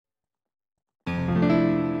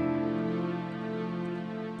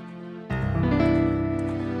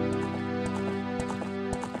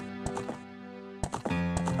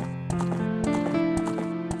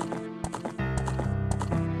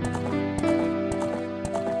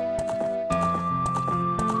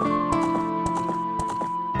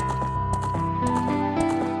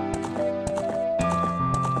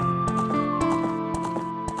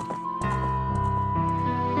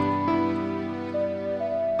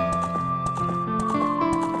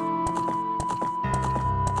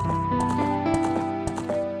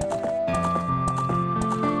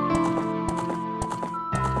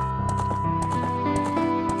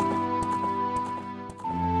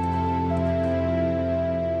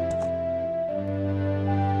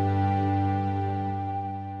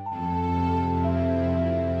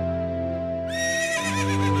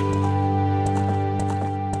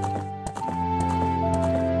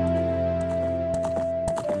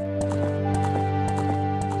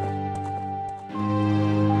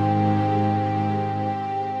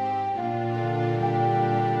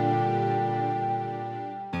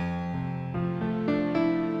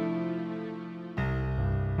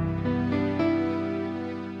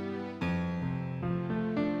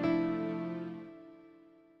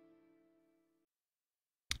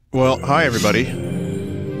Well, hi everybody.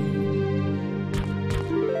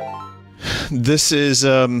 This is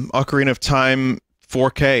Ocarina of Time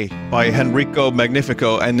 4K by Henrico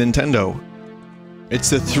Magnifico and Nintendo. It's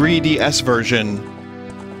the 3DS version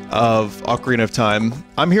of Ocarina of Time.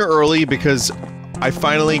 I'm here early because I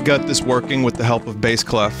finally got this working with the help of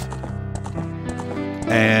Bassclef.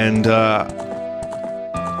 And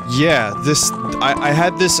yeah, I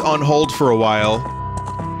had this on hold for a while.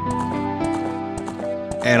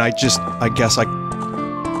 And I guess I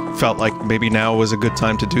felt like maybe now was a good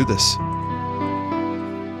time to do this.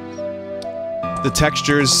 The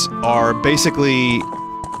textures are basically,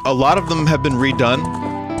 a lot of them have been redone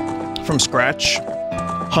from scratch.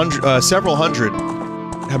 Several hundred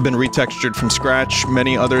have been retextured from scratch.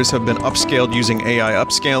 Many others have been upscaled using AI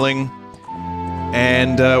upscaling.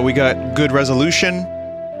 And we got good resolution.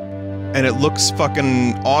 And it looks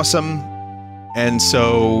fucking awesome. And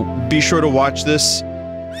so be sure to watch this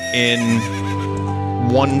in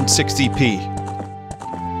 160p.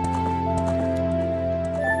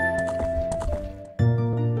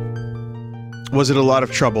 Was it a lot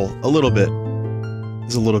of trouble? A little bit. It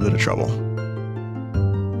was a little bit of trouble.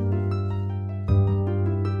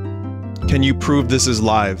 Can you prove this is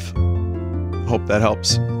live? Hope that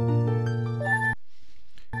helps.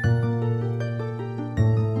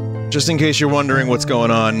 Just in case you're wondering what's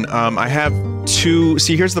going on, I have two...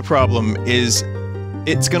 See, here's the problem, is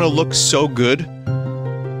it's gonna look so good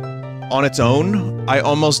on its own, I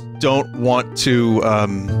almost don't want to,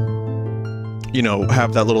 you know,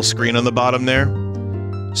 have that little screen on the bottom there.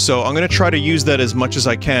 So I'm gonna try to use that as much as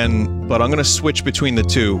I can, but I'm gonna switch between the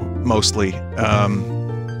two, mostly.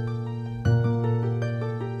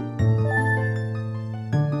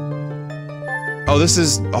 Oh, this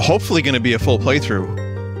is hopefully gonna be a full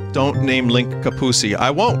playthrough. Don't name Link Capusi. I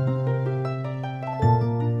won't.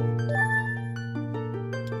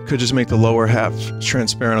 Could just make the lower half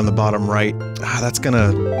transparent on the bottom right. That's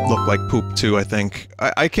gonna look like poop too, I think.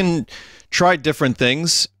 I can try different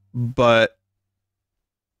things, but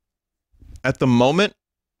at the moment,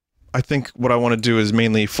 I think what I want to do is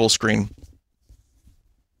mainly full screen.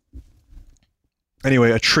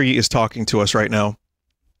 Anyway, a tree is talking to us right now.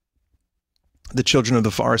 The children of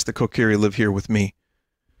the forest, the Kokiri, live here with me.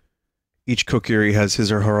 Each Kokiri has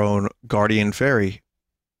his or her own guardian fairy.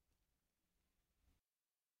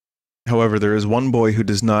 However, there is one boy who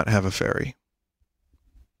does not have a fairy.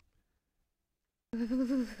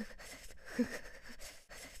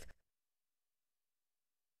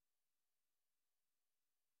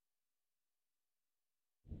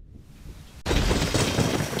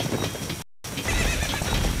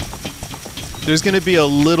 There's going to be a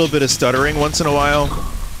little bit of stuttering once in a while.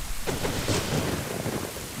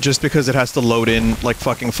 Just because it has to load in, like,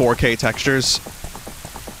 fucking 4K textures.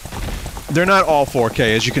 They're not all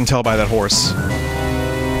 4K, as you can tell by that horse.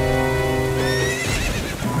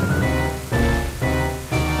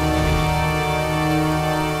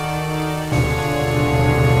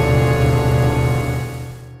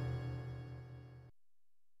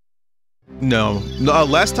 No.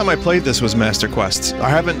 Last time I played this was Master Quest. I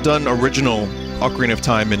haven't done original Ocarina of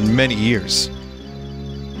Time in many years.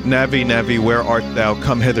 Navi, Navi, where art thou?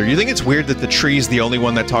 Come hither. You think it's weird that the tree's the only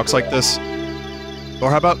one that talks like this? Or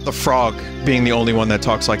how about the frog being the only one that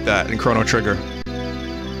talks like that in Chrono Trigger?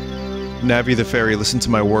 Navi the fairy, listen to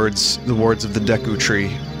my words, the words of the Deku tree.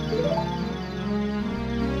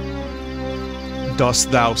 Dost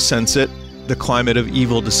thou sense it? The climate of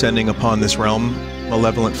evil descending upon this realm?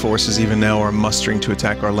 Malevolent forces even now are mustering to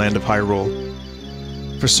attack our land of Hyrule.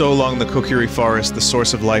 For so long the Kokiri Forest, the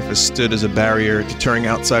source of life, has stood as a barrier, deterring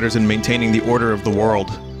outsiders and maintaining the order of the world.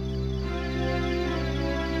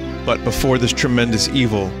 But before this tremendous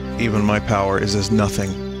evil, even my power is as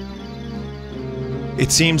nothing.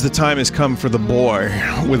 It seems the time has come for the boy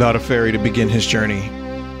without a fairy to begin his journey.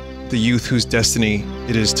 The youth whose destiny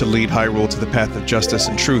it is to lead Hyrule to the path of justice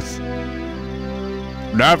and truth.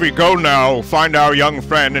 Navi, go now! Find our young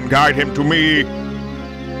friend and guide him to me!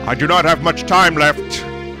 I do not have much time left.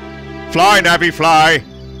 Fly, Navi, fly!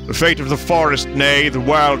 The fate of the forest, nay, the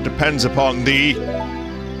world depends upon thee.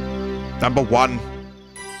 Number one.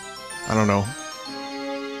 I don't know.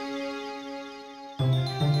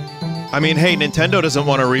 I mean, hey, Nintendo doesn't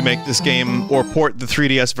want to remake this game or port the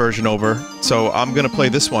 3DS version over, so I'm gonna play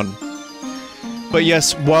this one. But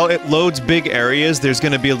yes, while it loads big areas, there's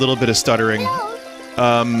gonna be a little bit of stuttering.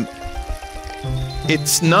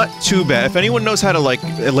 It's not too bad. If anyone knows how to, like,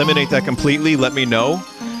 eliminate that completely, let me know.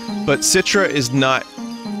 But Citra is not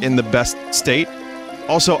in the best state.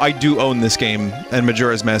 Also, I do own this game, and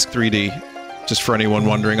Majora's Mask 3D. Just for anyone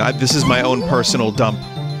wondering, this is my own personal dump.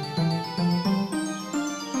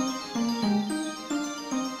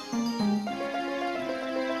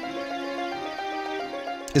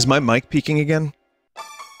 Is my mic peaking again?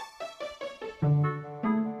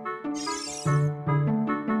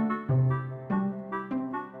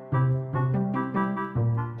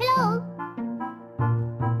 Hello.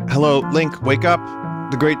 Hello, Link, wake up.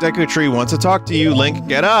 The Great Deku Tree wants to talk to you, Link.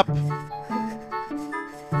 Get up!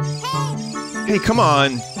 Hey, come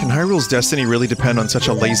on. Can Hyrule's destiny really depend on such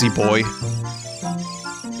a lazy boy?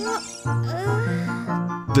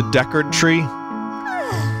 The Deckard Tree?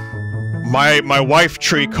 My wife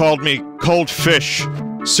tree called me cold fish.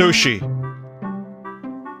 Sushi.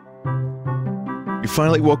 You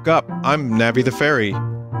finally woke up. I'm Navi the Fairy.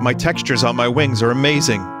 My textures on my wings are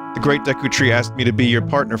amazing. The Great Deku Tree asked me to be your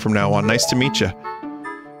partner from now on. Nice to meet you.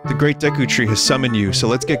 The Great Deku Tree has summoned you, so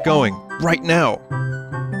let's get going. Right now!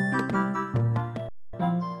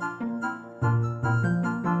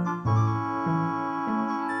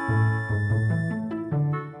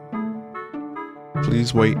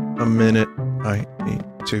 Please wait a minute. I need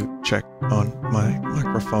to check on my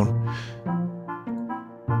microphone.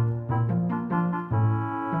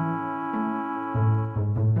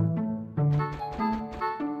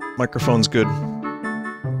 Microphone's good.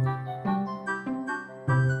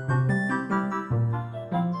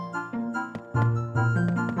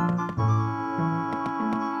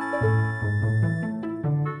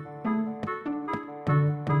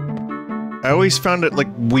 I always found it, like,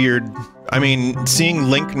 weird. I mean, seeing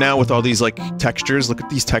Link now with all these, like, textures, look at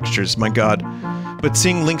these textures, my god. But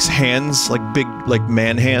seeing Link's hands, like, big, like,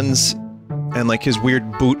 man hands, and, like, his weird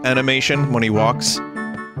boot animation when he walks.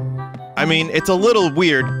 I mean, it's a little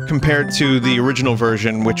weird compared to the original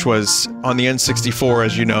version, which was on the N64,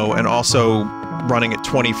 as you know, and also running at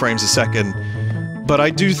 20 frames a second. But I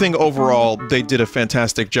do think overall, they did a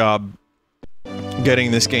fantastic job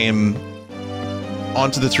getting this game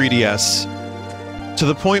onto the 3DS, to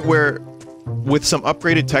the point where, with some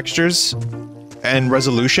upgraded textures and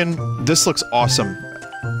resolution, this looks awesome.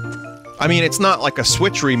 I mean, it's not like a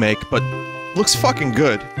Switch remake, but looks fucking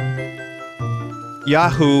good.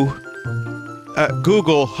 Yahoo!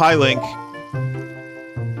 Google, hi Link.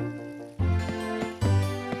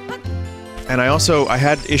 And I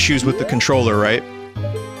had issues with the controller, right?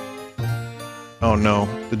 Oh no,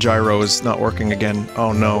 the gyro is not working again.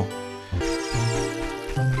 Oh no.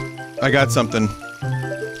 I got something.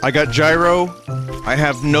 I got gyro, I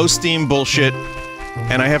have no Steam bullshit,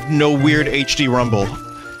 and I have no weird HD rumble.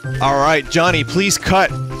 Alright, Johnny, please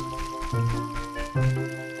cut!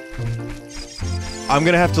 I'm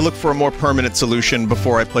gonna have to look for a more permanent solution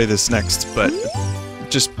before I play this next, but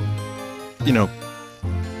just, you know,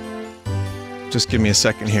 just give me a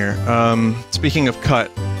second here. Speaking of cut,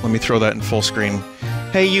 let me throw that in full screen.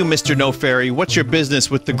 Hey you, Mr. No Fairy, what's your business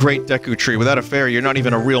with the Great Deku Tree? Without a fairy, you're not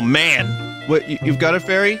even a real man! What, you've got a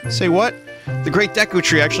fairy? Say what? The Great Deku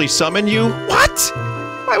Tree actually summoned you? What?!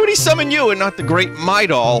 Why would he summon you and not the Great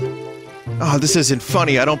Midol? Oh, this isn't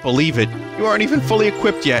funny, I don't believe it. You aren't even fully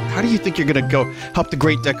equipped yet. How do you think you're gonna go help the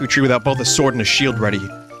Great Deku Tree without both a sword and a shield ready?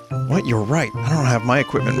 What? You're right. I don't have my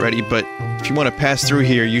equipment ready, but if you want to pass through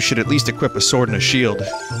here, you should at least equip a sword and a shield.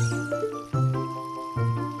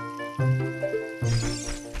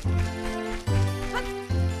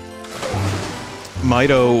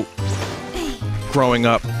 Mido, growing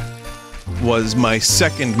up, was my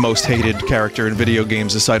second most hated character in video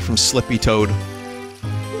games aside from Slippy Toad.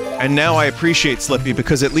 And now I appreciate Slippy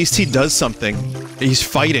because at least he does something. He's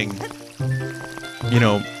fighting. You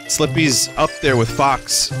know, Slippy's up there with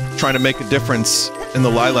Fox, trying to make a difference in the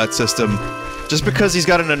Lilat system. Just because he's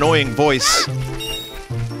got an annoying voice.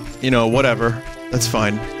 You know, whatever. That's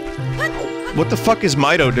fine. What the fuck is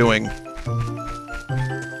Mido doing?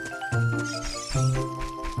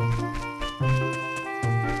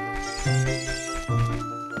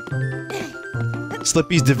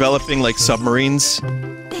 Slippy's developing, like, submarines.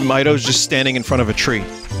 Mido's just standing in front of a tree.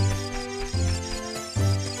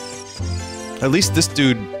 At least this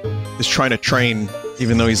dude is trying to train,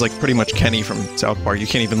 even though he's, like, pretty much Kenny from South Park. You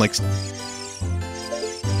can't even, like... It's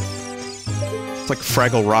like a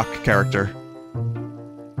Fraggle Rock character.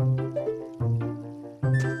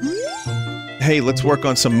 Hey, let's work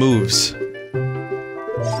on some moves.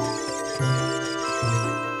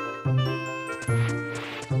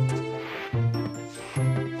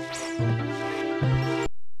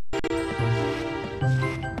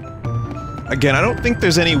 Again, I don't think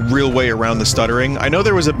there's any real way around the stuttering. I know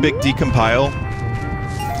there was a big decompile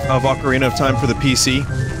of Ocarina of Time for the PC.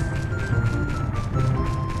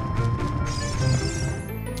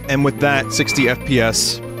 And with that, 60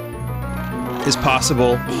 FPS is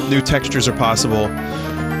possible. New textures are possible.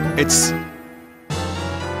 It's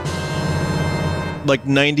like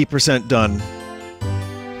 90% done.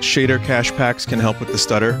 shader cache packs can help with the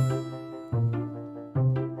stutter.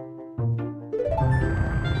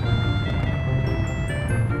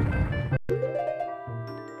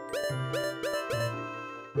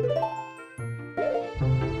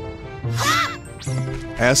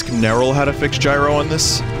 Ask Neril how to fix gyro on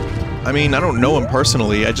this. I mean, I don't know him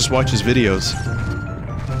personally, I just watch his videos.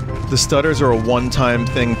 The stutters are a one-time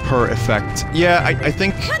thing per effect. Yeah, I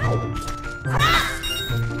think...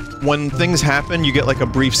 when things happen, you get like a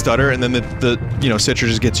brief stutter, and then you know, Citra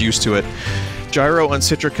just gets used to it. Gyro on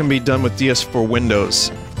Citra can be done with DS4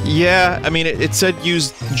 Windows. Yeah, I mean, it said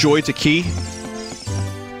use Joy to key.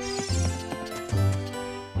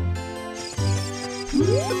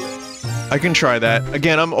 I can try that.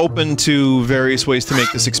 Again, I'm open to various ways to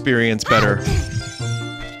make this experience better.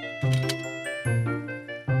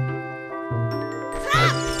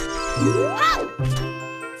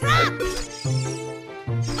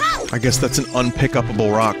 I guess that's an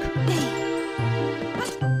unpick-upable rock.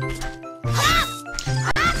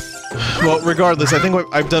 Well, regardless, I think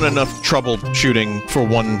I've done enough troubleshooting for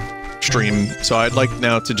one stream, so I'd like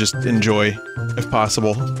now to just enjoy, if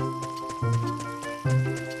possible.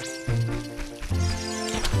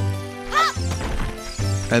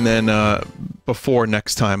 And then, before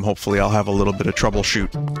next time, hopefully I'll have a little bit of troubleshoot.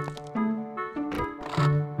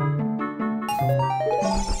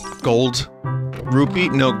 Gold rupee?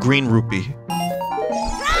 No, green rupee.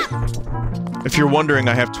 If you're wondering,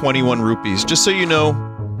 I have 21 rupees. Just so you know,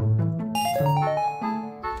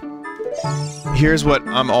 here's what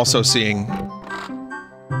I'm also seeing.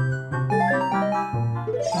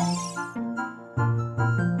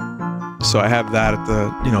 So I have that at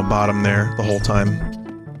the, you know, bottom there the whole time.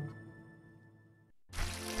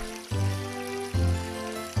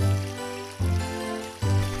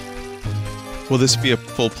 Will this be a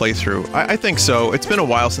full playthrough? I think so. It's been a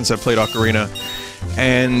while since I played Ocarina,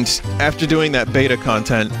 and after doing that beta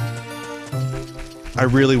content, I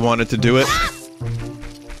really wanted to do it.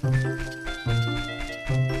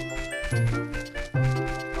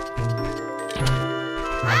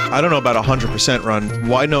 I don't know about 100% run.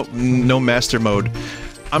 Why no master mode?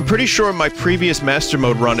 I'm pretty sure my previous master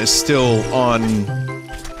mode run is still on,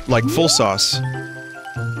 like, full sauce.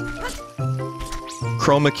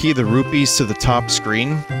 Chroma key the rupees to the top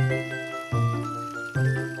screen.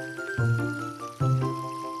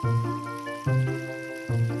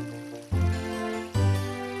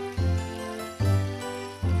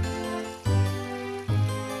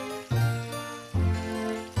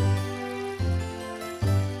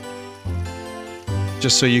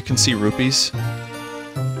 Just so you can see rupees.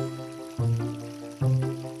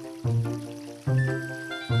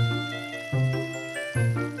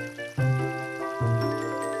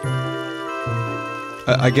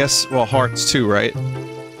 I guess, well, hearts too, right?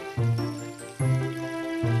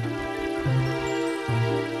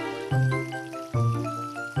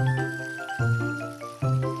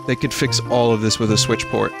 They could fix all of this with a switch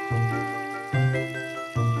port.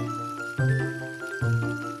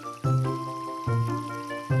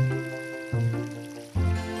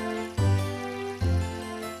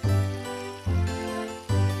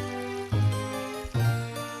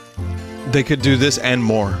 They could do this and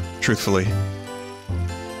more, truthfully.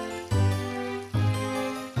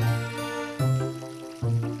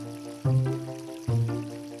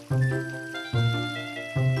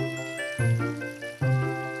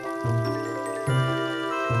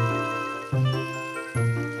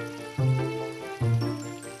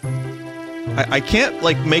 I can't,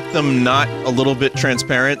 like, make them not a little bit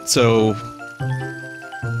transparent, so...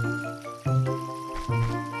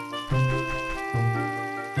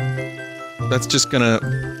 That's just gonna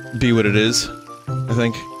be what it is, I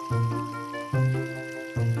think.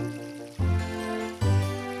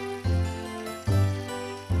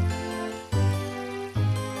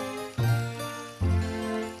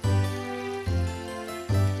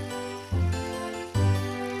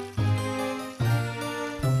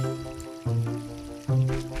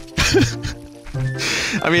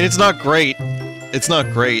 I mean, it's not great. It's not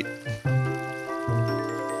great.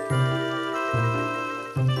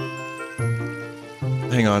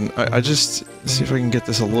 Hang on, I just... see if I can get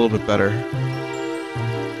this a little bit better.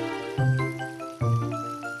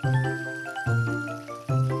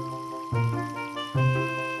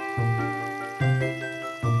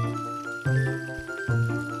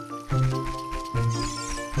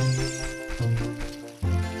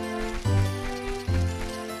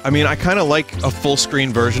 I mean, I kind of like a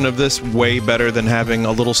full-screen version of this way better than having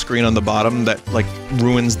a little screen on the bottom that, like,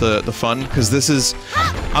 ruins the fun, because this is...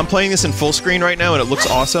 I'm playing this in full screen right now, and it looks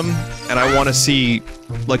awesome, and I want to see,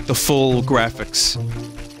 like, the full graphics.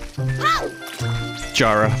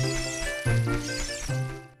 Jara.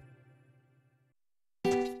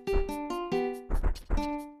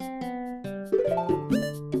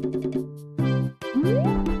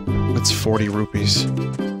 That's 40 rupees.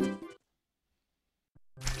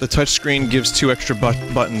 The touchscreen gives 2 extra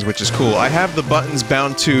buttons, which is cool. I have the buttons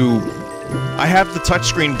bound to... I have the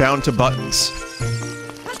touchscreen bound to buttons.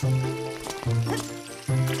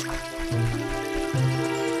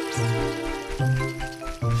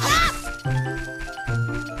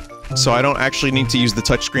 So I don't actually need to use the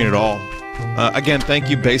touchscreen at all. Again, thank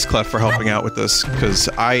you, Bassclef, for helping out with this, because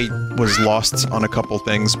I was lost on a couple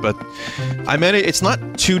things, but it's not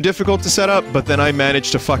too difficult to set up, but then I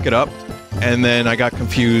managed to fuck it up, and then I got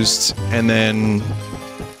confused, and then...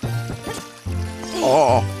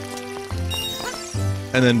 Oh!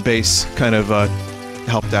 And then Bass kind of,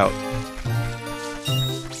 helped out.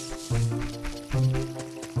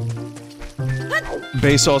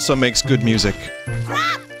 Bass also makes good music.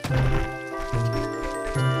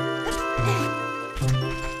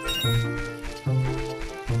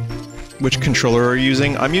 Which controller are you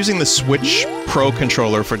using? I'm using the Switch Pro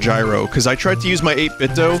controller for gyro, because I tried to use my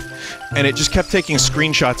 8-bit-do, and it just kept taking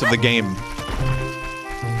screenshots of the game.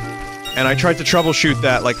 And I tried to troubleshoot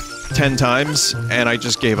that like 10 times, and I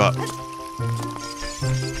just gave up.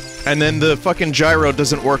 And then the fucking gyro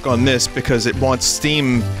doesn't work on this because it wants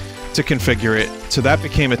Steam to configure it, so that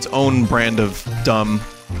became its own brand of dumb.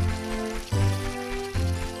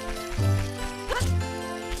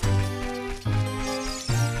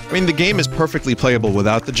 I mean, the game is perfectly playable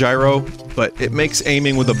without the gyro, but it makes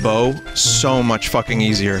aiming with a bow so much fucking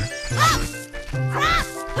easier.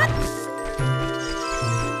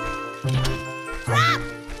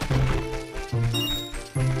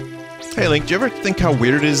 Hey Link, do you ever think how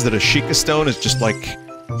weird it is that a Sheikah stone is just, like,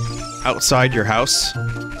 outside your house?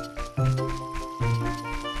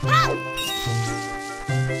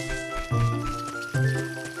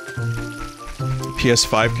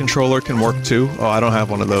 PS5 controller can work too? Oh, I don't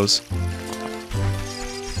have one of those.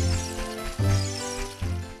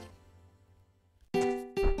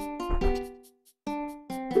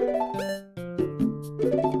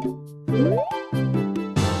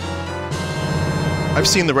 I've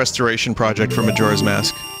seen the restoration project for Majora's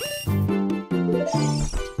Mask.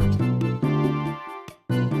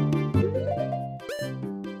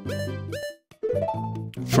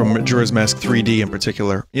 From Majora's Mask 3D in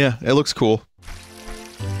particular. Yeah, it looks cool.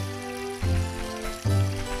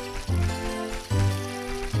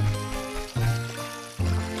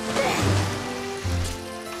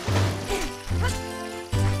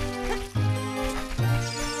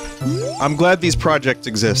 I'm glad these projects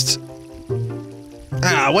exist.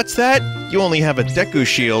 Ah, what's that? You only have a Deku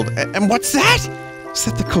shield. And what's that? Is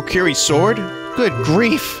that the Kokiri sword? Good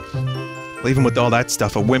grief. Well, even with all that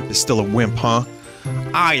stuff, a wimp is still a wimp, huh?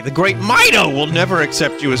 I, the great Mido, will never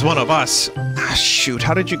accept you as one of us. Ah, shoot,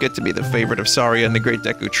 how did you get to be the favorite of Saria and the Great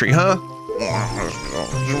Deku Tree, huh?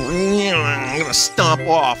 I'm gonna stomp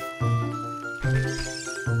off.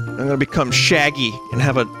 I'm gonna become Shaggy and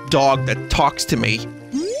have a dog that talks to me.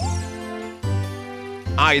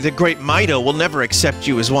 I, the great Mido, will never accept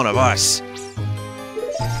you as one of us.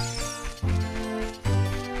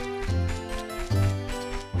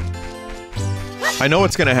 I know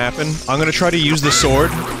what's gonna happen. I'm gonna try to use the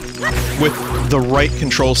sword with the right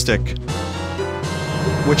control stick.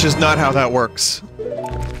 Which is not how that works.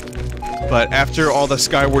 But after all the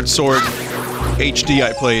Skyward Sword HD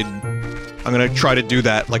I played, I'm gonna try to do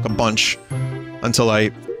that like a bunch. Until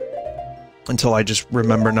I just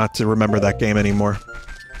remember not to remember that game anymore.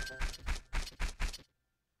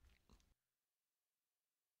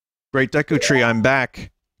 Great Deku Tree, I'm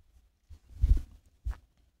back.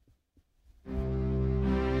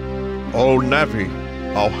 Oh, Navi,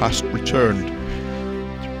 thou hast returned.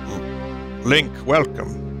 Link,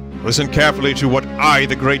 welcome. Listen carefully to what I,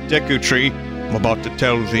 the Great Deku Tree, am about to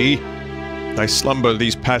tell thee. Thy slumber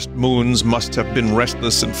these past moons must have been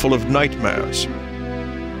restless and full of nightmares.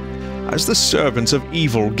 As the servants of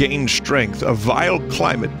evil gain strength, a vile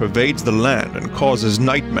climate pervades the land and causes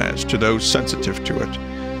nightmares to those sensitive to it.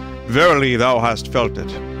 Verily thou hast felt it.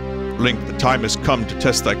 Link, the time has come to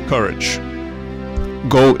test thy courage.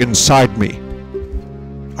 Go inside me.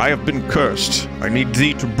 I have been cursed. I need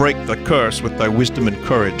thee to break the curse with thy wisdom and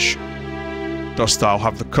courage. Dost thou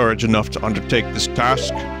have the courage enough to undertake this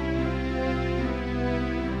task?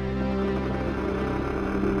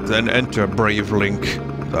 Then enter, brave Link.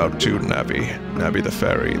 Thou too, Navi. Navi the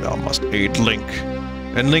fairy, thou must aid Link.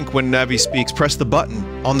 And Link, when Navi speaks, press the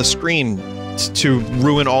button on the screen to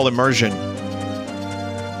ruin all immersion.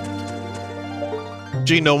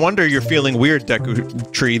 Gee, no wonder you're feeling weird,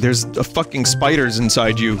 Deku Tree. There's a fucking spiders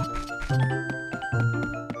inside you.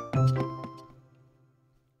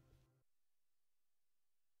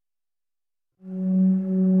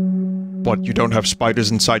 What, you don't have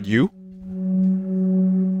spiders inside you?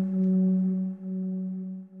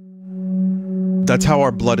 That's how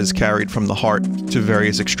our blood is carried from the heart to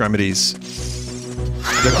various extremities.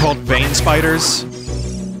 They're called vein spiders.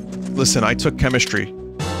 Listen, I took chemistry.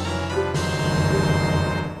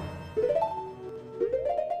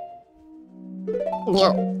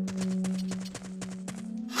 No.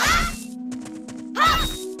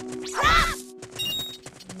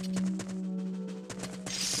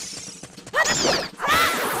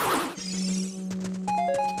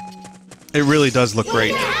 It really does look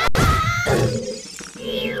great.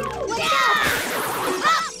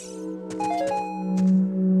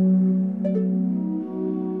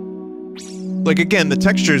 Like, again, the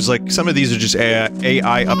textures, like, some of these are just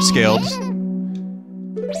AI upscaled.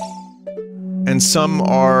 And some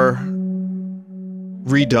are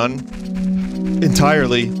redone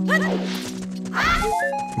entirely.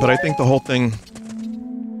 But I think the whole thing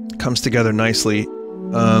comes together nicely.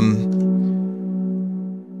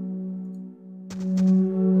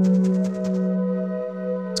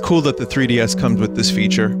 It's cool that the 3DS comes with this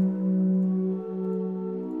feature.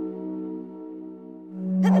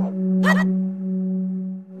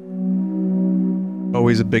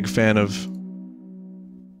 Always a big fan of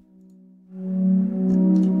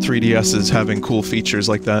 3DS's having cool features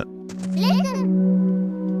like that.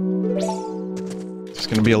 There's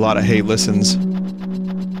gonna be a lot of hey listens.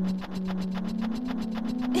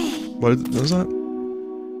 What was that?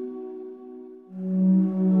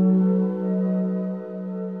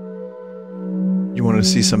 You wanted to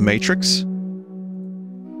see some Matrix?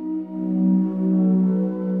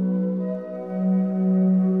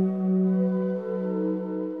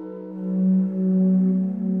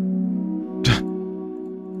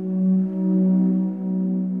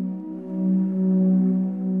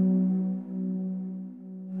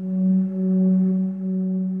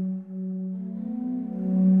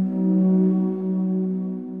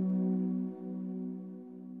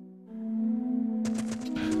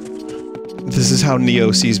 This is how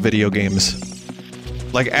Neo sees video games.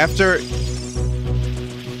 Like, after...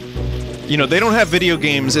 You know, they don't have video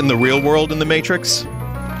games in the real world in the Matrix.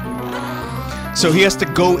 So he has to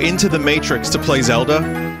go into the Matrix to play Zelda.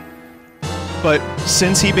 But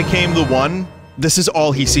since he became the One, this is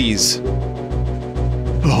all he sees.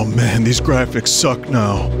 Oh man, these graphics suck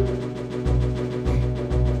now.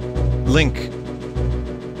 Link,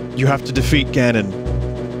 you have to defeat Ganon.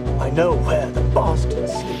 I know where the bastard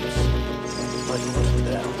sleeps. I brought him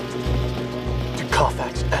there. To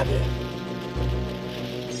Carfax Abbey.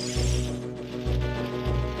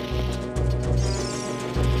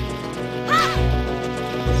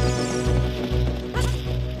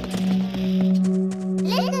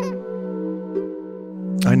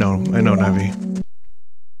 I know, Navi.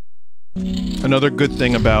 Another good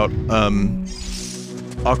thing about,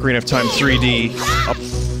 Ocarina of Time 3D,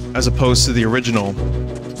 as opposed to the original,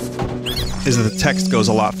 is that the text goes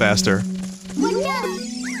a lot faster.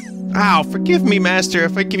 Ow, forgive me, Master.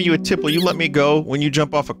 If I give you a tip, will you let me go? When you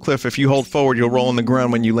jump off a cliff, if you hold forward, you'll roll on the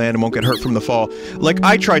ground when you land and won't get hurt from the fall. Like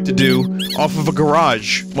I tried to do off of a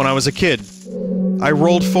garage when I was a kid. I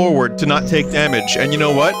rolled forward to not take damage, and you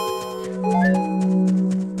know what?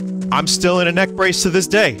 I'm still in a neck brace to this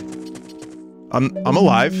day. I'm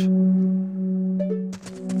alive.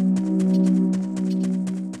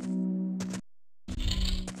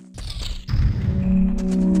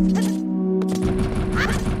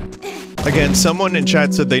 Again, someone in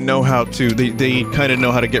chat said they know how to, they kind of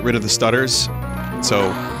know how to get rid of the stutters,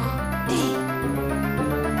 so...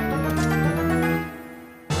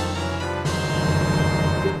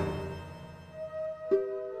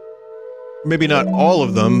 Maybe not all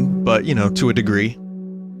of them, but, you know, to a degree.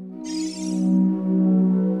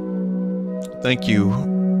 Thank you,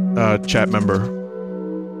 chat member.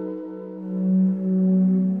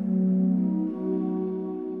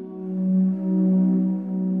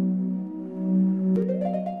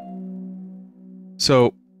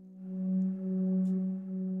 So...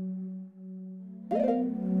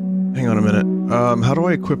 Hang on a minute. How do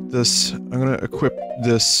I equip this? I'm gonna equip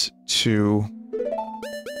this to...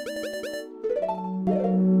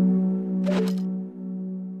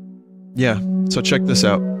 Yeah, so check this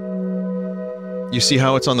out. You see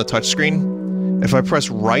how it's on the touchscreen? If I press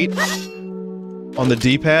right on the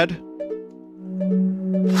D-pad,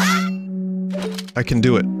 I can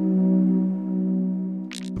do it.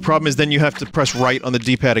 The problem is then you have to press right on the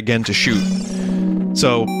D-pad again to shoot.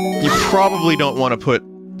 So, you probably don't want to put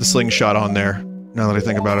the slingshot on there. Now that I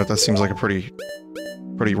think about it, that seems like a pretty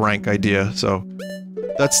rank idea, so...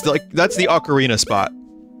 That's the Ocarina spot.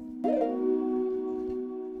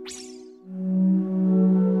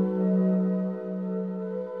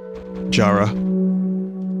 Jara.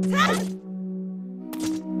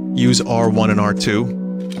 Use R1 and R2.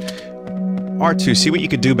 R2, see what you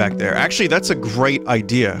could do back there. Actually, that's a great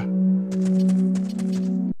idea.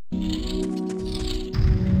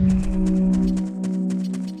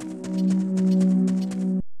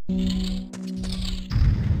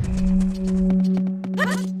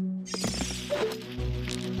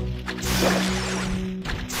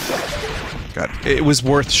 God, it was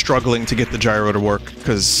worth struggling to get the gyro to work,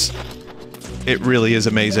 because it really is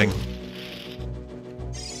amazing.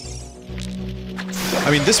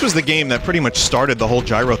 I mean, this was the game that pretty much started the whole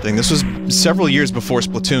gyro thing. This was several years before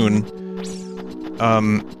Splatoon.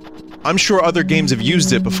 I'm sure other games have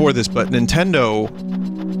used it before this, but Nintendo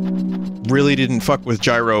really didn't fuck with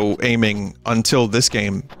gyro aiming until this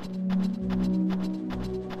game.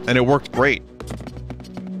 And it worked great.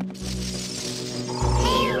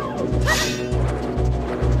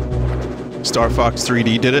 Star Fox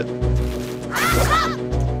 3D did it.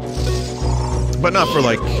 But not for,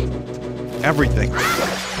 like, everything.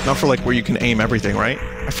 Not for, like, where you can aim everything, right?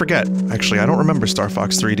 I forget. Actually, I don't remember Star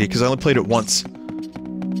Fox 3D, because I only played it once.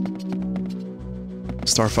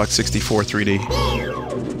 Star Fox 64 3D.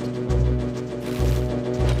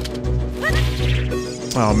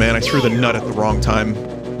 Oh man, I threw the nut at the wrong time.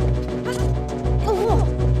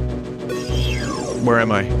 Where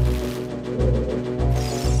am I?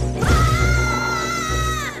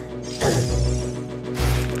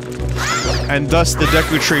 And thus, the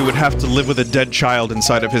Deku Tree would have to live with a dead child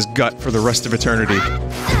inside of his gut for the rest of eternity.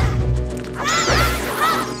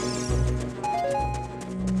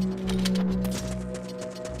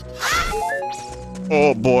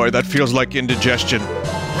 Oh boy, that feels like indigestion.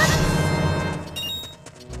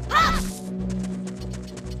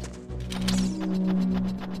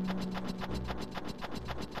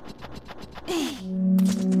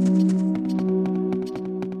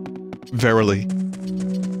 Verily.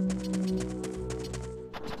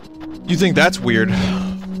 You think that's weird?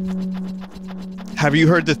 Have you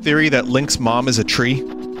heard the theory that Link's mom is a tree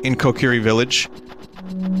in Kokiri Village?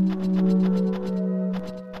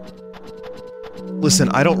 Listen,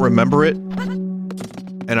 I don't remember it,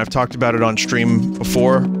 and I've talked about it on stream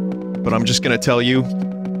before, but I'm just gonna tell you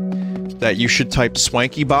that you should type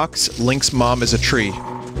Swanky Box, Link's mom is a tree.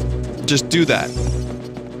 Just do that,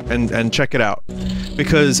 and check it out.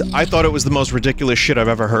 Because I thought it was the most ridiculous shit I've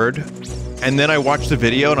ever heard, and then I watched the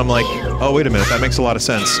video and I'm like, oh wait a minute, that makes a lot of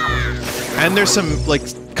sense. And there's some, like,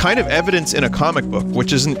 kind of evidence in a comic book,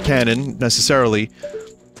 which isn't canon, necessarily,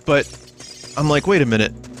 but I'm like, wait a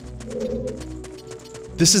minute.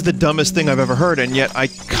 This is the dumbest thing I've ever heard, and yet I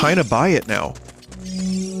kinda buy it now.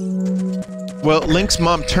 Well, Link's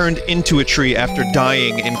mom turned into a tree after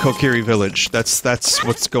dying in Kokiri Village. That's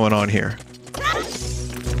what's going on here.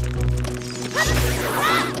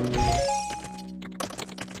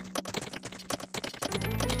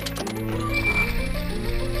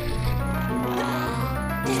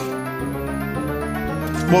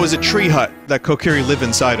 What was a tree hut that Kokiri live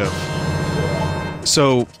inside of.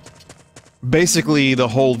 So, basically the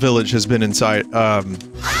whole village has been inside,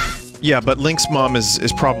 yeah, but Link's mom is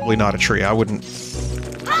probably not a tree. I wouldn't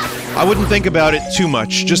think about it too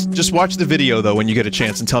much. Just watch the video, though, when you get a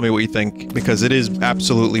chance and tell me what you think, because it is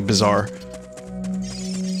absolutely bizarre.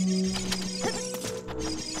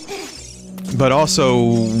 But also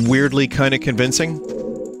weirdly kind of convincing.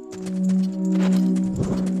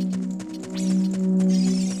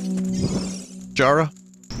 Jara?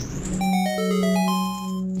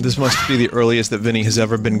 This must be the earliest that Vinny has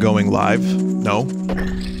ever been going live. No.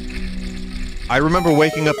 I remember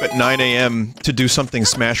waking up at 9 AM to do something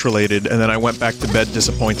Smash related, and then I went back to bed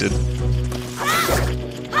disappointed.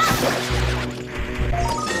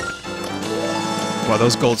 Wow,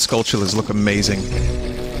 those gold Skulltulas look amazing.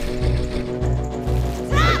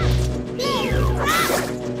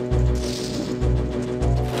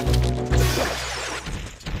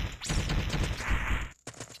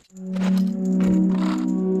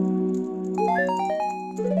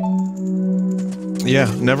 Yeah,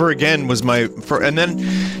 never again was my... and then,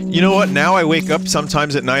 you know what, now I wake up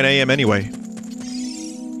sometimes at 9 AM anyway.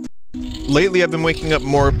 Lately I've been waking up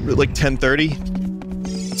more like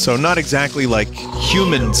 10:30. So not exactly like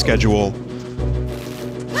human schedule,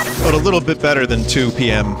 but a little bit better than 2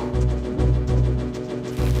 PM.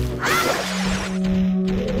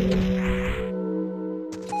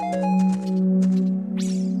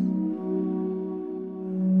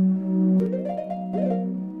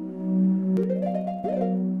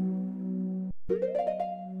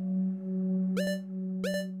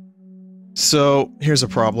 So, here's a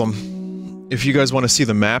problem. If you guys want to see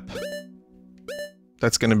the map,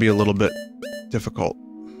 that's going to be a little bit difficult.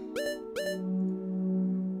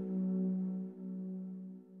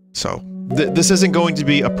 So, this isn't going to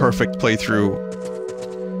be a perfect playthrough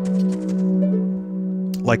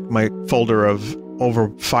like my folder of over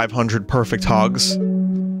 500 perfect hogs.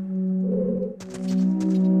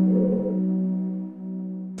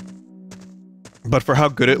 But for how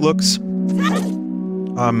good it looks,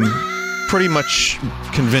 I'm pretty much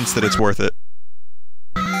convinced that it's worth it.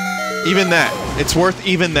 Even that. It's worth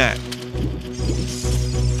even that.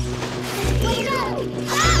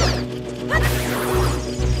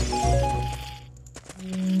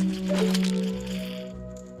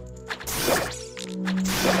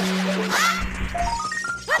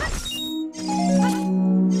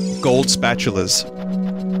 Gold spatulas.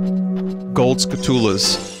 Gold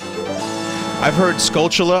scatulas. I've heard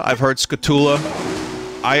sculptula, I've heard scatula.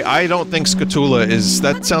 I don't think scatula is...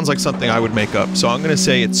 that sounds like something I would make up, so I'm gonna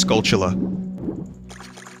say it's sculptula.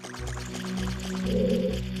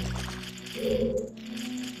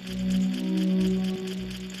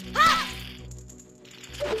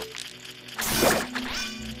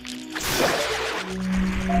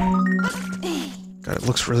 God, it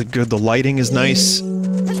looks really good. The lighting is nice.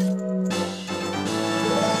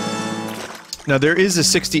 Now, there is a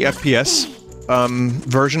 60 FPS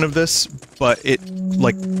version of this, but it,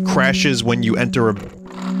 like, crashes when you enter a...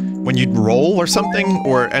 when you roll or something,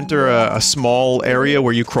 or enter a small area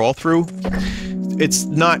where you crawl through. It's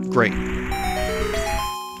not great,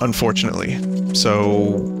 unfortunately.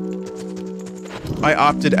 So... I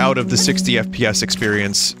opted out of the 60 FPS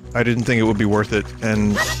experience. I didn't think it would be worth it,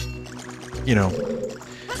 and... you know...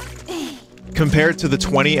 compared to the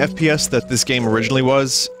 20 FPS that this game originally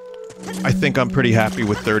was, I think I'm pretty happy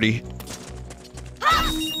with 30.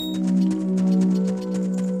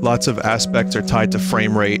 Lots of aspects are tied to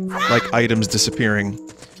frame rate, like items disappearing.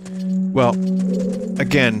 Well,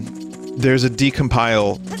 again, there's a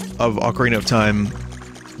decompile of Ocarina of Time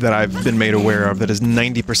that I've been made aware of that is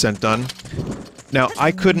 90% done. Now, I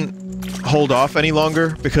couldn't hold off any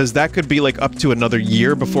longer, because that could be like up to another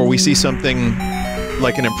year before we see something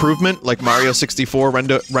like an improvement, like Mario 64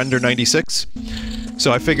 render 96.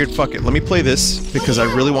 So I figured, fuck it, let me play this, because I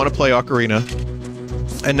really want to play Ocarina.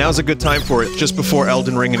 And now's a good time for it, just before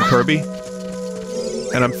Elden Ring and Kirby.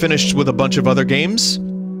 And I'm finished with a bunch of other games.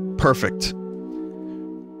 Perfect.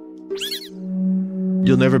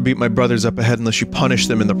 You'll never beat my brothers up ahead unless you punish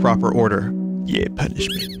them in the proper order. Yeah,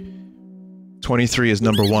 punishment. 23 is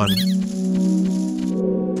number 1.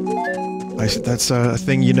 That's a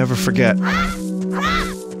thing you never forget.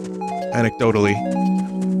 Anecdotally.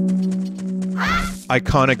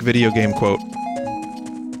 Iconic video game quote.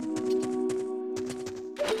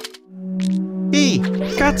 Hey,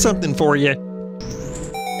 got something for you.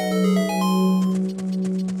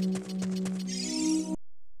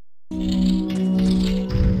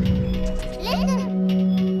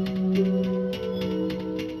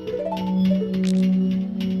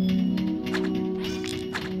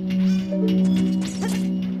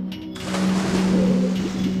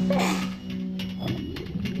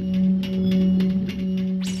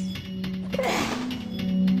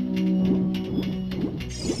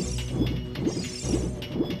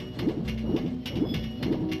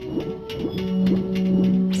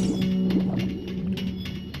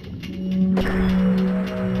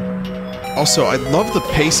 Also, I love the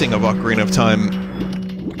pacing of Ocarina of Time.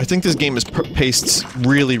 I think this game is paced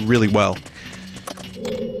really, really well.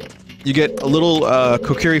 You get a little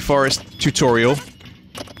Kokiri Forest tutorial.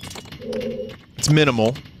 It's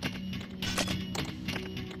minimal.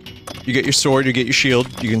 You get your sword, you get your shield,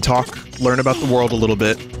 you can talk, learn about the world a little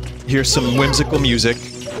bit. Here's some whimsical music.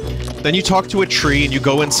 Then you talk to a tree and you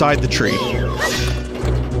go inside the tree.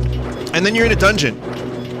 And then you're in a dungeon.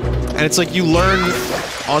 And it's like you learn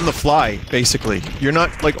on the fly, basically. You're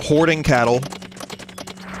not, like, hoarding cattle.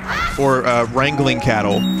 Or, wrangling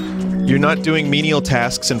cattle. You're not doing menial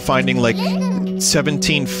tasks and finding, like,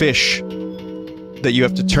 17 fish that you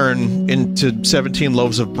have to turn into 17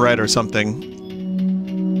 loaves of bread or something.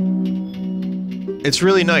 It's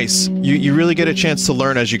really nice. You really get a chance to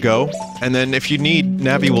learn as you go, and then if you need,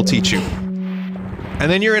 Navi will teach you. And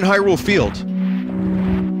then you're in Hyrule Field.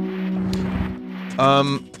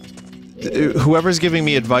 Whoever's giving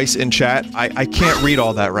me advice in chat, I can't read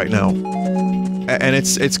all that right now. And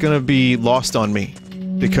it's gonna be lost on me.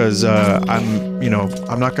 Because, I'm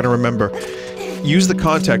not gonna remember. Use the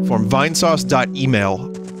contact form. Vinesauce.email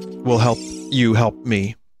will help you help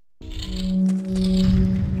me.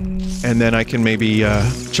 And then I can maybe,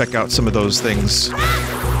 check out some of those things.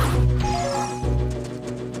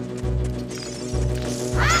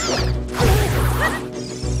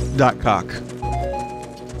 clownpenis.cock.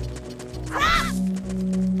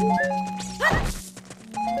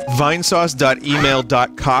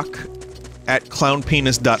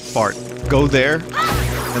 Vinesauce.email.cock@clownpenis.fart. Go there,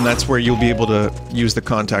 and that's where you'll be able to use the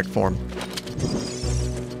contact form.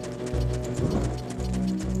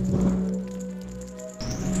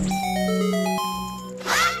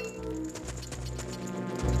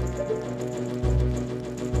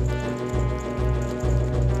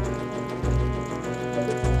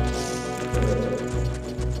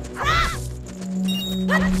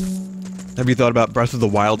 Have you thought about Breath of the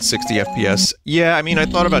Wild 60 FPS? Yeah, I mean, I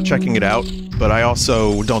thought about checking it out, but I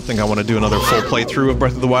also don't think I want to do another full playthrough of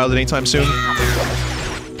Breath of the Wild anytime soon.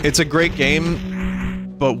 It's a great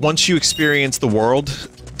game, but once you experience the world,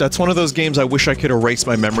 that's one of those games I wish I could erase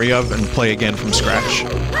my memory of and play again from scratch.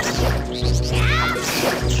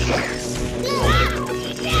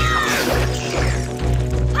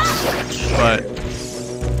 But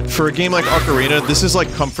for a game like Ocarina, this is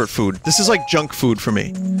like comfort food. This is like junk food for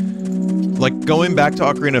me. Like, going back to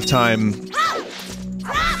Ocarina of Time,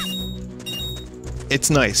 it's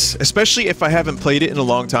nice. Especially if I haven't played it in a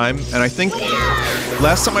long time, and I think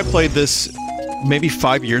last time I played this, maybe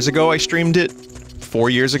 5 years ago I streamed it. 4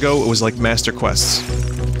 years ago, it was like Master Quests.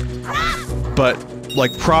 But,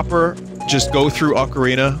 like, proper, just go through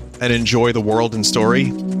Ocarina and enjoy the world and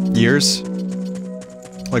story, years.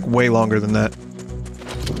 Like, way longer than that.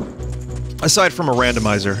 Aside from a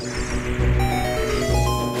randomizer.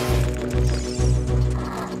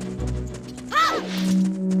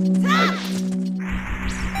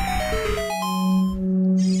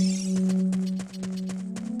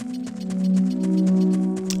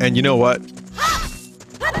 And you know what?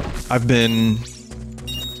 I've been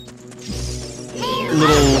a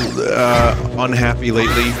little unhappy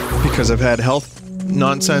lately because I've had health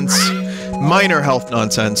nonsense, minor health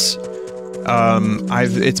nonsense.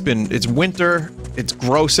 It's winter, it's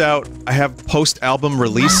gross out. I have post-album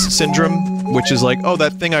release syndrome, which is like, oh,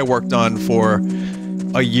 that thing I worked on for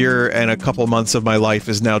a year and a couple months of my life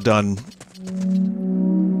is now done.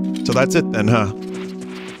 So that's it then, huh?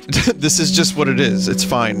 This is just what it is. It's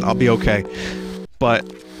fine. I'll be okay. But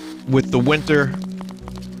with the winter,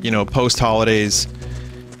 you know, post-holidays,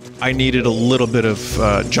 I needed a little bit of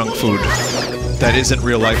junk food that isn't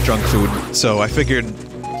real-life junk food. So I figured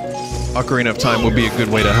Ocarina of Time would be a good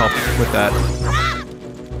way to help with that.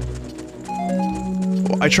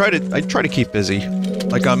 Well, I try to keep busy.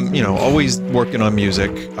 Like, I'm, you know, always working on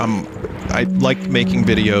music. I like making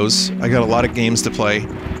videos. I got a lot of games to play.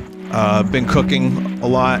 Been cooking a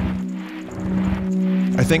lot.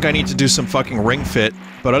 I think I need to do some fucking Ring Fit,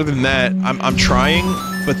 but other than that, I'm trying,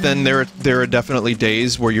 but then there are definitely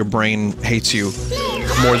days where your brain hates you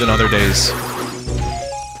more than other days.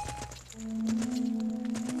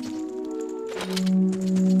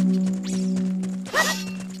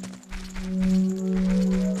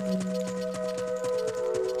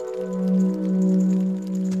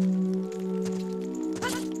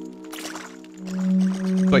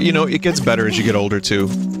 But, you know, it gets better as you get older, too.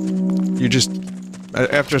 You just...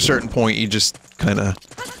 After a certain point, you just kinda...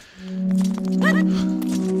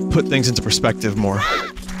 put things into perspective more.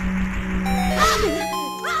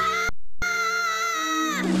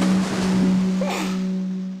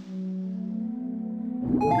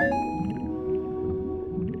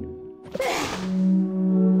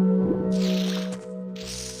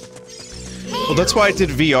 Well, that's why I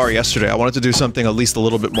did VR yesterday. I wanted to do something at least a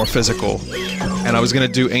little bit more physical. And I was gonna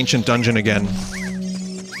do Ancient Dungeon again.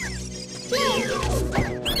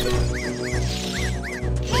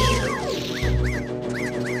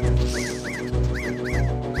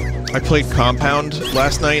 I played Compound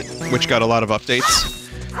last night, which got a lot of updates,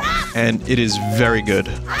 and it is very good.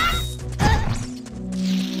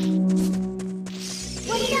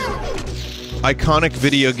 Iconic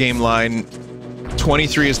video game line,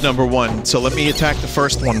 23 is number 1, so let me attack the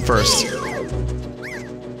first one first.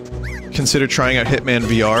 Consider trying out Hitman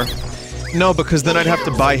VR. No, because then I'd have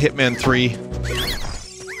to buy Hitman 3.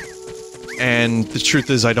 And the truth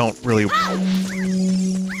is, I don't really...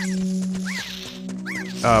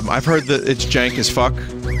 I've heard that it's jank as fuck.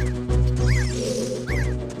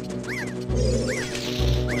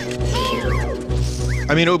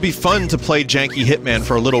 I mean, it would be fun to play janky Hitman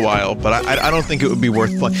for a little while, but I don't think it would be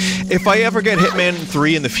worth playing. If I ever get Hitman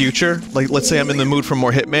 3 in the future, like, let's say I'm in the mood for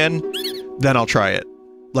more Hitman, then I'll try it.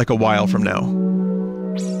 Like a while from now.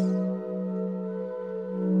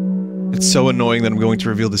 It's so annoying that I'm going to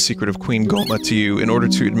reveal the secret of Queen Goma to you. In order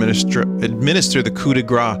to administer the coup de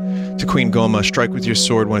grace to Queen Goma, strike with your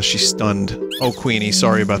sword when she's stunned. Oh, Queenie,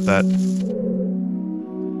 sorry about that.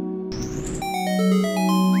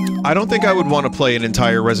 I don't think I would want to play an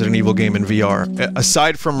entire Resident Evil game in VR,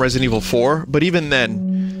 aside from Resident Evil 4, but even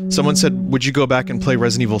then, someone said, would you go back and play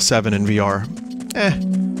Resident Evil 7 in VR?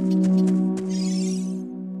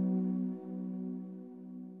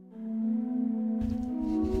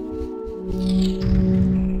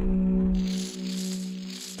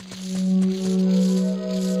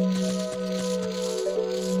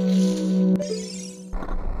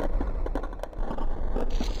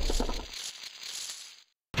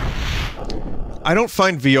 I don't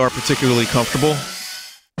find VR particularly comfortable,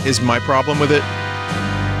 is my problem with it.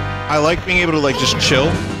 I like being able to, like, just chill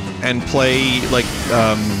and play, like,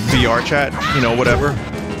 VR chat, you know, whatever.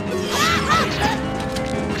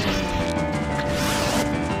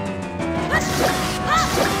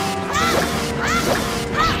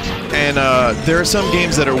 And, there are some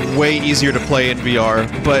games that are way easier to play in VR,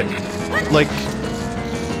 but, like,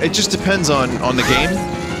 it just depends on the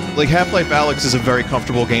game. Like, Half-Life Alyx is a very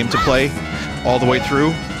comfortable game to play all the way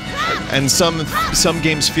through, and some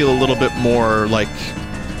games feel a little bit more like...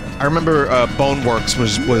 I remember Boneworks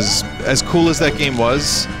was as cool as that game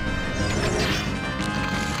was.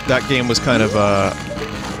 That game was kind of a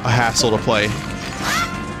hassle to play.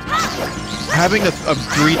 Having a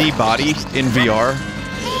 3D body in VR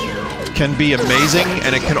can be amazing,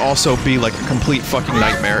 and it can also be like a complete fucking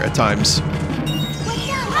nightmare at times.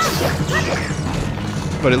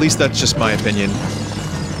 But at least that's just my opinion.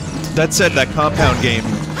 That said, that Compound game,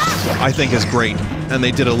 I think, is great, and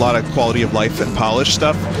they did a lot of quality of life and polish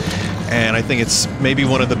stuff, and I think it's maybe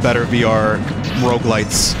one of the better VR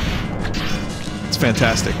roguelites. It's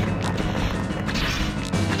fantastic.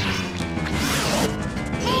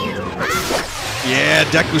 Yeah,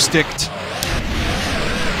 Deku sticked.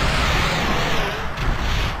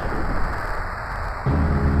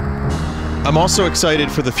 I'm also excited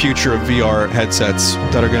for the future of VR headsets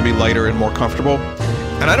that are going to be lighter and more comfortable.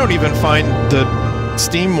 And I don't even find the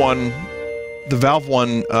Steam one, the Valve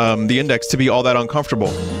one, the Index, to be all that uncomfortable.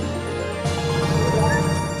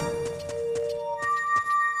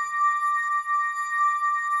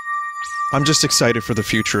 I'm just excited for the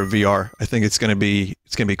future of VR. I think it's gonna be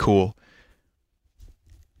cool.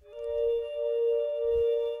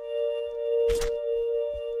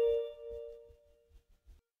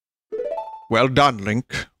 Well done,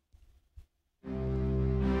 Link.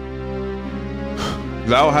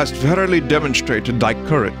 Thou hast verily demonstrated thy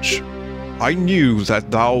courage. I knew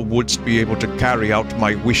that thou wouldst be able to carry out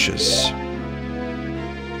my wishes.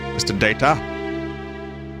 Mr. Data?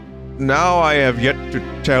 Now I have yet to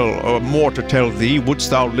tell, more to tell thee. Wouldst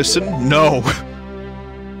thou listen? No!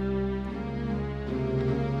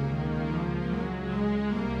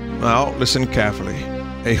 Now, listen carefully.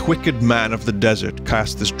 A wicked man of the desert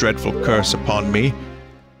cast this dreadful curse upon me.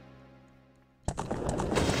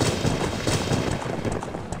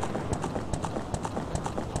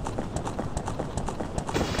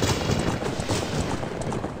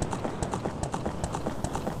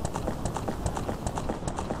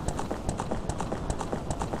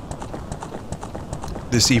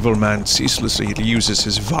 This evil man ceaselessly uses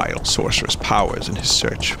his vile sorcerer's powers in his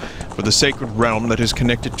search for the sacred realm that is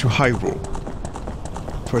connected to Hyrule.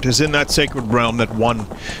 For it is in that sacred realm that one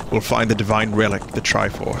will find the divine relic, the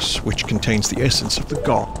Triforce, which contains the essence of the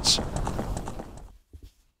gods.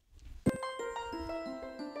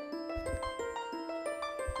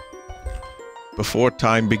 Before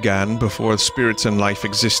time began, before spirits and life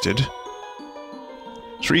existed,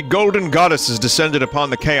 3 golden goddesses descended upon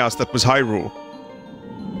the chaos that was Hyrule.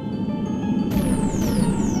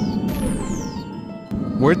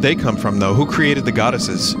 Where'd they come from, though? Who created the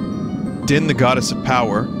goddesses? Din, the goddess of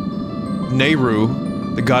power.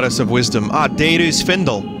 Nehru, the goddess of wisdom. Ah, Deiru's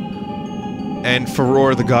Findle. And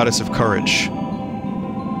Furor, the goddess of courage.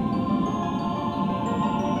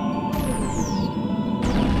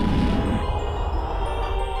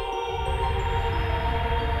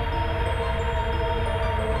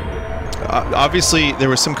 Obviously, there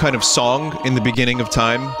was some kind of song in the beginning of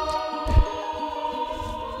time.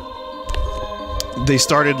 They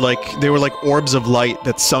started like, they were like orbs of light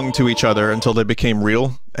that sung to each other until they became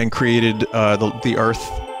real and created the Earth.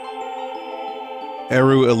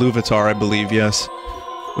 Eru Iluvatar, I believe, yes.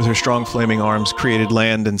 With her strong flaming arms, created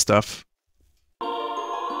land and stuff.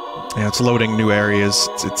 Yeah, it's loading new areas.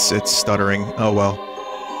 It's stuttering. Oh well.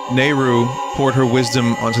 Nehru poured her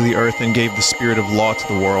wisdom onto the Earth and gave the spirit of law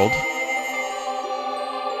to the world.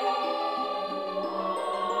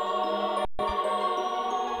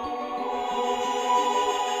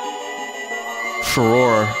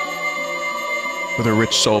 Furor, with her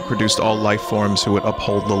rich soul, produced all life forms who would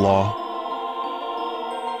uphold the law.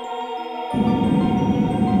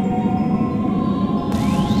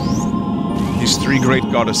 These three great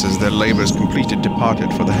goddesses, their labors completed,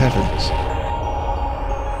 departed for the heavens.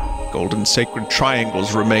 Golden sacred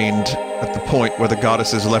triangles remained at the point where the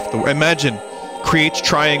goddesses left the... Imagine! Creates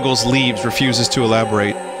triangles, leaves, refuses to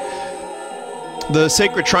elaborate. The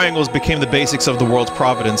sacred triangles became the basics of the world's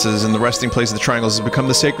providences, and the resting place of the triangles has become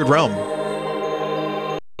the sacred realm.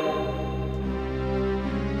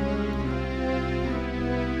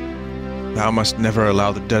 Thou must never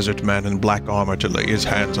allow the desert man in black armor to lay his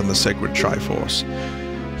hands on the sacred Triforce.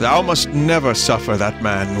 Thou must never suffer that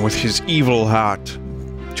man with his evil heart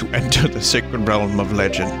to enter the sacred realm of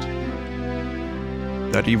legend.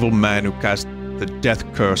 That evil man who cast the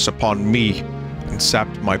death curse upon me and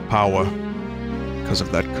sapped my power. Because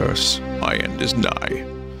of that curse, my end is nigh.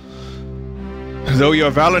 Though your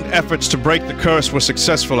valiant efforts to break the curse were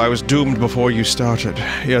successful, I was doomed before you started.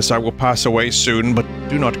 Yes, I will pass away soon, but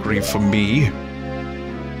do not grieve for me.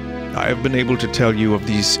 I have been able to tell you of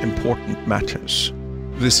these important matters.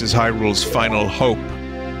 This is Hyrule's final hope.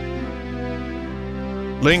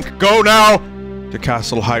 Link, go now to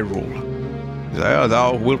Castle Hyrule. There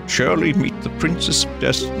thou wilt surely meet the Princess of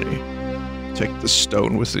Destiny. Take the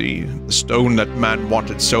stone with thee, the stone that man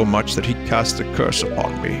wanted so much that he cast a curse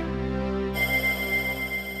upon me.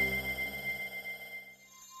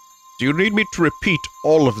 Do you need me to repeat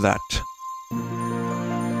all of that?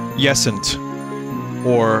 Yesn't.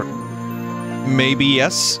 Or maybe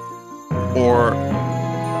yes? Or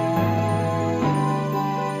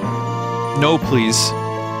no, please.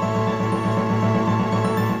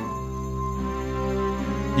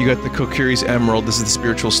 You got the Kokiri's Emerald. This is the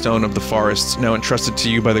spiritual stone of the forests, now entrusted to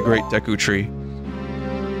you by the great Deku Tree.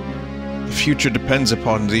 The future depends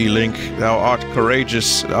upon thee, Link. Thou art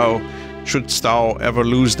courageous. Shouldst thou ever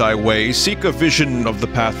lose thy way, seek a vision of the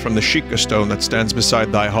path from the Sheikah stone that stands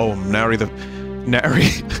beside thy home. Nary the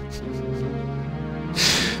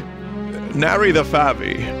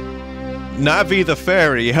Favi. Navi the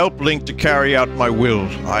Fairy, help Link to carry out my will.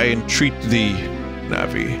 I entreat thee,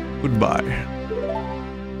 Navi. Goodbye.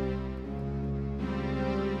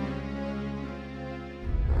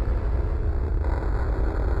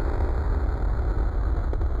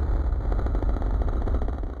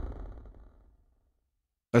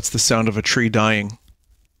 That's the sound of a tree dying.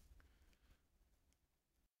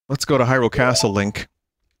 Let's go to Hyrule Castle, Link.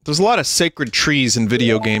 There's a lot of sacred trees in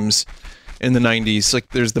video games in the 90s.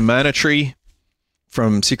 Like, there's the Mana Tree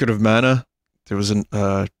from Secret of Mana. There was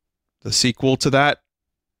the sequel to that.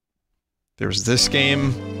 There was this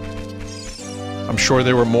game. I'm sure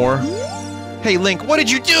there were more. Hey, Link, what did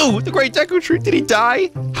you do? The Great Deku Tree, did he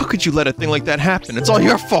die? How could you let a thing like that happen? It's all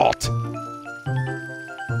your fault!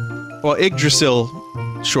 Well, Yggdrasil...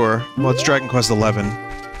 Sure. Well, it's Dragon Quest XI.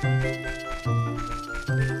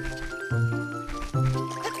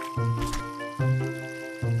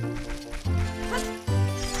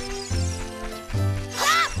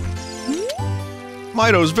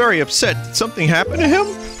 Mido's very upset. Did something happen to him?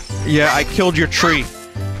 Yeah, I killed your tree.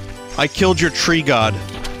 I killed your tree god.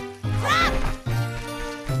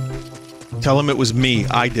 Tell him it was me.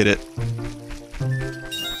 I did it.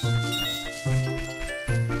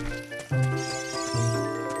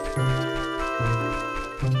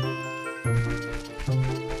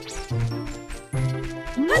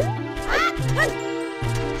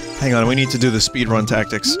 Hang on, we need to do the speedrun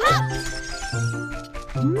tactics.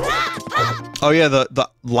 Oh yeah, the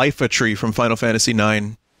Lifa tree from Final Fantasy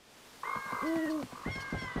IX.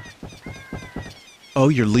 Oh,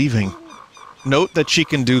 you're leaving. Note that she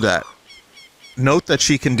can do that. Note that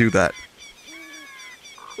she can do that.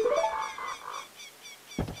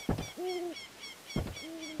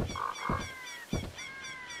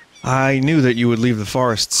 I knew that you would leave the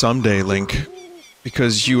forest someday, Link.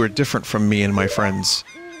 Because you are different from me and my friends.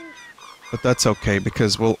 But that's okay,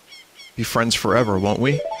 because we'll be friends forever, won't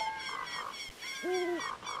we?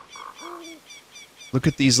 Look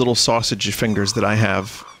at these little sausage fingers that I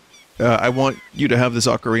have. I want you to have this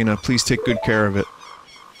ocarina. Please take good care of it.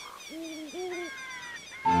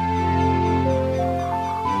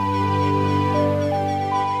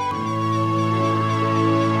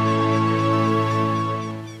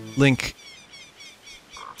 Link,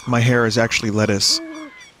 my hair is actually lettuce.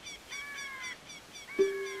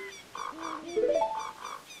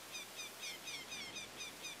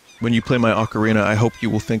 When you play my ocarina, I hope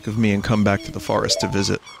you will think of me and come back to the forest to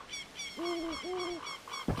visit.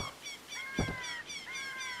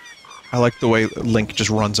 I like the way Link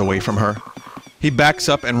just runs away from her. He backs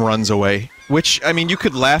up and runs away. Which, I mean, you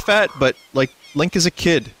could laugh at, but, like, Link is a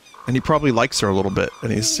kid. And he probably likes her a little bit.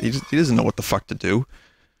 And he doesn't know what the fuck to do.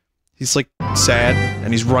 He's, like, sad,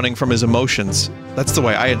 and he's running from his emotions. That's the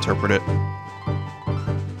way I interpret it.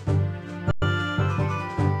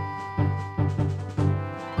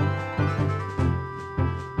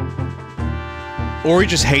 Or he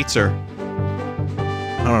just hates her.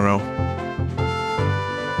 I don't know.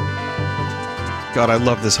 God, I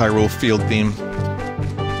love this Hyrule Field theme.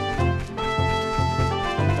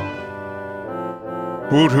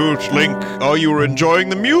 Hoot hoot, Link. Oh, you were enjoying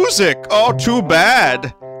the music! Oh, too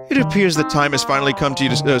bad! It appears that time has finally come to you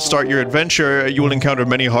to start your adventure. You will encounter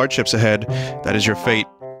many hardships ahead. That is your fate.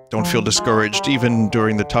 Don't feel discouraged, even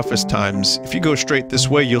during the toughest times. If you go straight this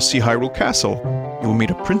way, you'll see Hyrule Castle. You will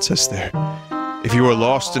meet a princess there. If you are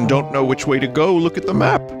lost and don't know which way to go, look at the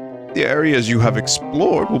map. The areas you have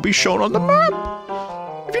explored will be shown on the map.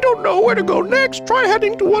 If you don't know where to go next, try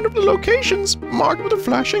heading to one of the locations marked with a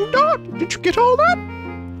flashing dot. Did you get all that?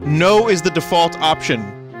 No is the default option.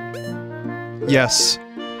 Yes.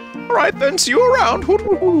 Alright then, see you around.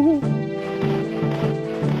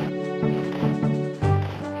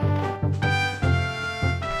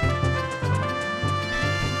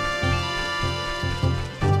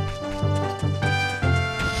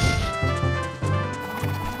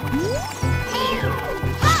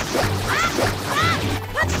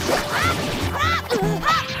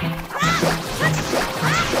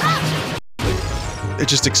 It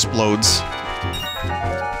just explodes.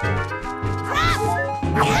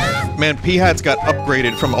 Man, P-Hat's got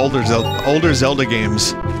upgraded from older Zelda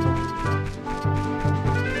games.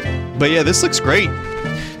 But yeah, this looks great.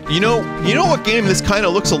 You know what game this kind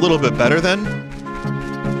of looks a little bit better than?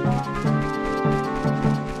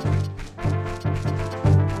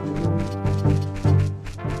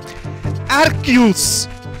 Arceus!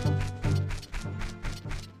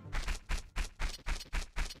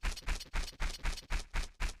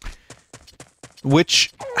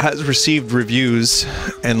 Which has received reviews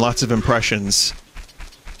and lots of impressions.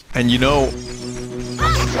 And you know,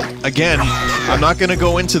 again, I'm not gonna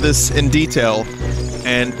go into this in detail,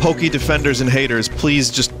 and Pokey defenders and haters, please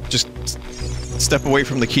just step away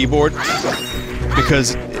from the keyboard,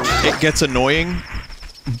 because it gets annoying,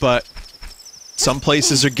 but some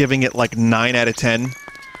places are giving it like 9 out of 10.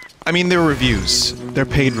 I mean, they're reviews. They're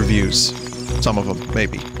paid reviews. Some of them,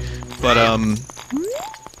 maybe. But,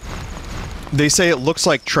 they say it looks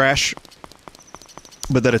like trash,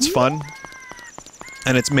 but that it's fun,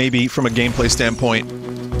 and it's maybe, from a gameplay standpoint,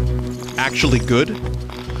 actually good.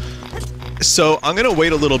 So, I'm gonna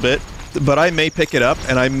wait a little bit, but I may pick it up,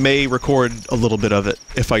 and I may record a little bit of it,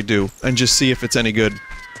 if I do, and just see if it's any good.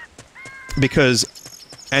 Because,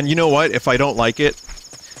 and you know what, if I don't like it,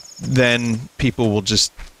 then people will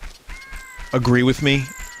just agree with me,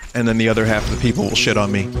 and then the other half of the people will shit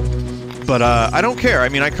on me. But, I don't care. I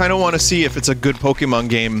mean, I kind of want to see if it's a good Pokemon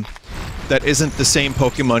game that isn't the same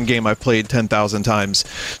Pokemon game I've played 10,000 times.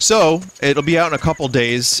 So, it'll be out in a couple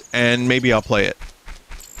days, and maybe I'll play it.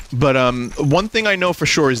 But, one thing I know for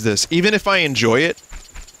sure is this. Even if I enjoy it,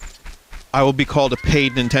 I will be called a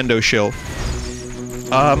paid Nintendo shill.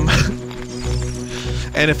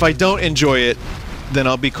 And if I don't enjoy it, then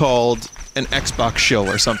I'll be called an Xbox shill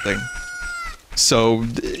or something. So,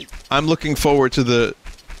 I'm looking forward to the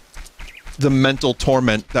mental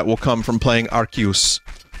torment that will come from playing Arceus.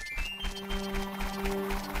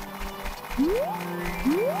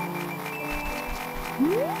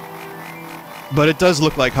 But it does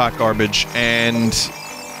look like hot garbage, and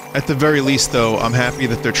at the very least, though, I'm happy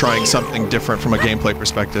that they're trying something different from a gameplay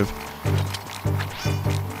perspective.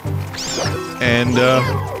 And,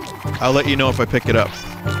 I'll let you know if I pick it up.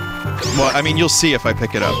 Well, I mean, you'll see if I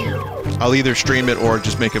pick it up. I'll either stream it or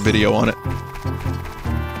just make a video on it.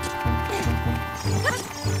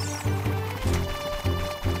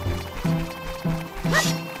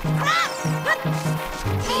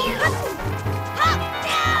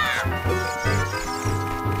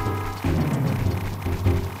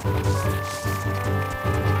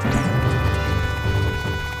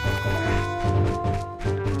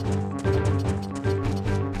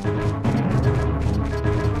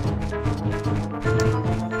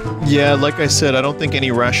 Yeah, like I said, I don't think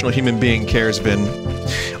any rational human being cares, Vin.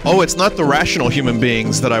 Oh, it's not the rational human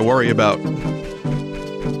beings that I worry about.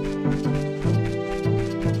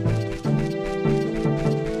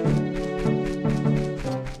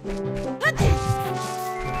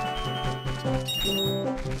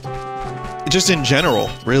 Just in general,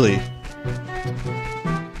 really.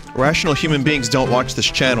 Rational human beings don't watch this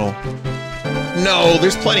channel. No,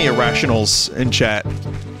 there's plenty of rationals in chat.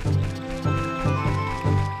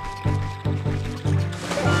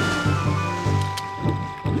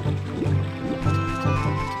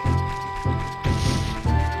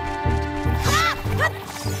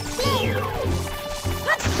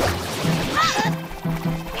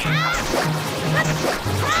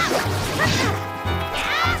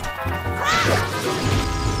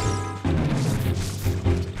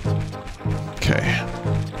 Okay.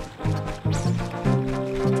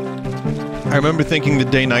 I remember thinking the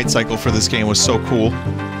day-night cycle for this game was so cool.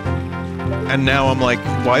 And now I'm like,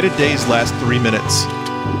 why do days last 3 minutes?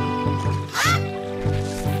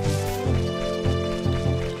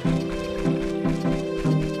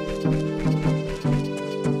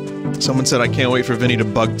 Someone said I can't wait for Vinny to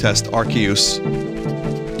bug test Arceus.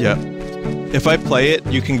 Yeah. If I play it,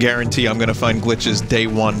 you can guarantee I'm gonna find glitches day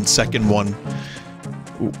one, second one.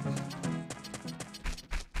 Ooh.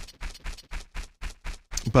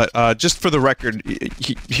 But, just for the record,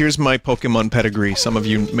 here's my Pokemon pedigree, some of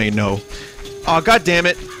you may know. Aw, oh, god damn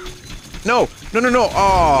it! No! No, no, no!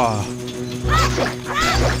 Aw!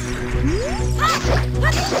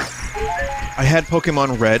 I had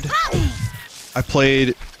Pokemon Red. I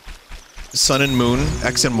played Sun and Moon,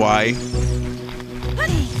 X and Y.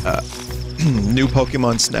 New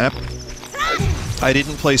Pokemon Snap. I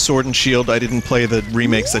didn't play Sword and Shield, I didn't play the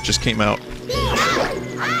remakes that just came out.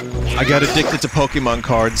 I got addicted to Pokemon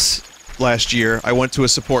cards last year. I went to a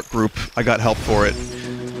support group. I got help for it.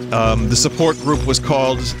 The support group was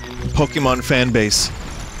called Pokemon Fanbase.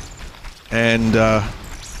 And,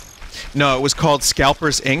 no, it was called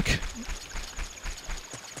Scalpers Inc.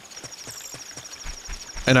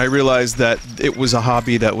 And I realized that it was a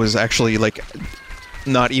hobby that was actually, like,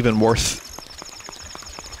 not even worth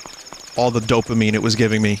all the dopamine it was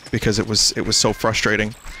giving me, because it was so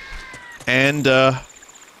frustrating. And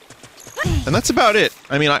that's about it.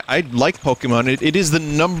 I mean, I like Pokemon. It is the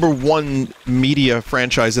 #1 media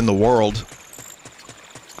franchise in the world.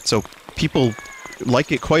 So, people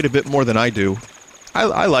like it quite a bit more than I do.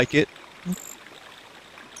 I like it.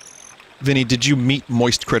 Vinny, did you meet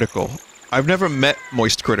Moist Critical? I've never met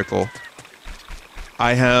Moist Critical.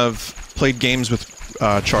 I have played games with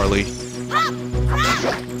Charlie.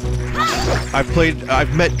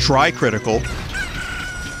 I've met Dry Critical.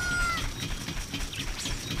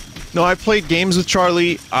 No, I've played games with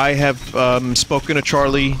Charlie. I have spoken to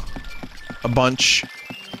Charlie a bunch,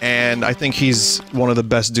 and I think he's one of the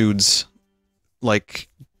best dudes. Like,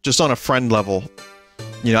 just on a friend level.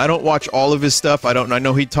 You know, I don't watch all of his stuff. I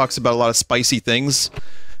know he talks about a lot of spicy things.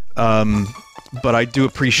 But I do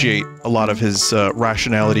appreciate a lot of his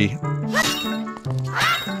rationality.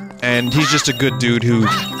 And he's just a good dude who,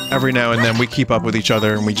 every now and then, we keep up with each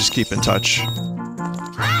other and we just keep in touch.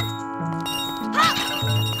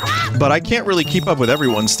 But I can't really keep up with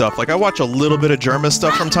everyone's stuff. Like, I watch a little bit of Germa's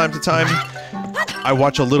stuff from time to time. I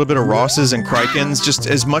watch a little bit of Ross's and Kriken's, just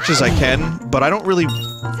as much as I can, but I don't really...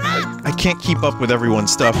 I can't keep up with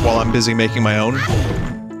everyone's stuff while I'm busy making my own.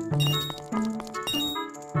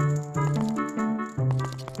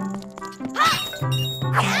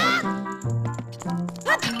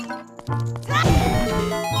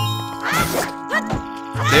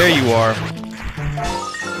 There you are.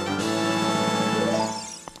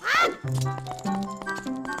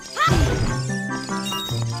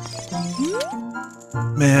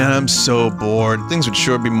 Man, I'm so bored. Things would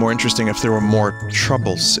sure be more interesting if there were more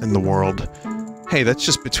troubles in the world. Hey, that's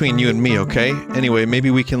just between you and me, okay? Anyway,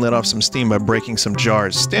 maybe we can let off some steam by breaking some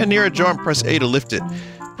jars. Stand near a jar and press A to lift it.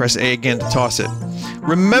 Press A again to toss it.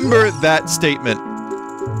 Remember that statement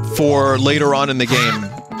for later on in the game.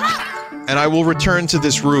 And I will return to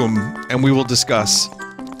this room, and we will discuss.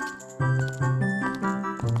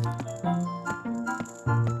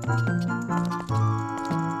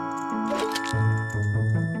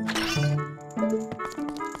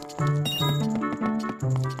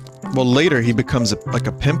 Well, later he becomes like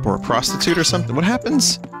a pimp or a prostitute or something. What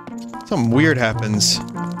happens? Something weird happens.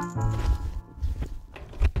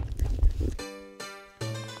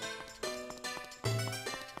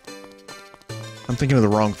 I'm thinking of the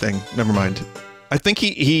wrong thing. Never mind. I think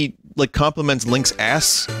he like compliments Link's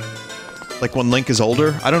ass, like when Link is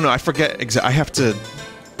older. I don't know. I forget exactly. I have to.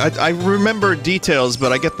 I remember details,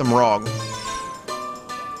 but I get them wrong.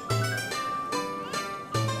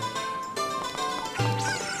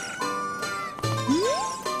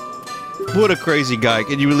 What a crazy guy.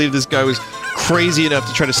 Can you believe this guy was crazy enough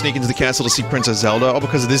to try to sneak into the castle to see Princess Zelda? All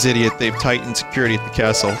because of this idiot, they've tightened security at the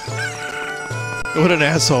castle. What an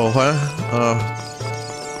asshole, huh?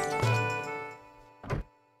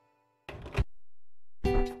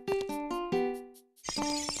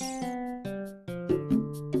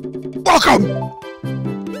 Welcome!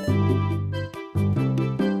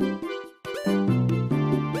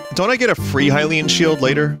 Don't I get a free Hylian shield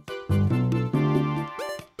later?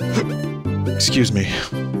 Excuse me.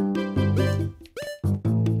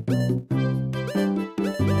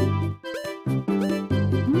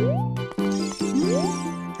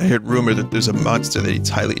 I heard rumor that there's a monster that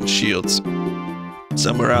eats Hylian shields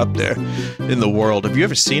somewhere out there in the world. Have you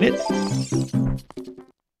ever seen it?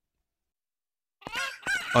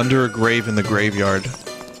 Under a grave in the graveyard.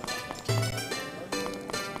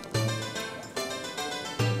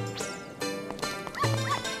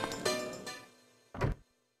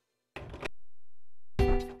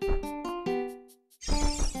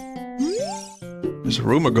 There's a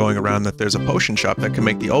rumor going around that there's a potion shop that can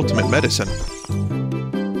make the ultimate medicine.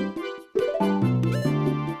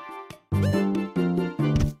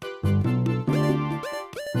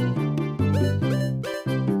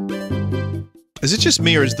 Is it just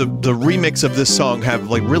me, or is the remix of this song have,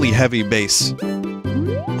 like, really heavy bass?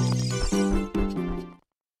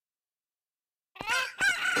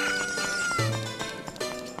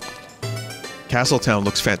 Castletown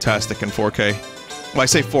looks fantastic in 4K. Well, I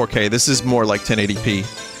say 4K, this is more like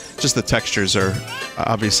 1080p. Just the textures are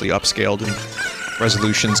obviously upscaled and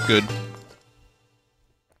resolution's good.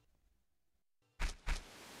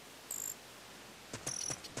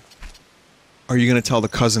 Are you gonna tell the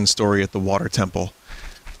cousin story at the water temple?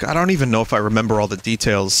 God, I don't even know if I remember all the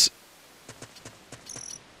details.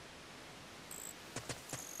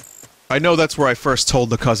 I know that's where I first told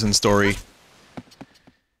the cousin story.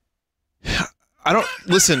 I don't...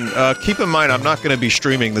 Listen, keep in mind I'm not gonna be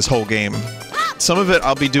streaming this whole game. Some of it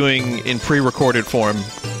I'll be doing in pre-recorded form.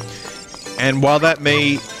 And while that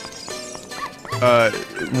may...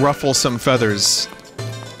 ruffle some feathers...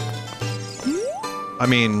 I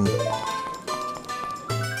mean...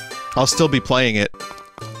 I'll still be playing it.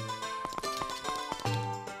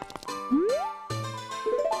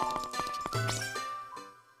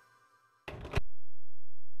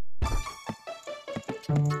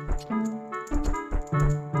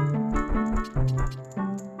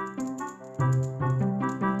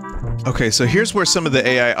 Okay, so here's where some of the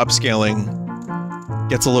AI upscaling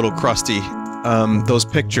gets a little crusty. Those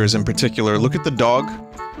pictures in particular. Look at the dog.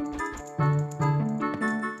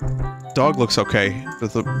 Dog looks okay,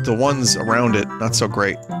 but the ones around it, not so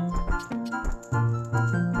great.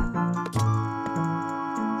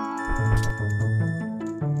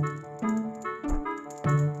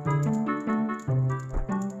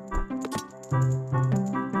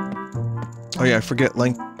 Oh yeah, I forget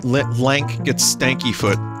Lank gets stanky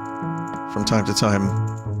foot from time to time.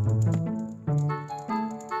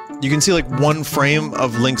 You can see like one frame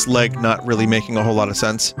of Link's leg not really making a whole lot of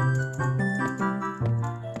sense.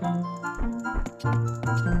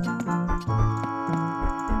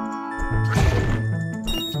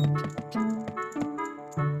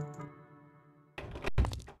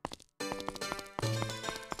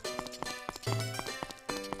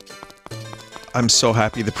 I'm so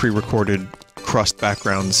happy the pre-recorded crust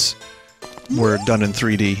backgrounds were done in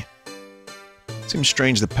 3D. Seems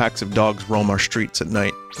strange that packs of dogs roam our streets at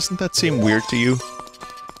night. Doesn't that seem weird to you?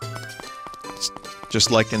 It's just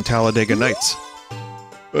like in Talladega Nights.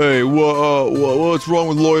 Hey, what's wrong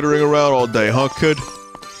with loitering around all day, huh, kid?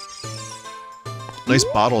 Nice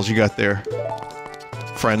bottles you got there,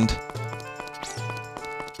 friend.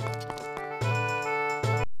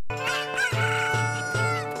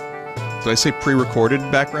 Did I say pre-recorded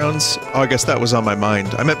backgrounds? Oh, I guess that was on my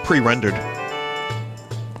mind. I meant pre-rendered.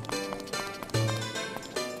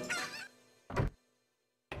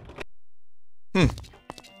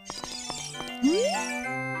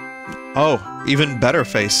 Oh, even better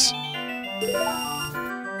face.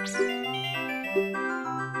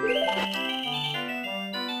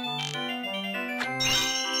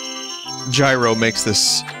 Gyro makes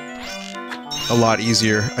this a lot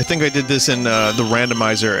easier. I think I did this in the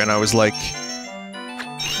randomizer and I was like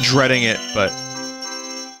dreading it, but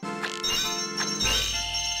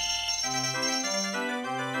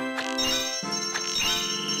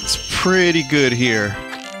it's pretty good here.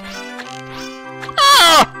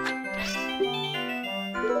 Ah!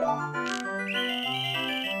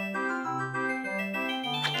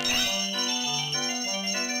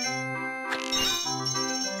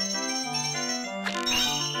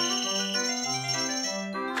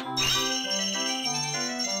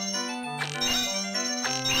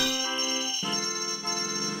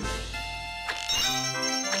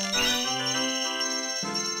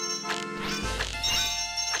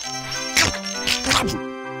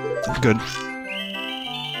 Good.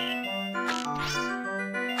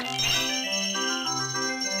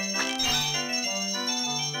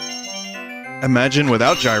 Imagine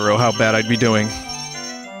without gyro how bad I'd be doing.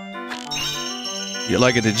 You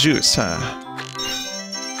like it the juice, huh?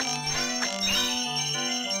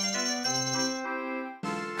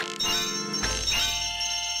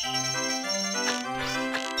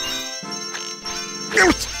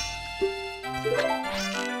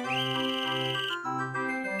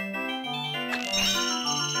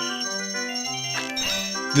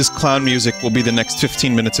 This clown music will be the next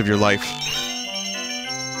 15 minutes of your life.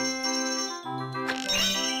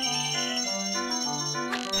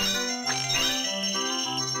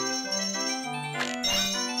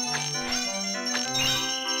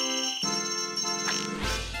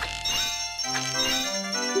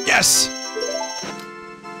 Yes!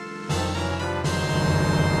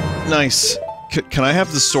 Nice. Can I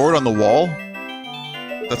have the sword on the wall?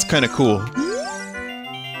 That's kind of cool.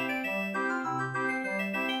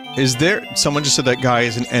 Is there... Someone just said that guy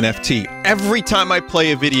is an NFT. Every time I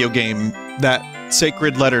play a video game, that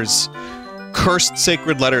sacred letters... Cursed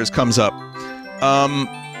sacred letters comes up.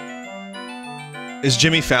 Is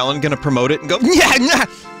Jimmy Fallon gonna promote it and go, yeah,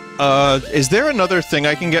 nah! Is there another thing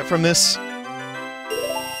I can get from this?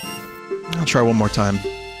 I'll try one more time.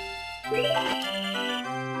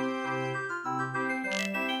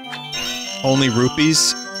 Only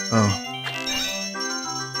rupees? Oh.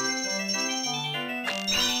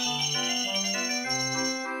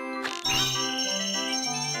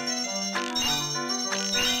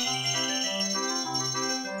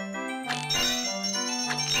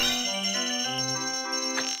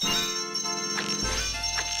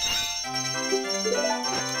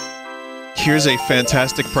 Here's a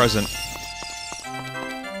fantastic present.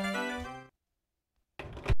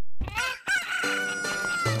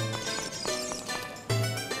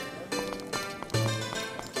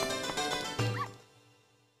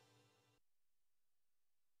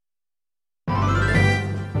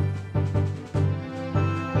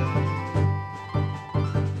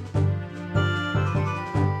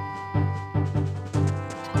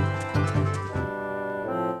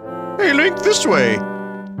 Hey, Link, this way!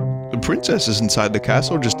 The princess is inside the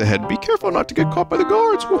castle just ahead. Be careful not to get caught by the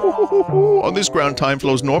guards. On this ground, time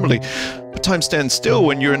flows normally, but time stands still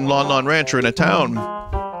when you're in Lon Lon Ranch or in a town.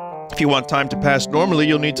 If you want time to pass normally,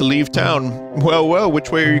 you'll need to leave town. Well, well,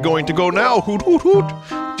 which way are you going to go now? Hoot, hoot, hoot.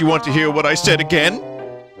 Do you want to hear what I said again?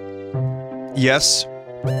 Yes.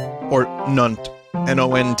 Or nunt.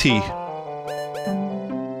 N-O-N-T.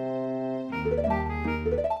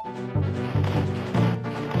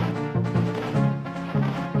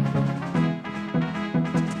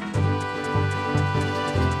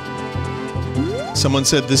 Someone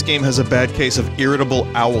said this game has a bad case of irritable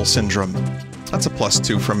owl syndrome. That's a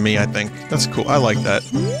 +2 from me, I think. That's cool. I like that.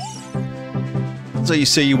 So you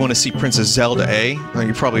say you want to see Princess Zelda, eh? Well,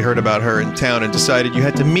 you probably heard about her in town and decided you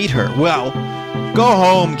had to meet her. Well, go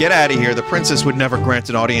home, get out of here. The princess would never grant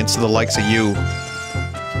an audience to the likes of you.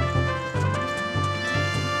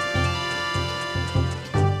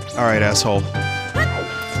 Alright, asshole.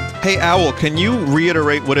 Hey, Owl, can you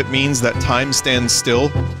reiterate what it means that time stands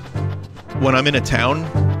still? When I'm in a town?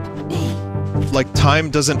 Like, time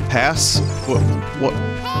doesn't pass?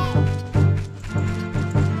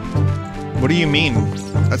 What do you mean?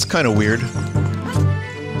 That's kind of weird.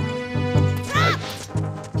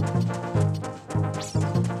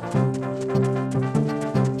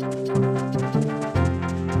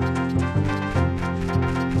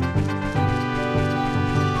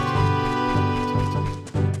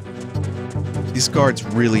 These guards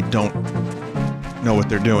really don't know what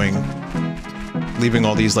they're doing. Leaving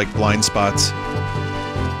all these, like, blind spots.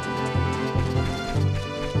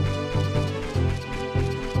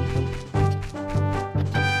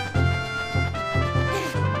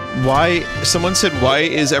 Why? Someone said, why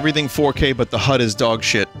is everything 4K but the HUD is dog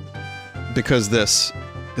shit? Because this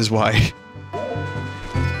is why.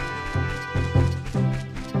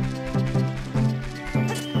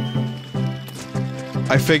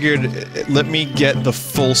 I figured, let me get the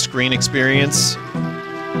full screen experience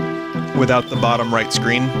without the bottom right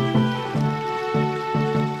screen.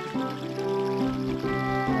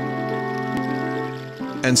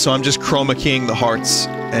 And so I'm just chroma keying the hearts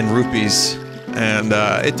and rupees, and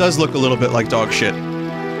it does look a little bit like dog shit.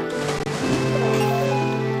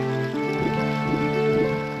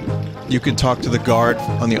 You can talk to the guard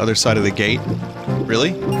on the other side of the gate.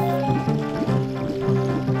 Really?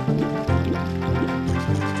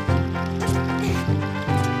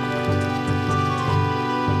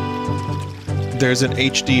 There's an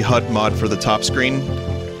HD HUD mod for the top screen.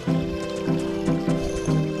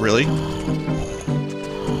 Really?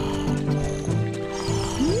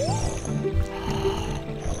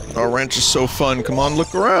 Our ranch is so fun. Come on,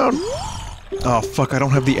 look around. Oh, fuck, I don't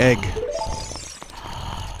have the egg.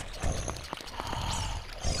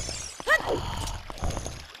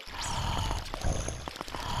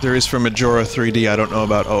 There is for Majora 3D, I don't know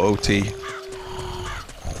about OOT.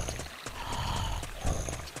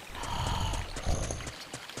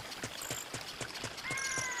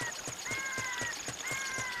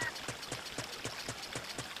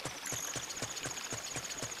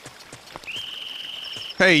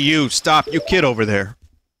 Hey, you, stop, you kid over there.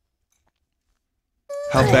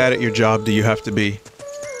 How bad at your job do you have to be?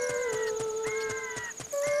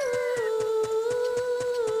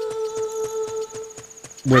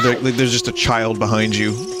 Where there's just a child behind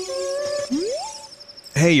you.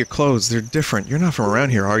 Hey, your clothes, they're different. You're not from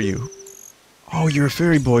around here, are you? Oh, you're a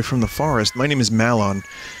fairy boy from the forest. My name is Malon.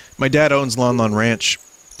 My dad owns Lon Lon Ranch.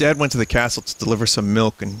 Dad went to the castle to deliver some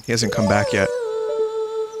milk, and he hasn't come back yet.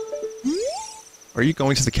 Are you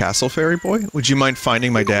going to the castle, fairy boy? Would you mind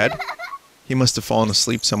finding my dad? He must have fallen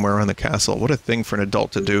asleep somewhere around the castle. What a thing for an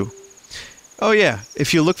adult to do. Oh yeah,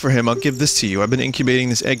 if you look for him, I'll give this to you. I've been incubating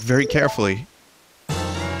this egg very carefully.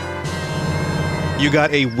 You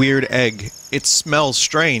got a weird egg. It smells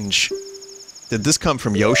strange. Did this come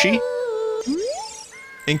from Yoshi?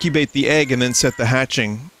 Incubate the egg and then set the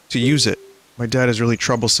hatching to use it. My dad is really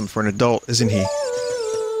troublesome for an adult, isn't he?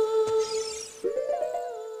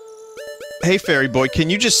 Hey, fairy boy, can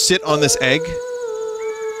you just sit on this egg?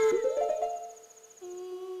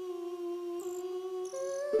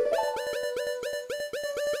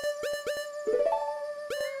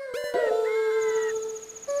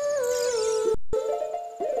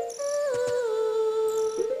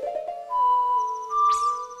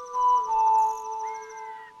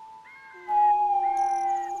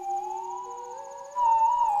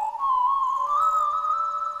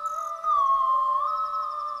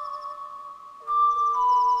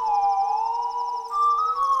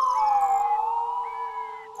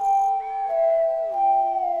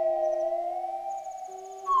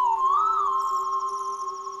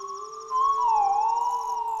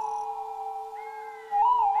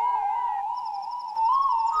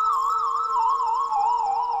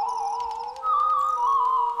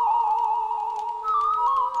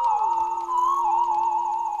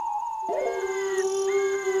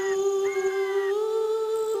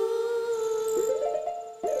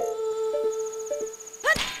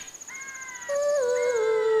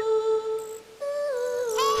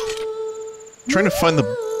 Trying to find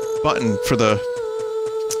the button for the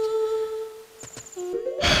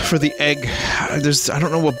egg. I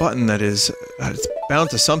don't know what button that is. It's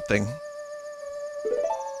bound to something.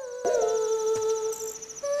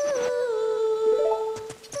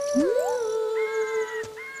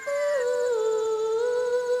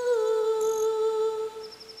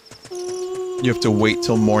 You have to wait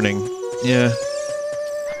till morning. Yeah.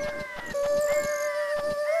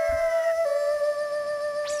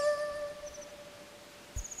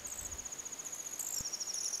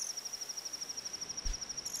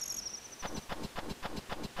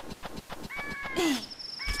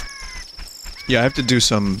 Yeah, I have to do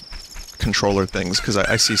some controller things, because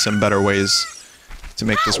I see some better ways to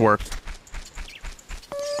make this work.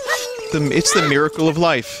 It's the miracle of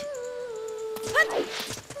life.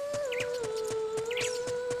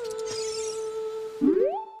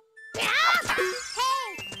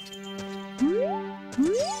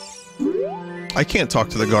 I can't talk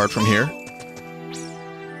to the guard from here.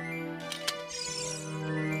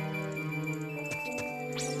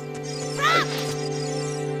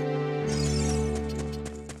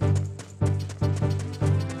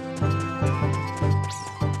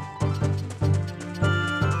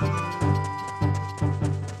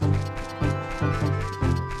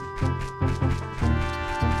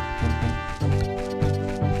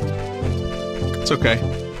 It's okay.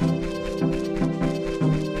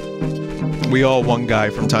 We all one guy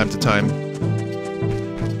from time to time.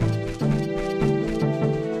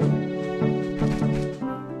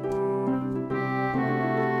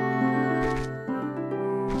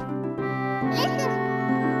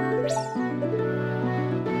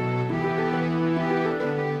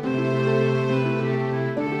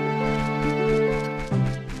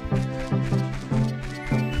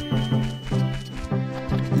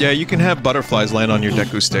 Yeah, you can have butterflies land on your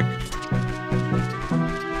Deku stick.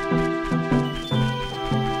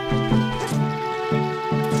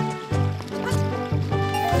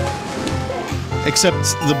 Except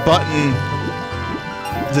the button...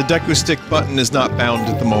 the Deku stick button is not bound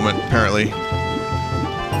at the moment, apparently.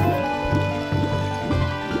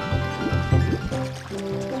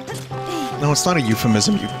 No, it's not a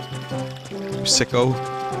euphemism, you sicko.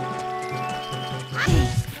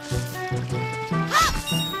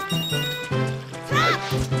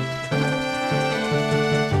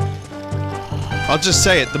 I'll just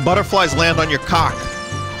say it, the butterflies land on your cock.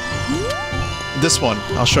 This one,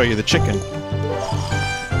 I'll show you, the chicken.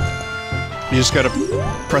 You just gotta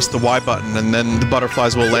press the Y button and then the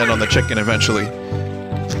butterflies will land on the chicken eventually.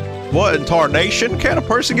 What in tarnation? Can a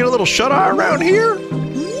person get a little shut-eye around here?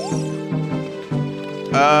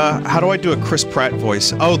 How do I do a Chris Pratt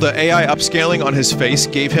voice? Oh, the AI upscaling on his face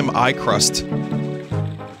gave him eye crust.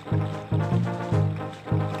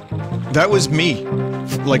 That was me.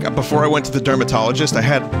 Like, before I went to the dermatologist, I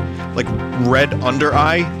had, like, red under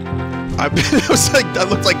eye. I was like, I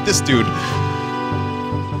looked like this dude.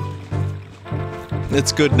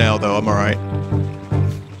 It's good now, though. I'm alright.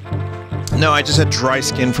 No, I just had dry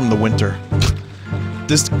skin from the winter.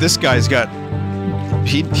 This guy's got...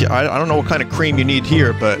 I don't know what kind of cream you need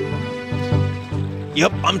here, but...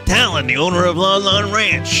 Yup, I'm Talon, the owner of Lon Lon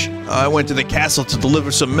Ranch. I went to the castle to deliver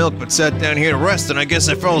some milk, but sat down here to rest, and I guess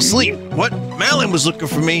I fell asleep. What? Malin was looking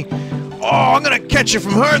for me. Oh, I'm gonna catch it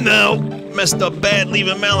from her now. Messed up bad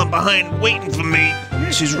leaving Malin behind waiting for me.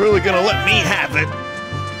 She's really gonna let me have it.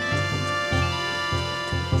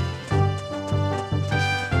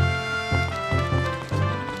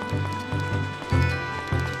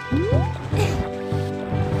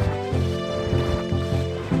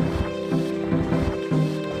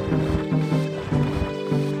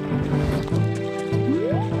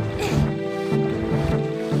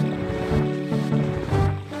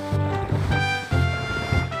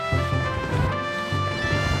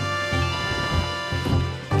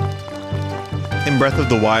 In Breath of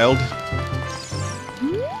the Wild,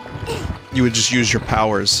 you would just use your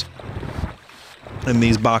powers, and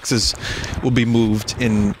these boxes will be moved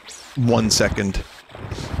in 1 second.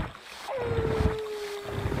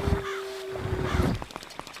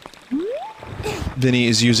 Vinny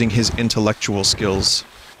is using his intellectual skills.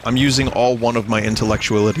 I'm using all one of my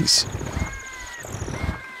intellectualities.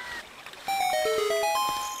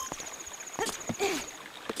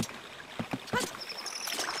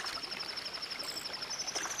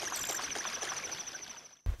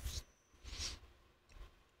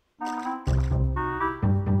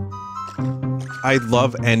 I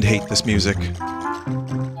love and hate this music.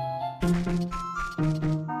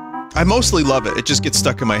 I mostly love it. It just gets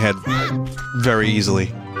stuck in my head very easily.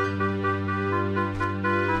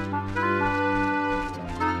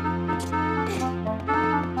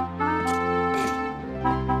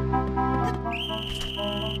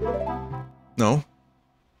 No?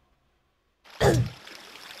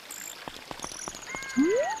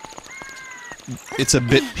 It's a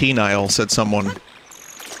bit penile, said someone.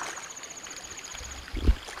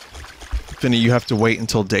 Vinny, you have to wait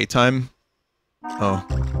until daytime? Oh.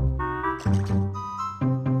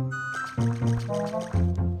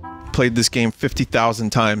 Played this game 50,000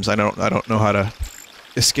 times. I don't know how to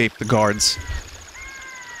escape the guards.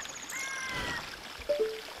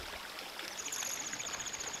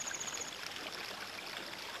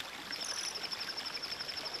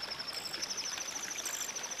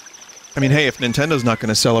 I mean, hey, if Nintendo's not going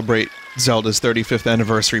to celebrate Zelda's 35th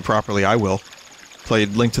anniversary properly, I will.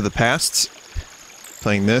 Played Link to the Past.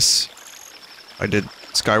 Playing this. I did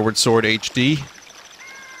Skyward Sword HD.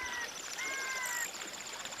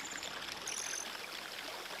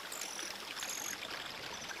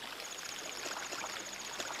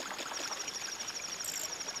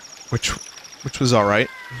 Which was alright.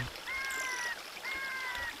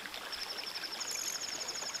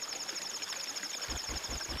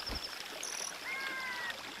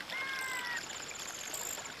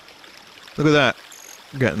 Look at that.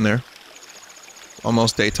 Getting there.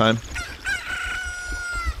 Almost daytime.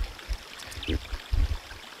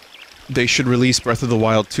 They should release Breath of the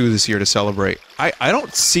Wild 2 this year to celebrate. I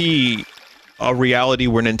don't see a reality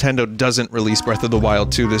where Nintendo doesn't release Breath of the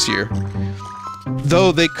Wild 2 this year.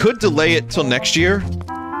 Though they could delay it till next year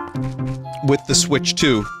with the Switch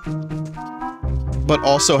 2. But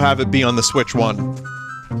also have it be on the Switch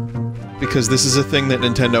 1. Because this is a thing that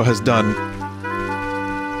Nintendo has done.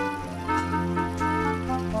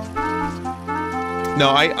 No,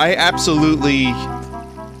 I absolutely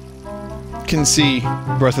can see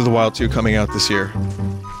Breath of the Wild 2 coming out this year.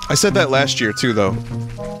 I said that last year too, though.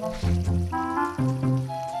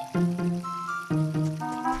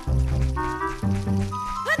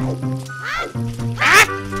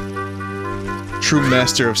 True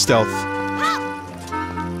master of stealth.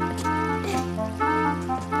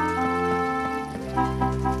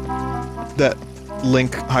 That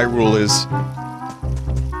Link Hyrule is.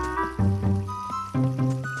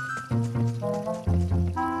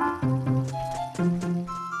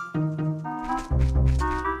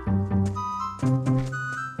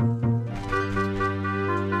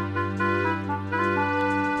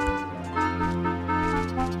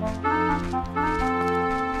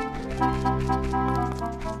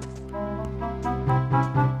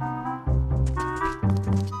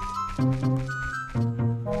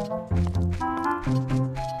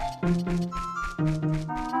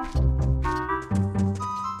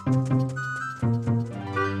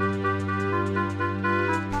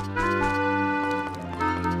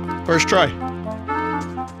 First try.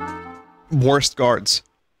 Worst guards.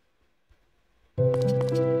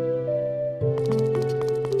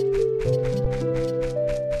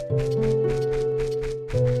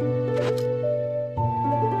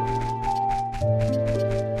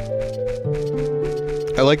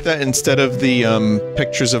 I like that instead of the,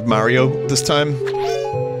 pictures of Mario this time,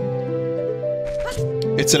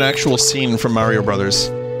 it's an actual scene from Mario Brothers.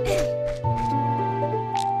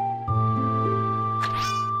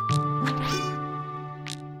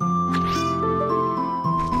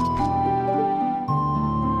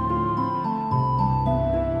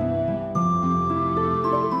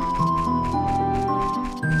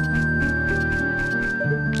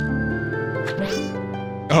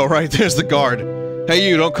 Oh, right, there's the guard. Hey,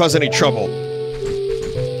 you, don't cause any trouble.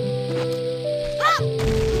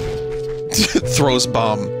 Throws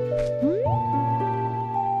bomb.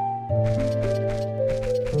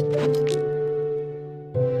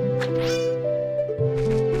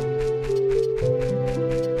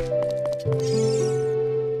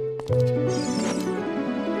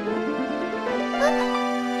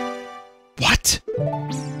 What?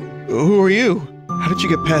 Who are you? How did you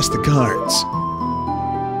get past the guards?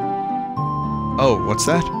 Oh, what's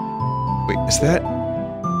that? Wait, is that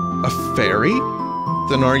a fairy?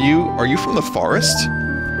 Then are you from the forest?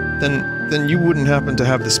 Then you wouldn't happen to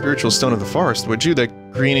have the spiritual stone of the forest, would you? That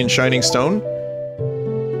green and shining stone?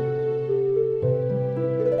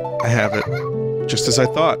 I have it. Just as I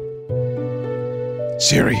thought.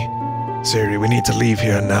 Siri, we need to leave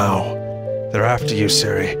here now. They're after you,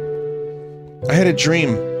 Siri. I had a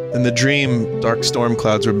dream. In the dream, dark storm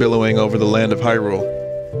clouds were billowing over the land of Hyrule.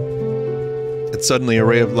 And suddenly a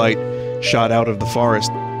ray of light shot out of the forest,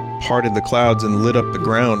 parted the clouds, and lit up the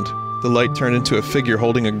ground. The light turned into a figure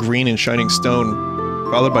holding a green and shining stone,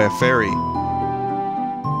 followed by a fairy.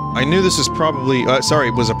 I knew this was probably,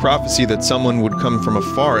 it was a prophecy that someone would come from a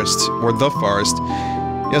forest, or the forest.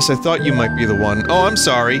 Yes, I thought you might be the one. Oh, I'm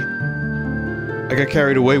sorry. I got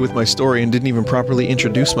carried away with my story and didn't even properly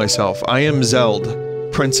introduce myself. I am Zelda,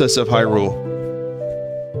 Princess of Hyrule.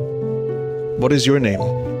 What is your name?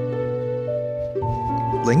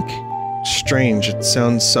 Link? Strange, it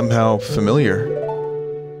sounds somehow familiar.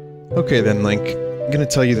 Okay then, Link. I'm gonna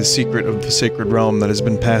tell you the secret of the Sacred Realm that has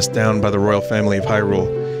been passed down by the royal family of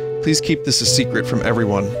Hyrule. Please keep this a secret from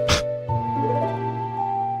everyone.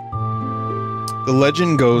 The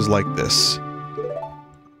legend goes like this.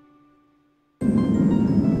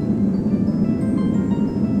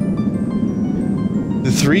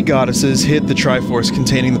 The three goddesses hid the Triforce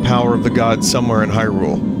containing the power of the gods somewhere in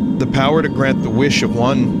Hyrule. The power to grant the wish of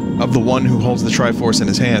the one who holds the Triforce in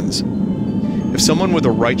his hands. If someone with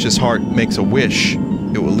a righteous heart makes a wish,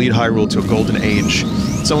 it will lead Hyrule to a golden age.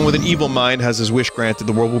 Someone with an evil mind has his wish granted,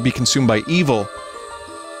 the world will be consumed by evil.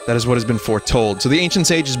 That is what has been foretold. So the ancient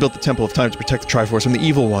sages built the Temple of Time to protect the Triforce from the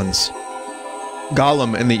evil ones.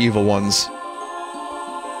 Gollum and the evil ones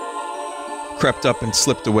crept up and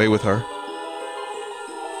slipped away with her.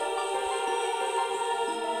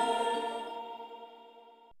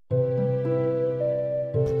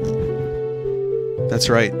 That's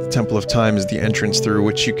right, the Temple of Time is the entrance through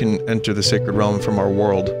which you can enter the Sacred Realm from our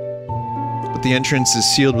world. But the entrance is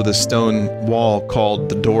sealed with a stone wall called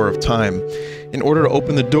the Door of Time. In order to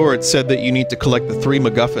open the door, it's said that you need to collect the 3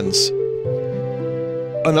 MacGuffins.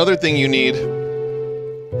 Another thing you need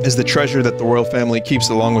is the treasure that the royal family keeps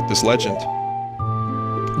along with this legend.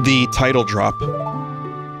 The title drop.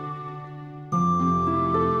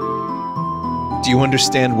 Do you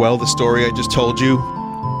understand well the story I just told you?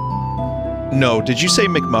 No, did you say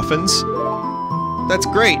McMuffins? That's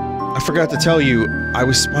great! I forgot to tell you, I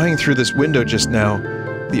was spying through this window just now.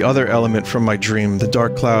 The other element from my dream, the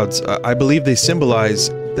dark clouds, I believe they symbolize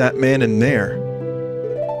that man in there.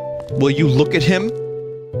 Will you look at him?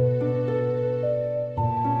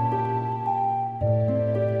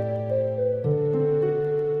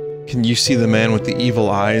 Can you see the man with the evil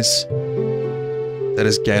eyes? That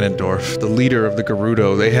is Ganondorf, the leader of the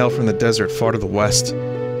Gerudo. They hail from the desert far to the west.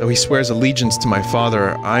 Though he swears allegiance to my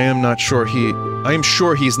father, I am sure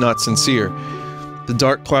he's not sincere. The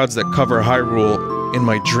dark clouds that cover Hyrule in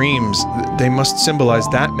my dreams, they must symbolize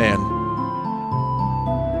that man.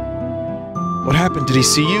 What happened? Did he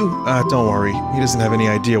see you? Don't worry. He doesn't have any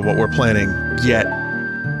idea what we're planning. Yet.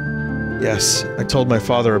 Yes, I told my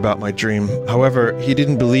father about my dream. However, he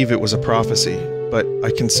didn't believe it was a prophecy, but I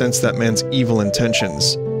can sense that man's evil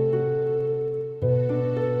intentions.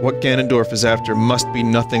 What Ganondorf is after must be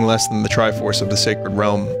nothing less than the Triforce of the Sacred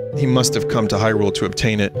Realm. He must have come to Hyrule to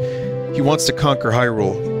obtain it. He wants to conquer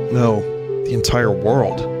Hyrule. No, the entire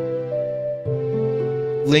world.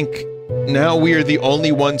 Link, now we are the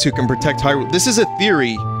only ones who can protect Hyrule. This is a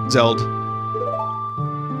theory, Zeld.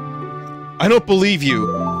 I don't believe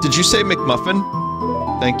you. Did you say McMuffin?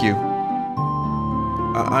 Thank you.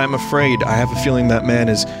 I'm afraid. I have a feeling that man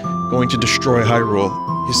is going to destroy Hyrule.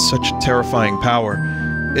 He's such terrifying power.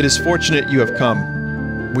 It is fortunate you have come.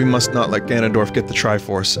 We must not let Ganondorf get the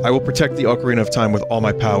Triforce. I will protect the Ocarina of Time with all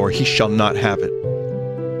my power. He shall not have it.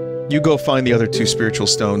 You go find the other 2 spiritual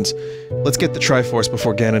stones. Let's get the Triforce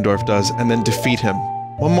before Ganondorf does, and then defeat him.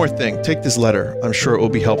 One more thing, take this letter. I'm sure it will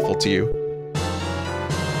be helpful to you.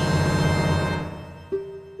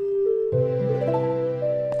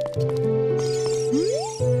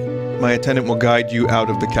 My attendant will guide you out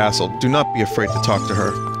of the castle. Do not be afraid to talk to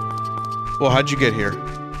her. Well, how'd you get here?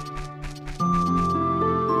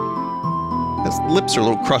 His lips are a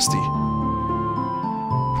little crusty.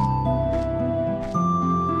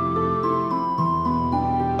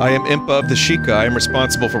 I am Impa of the Sheikah. I am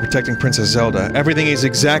responsible for protecting Princess Zelda. Everything is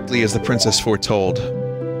exactly as the princess foretold.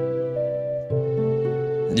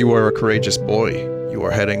 You are a courageous boy. You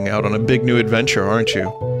are heading out on a big new adventure, aren't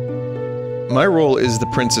you? My role is the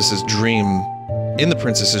princess's dream. In the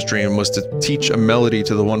princess's dream was to teach a melody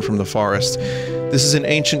to the one from the forest. This is an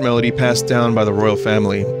ancient melody passed down by the royal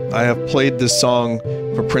family. I have played this song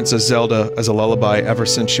for Princess Zelda as a lullaby ever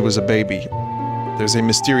since she was a baby. There's a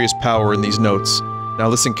mysterious power in these notes. Now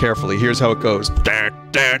listen carefully. Here's how it goes. Da,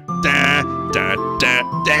 da, da, da, da, da,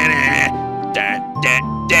 da, da, da,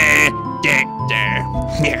 da, da.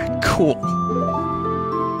 Yeah, cool.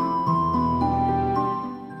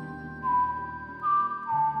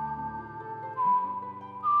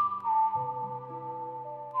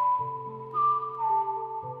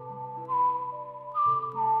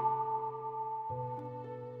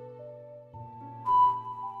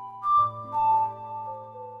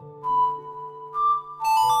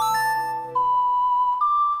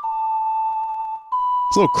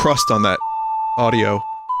 There's a little crust on that audio.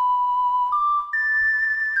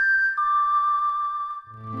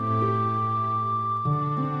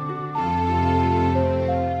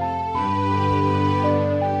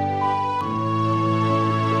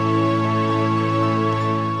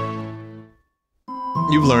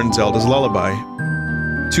 You've learned Zelda's lullaby.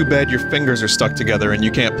 Too bad your fingers are stuck together and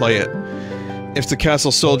you can't play it. If the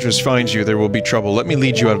castle soldiers find you, there will be trouble. Let me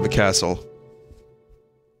lead you out of the castle.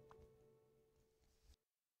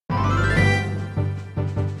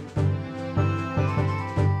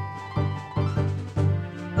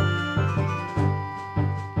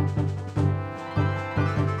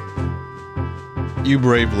 You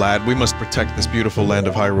brave lad, we must protect this beautiful land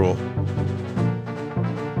of Hyrule.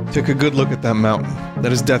 Take a good look at that mountain.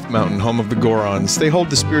 That is Death Mountain, home of the Gorons. They hold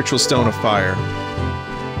the spiritual stone of fire.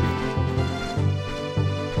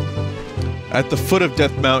 At the foot of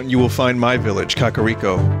Death Mountain, you will find my village,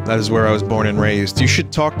 Kakariko. That is where I was born and raised. You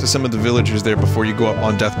should talk to some of the villagers there before you go up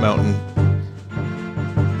on Death Mountain.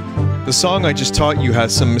 The song I just taught you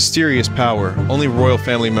has some mysterious power. Only royal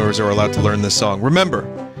family members are allowed to learn this song. Remember,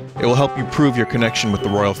 it will help you prove your connection with the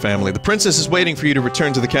royal family. The princess is waiting for you to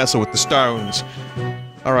return to the castle with the stones.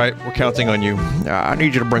 Alright, we're counting on you. I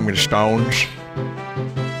need you to bring me the stones.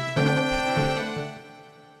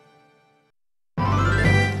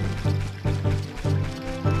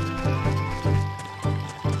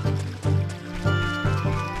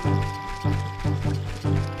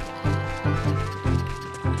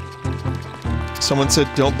 Someone said,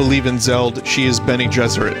 don't believe in Zelda, she is Bene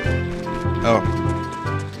Gesserit. Oh.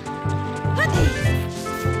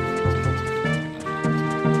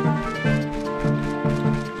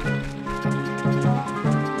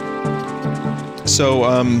 So,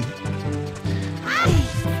 I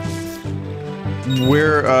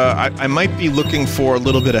might be looking for a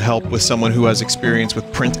little bit of help with someone who has experience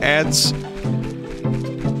with print ads.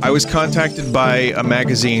 I was contacted by a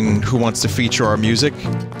magazine who wants to feature our music,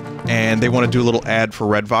 and they want to do a little ad for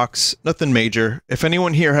Redvox. Nothing major. If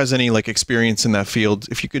anyone here has any, like, experience in that field,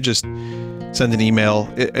 if you could just send an email.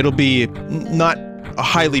 It'll be not a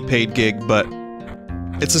highly paid gig, but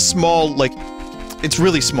it's a small, like, it's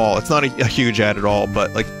really small. It's not a huge ad at all,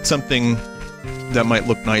 but, like, something that might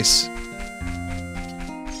look nice.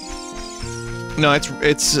 No,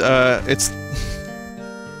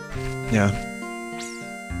 yeah.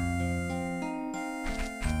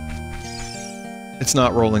 It's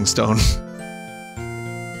not Rolling Stone.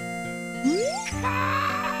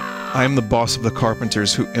 I am the boss of the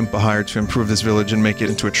carpenters who Impa hired to improve this village and make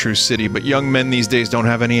it into a true city, but young men these days don't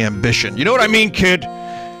have any ambition. You know what I mean, kid?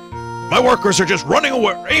 My workers are just running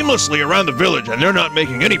away aimlessly around the village, and they're not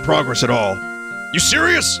making any progress at all. You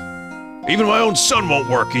serious? Even my own son won't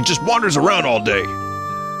work. He just wanders around all day.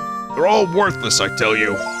 They're all worthless, I tell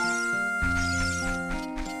you.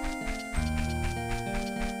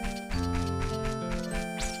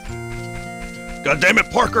 God damn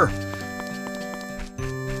it, Parker!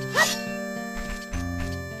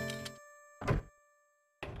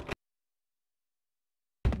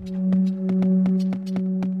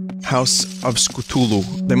 House of Scutulu.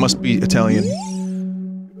 They must be Italian.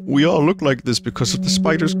 We all look like this because of the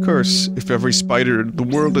spider's curse. If every spider in the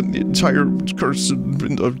world and the entire curse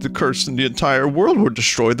of the curse in the entire world were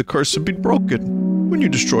destroyed, the curse would be broken. When you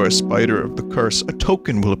destroy a spider of the curse, a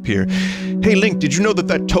token will appear. Hey Link, did you know that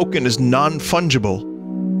that token is non-fungible?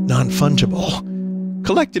 Non-fungible.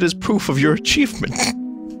 Collect it as proof of your achievement.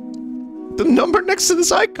 The number next to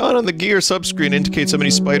this icon on the gear subscreen indicates how many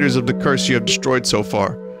spiders of the curse you have destroyed so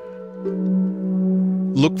far.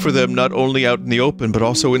 Look for them not only out in the open, but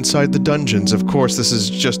also inside the dungeons. Of course, this is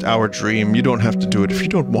just our dream. You don't have to do it if you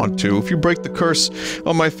don't want to. If you break the curse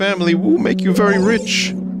on my family, we'll make you very rich.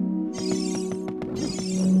 I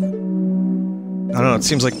don't know, it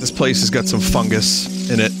seems like this place has got some fungus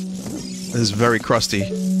in it. It is very crusty.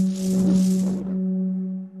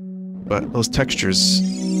 But those textures...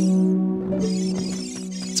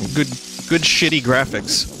 some good shitty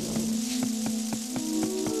graphics.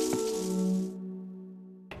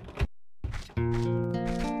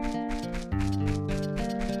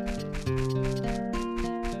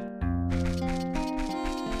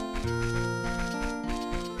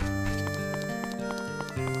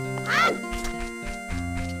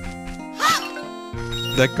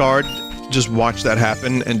 That guard just watched that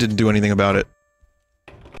happen and didn't do anything about it.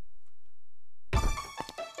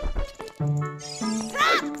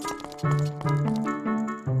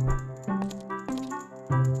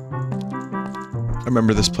 I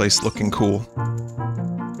remember this place looking cool.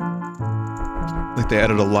 Like they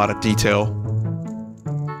added a lot of detail.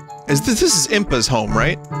 This is Impa's home,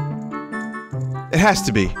 right? It has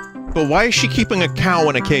to be. But why is she keeping a cow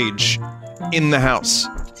in a cage in the house?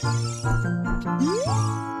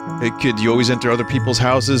 Hey kid, you always enter other people's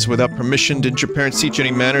houses without permission. Didn't your parents teach you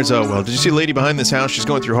any manners? Oh well. Did you see a lady behind this house? She's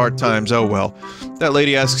going through hard times. Oh well. That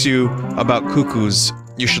lady asks you about cuckoos.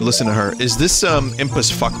 You should listen to her. Is this,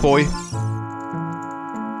 Impa's fuckboy?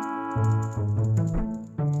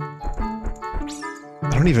 I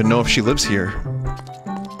don't even know if she lives here.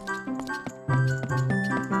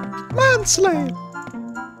 Manslave!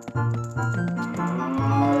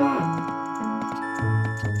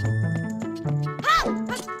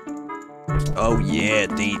 Oh yeah,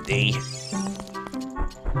 DD.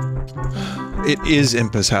 It is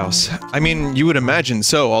Impa's house. I mean, you would imagine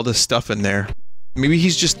so, all this stuff in there. Maybe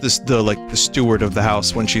he's just the steward of the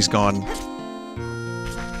house when she's gone.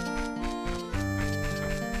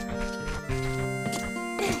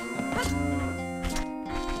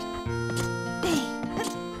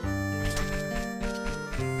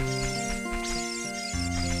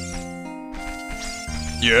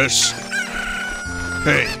 Yes.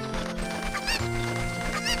 Hey.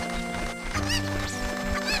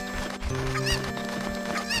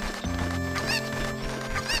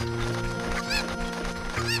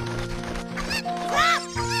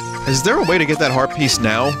 Is there a way to get that heart piece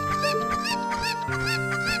now?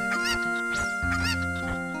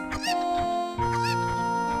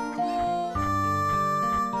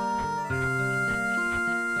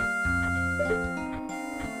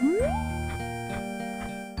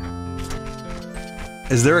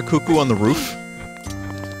 Is there a cuckoo on the roof?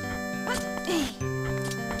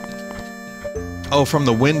 Oh, from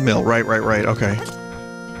the windmill. Right, okay.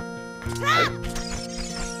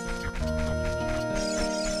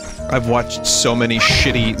 I've watched so many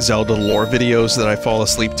shitty Zelda lore videos that I fall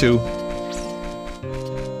asleep to.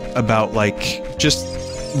 About, like, just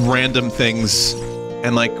random things.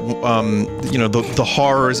 And, like, you know, the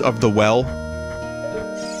horrors of the well.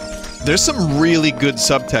 There's some really good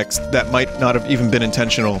subtext that might not have even been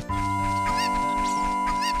intentional.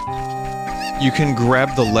 You can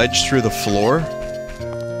grab the ledge through the floor.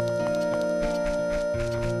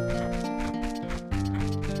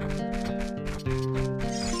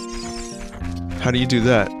 How do you do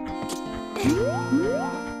that?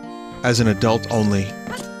 As an adult only.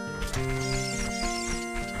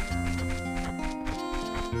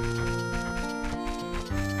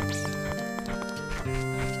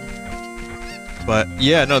 But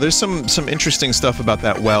yeah, no, there's some interesting stuff about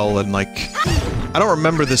that well, and like, I don't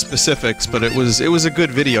remember the specifics, but it was a good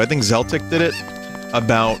video. I think Zeltic did it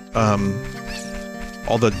about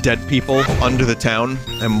all the dead people under the town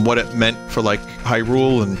and what it meant for like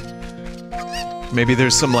Hyrule, and maybe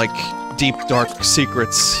there's some like deep dark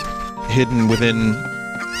secrets hidden within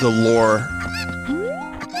the lore.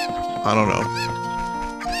 I don't know.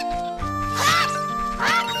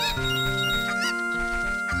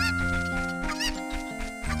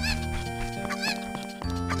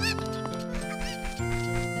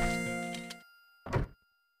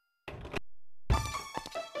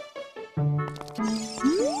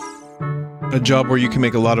 A job where you can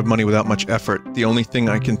make a lot of money without much effort. The only thing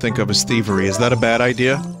I can think of is thievery. Is that a bad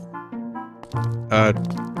idea?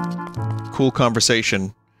 Cool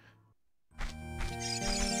conversation.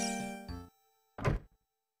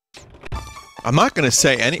 I'm not gonna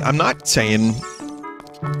say any- I'm not saying...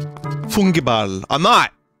 Fungibal. I'm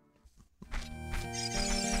not!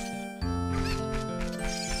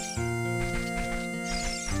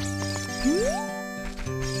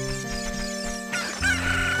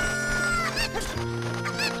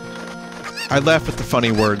 I laugh at the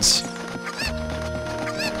funny words.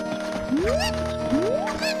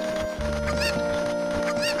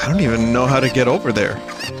 I don't even know how to get over there.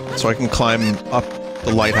 So I can climb up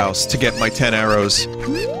the lighthouse to get my 10 arrows.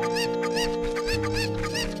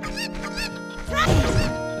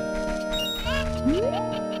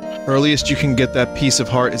 Earliest you can get that piece of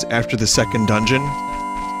heart is after the second dungeon.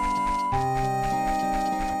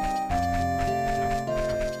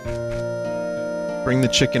 Bring the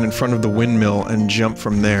chicken in front of the windmill and jump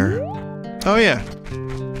from there. Oh yeah.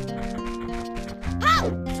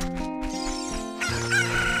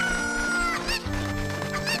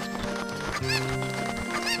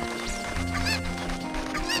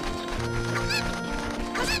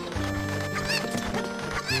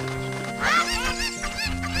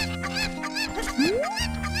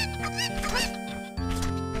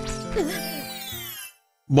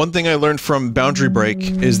 One thing I learned from Boundary Break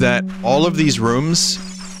is that all of these rooms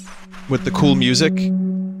with the cool music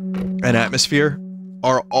and atmosphere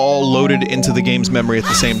are all loaded into the game's memory at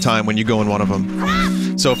the same time when you go in one of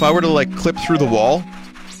them. So if I were to like clip through the wall,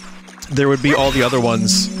 there would be all the other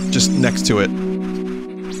ones just next to it.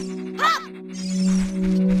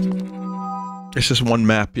 It's just one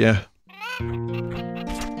map, yeah.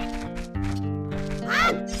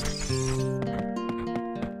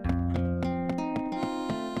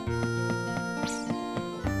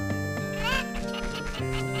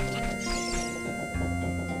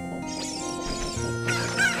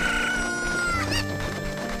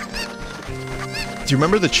 Do you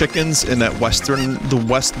remember the chickens in that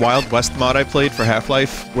Wild West mod I played for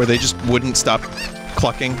Half-Life, where they just wouldn't stop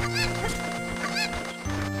clucking?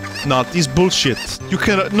 No, these bullshit. You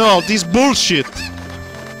cannot- no, these bullshit!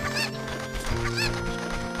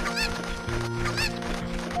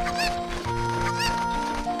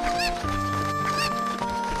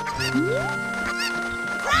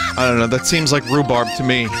 I don't know, that seems like rhubarb to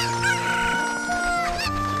me.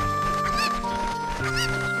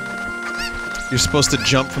 You're supposed to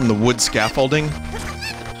jump from the wood scaffolding.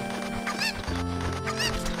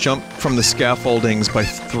 Jump from the scaffoldings by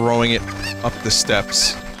throwing it up the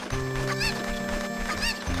steps.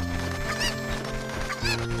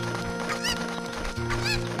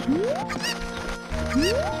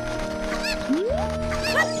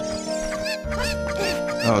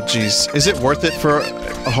 Oh jeez, is it worth it for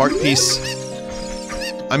a heart piece?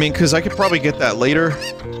 I mean, cause I could probably get that later.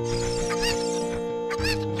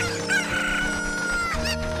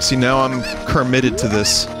 See, now I'm committed to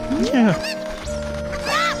this. Yeah.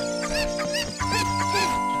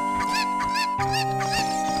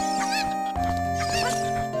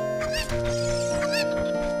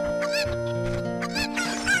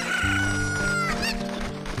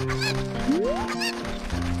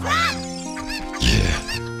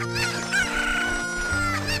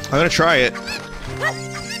 I'm gonna try it.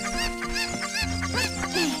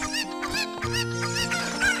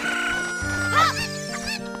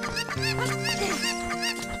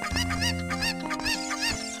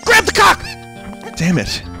 Grab the cock! Damn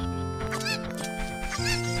it.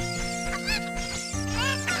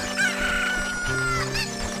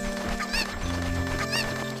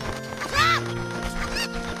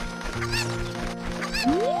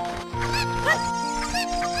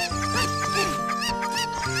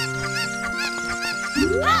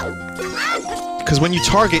 Because when you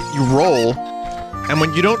target, you roll, and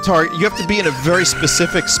when you don't target, you have to be in a very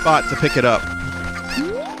specific spot to pick it up.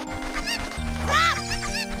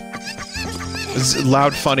 It's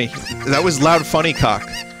loud funny. That was loud funny cock.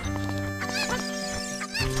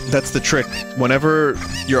 That's the trick. Whenever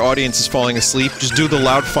your audience is falling asleep, just do the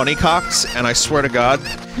loud funny cocks, and I swear to God,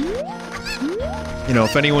 you know,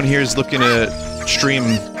 if anyone here is looking to stream,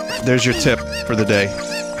 there's your tip for the day.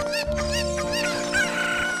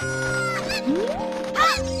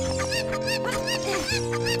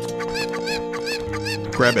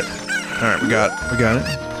 Grab it. Alright, we got it. We got it.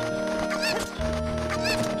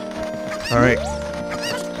 Alright.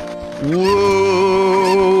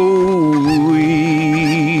 Whoa,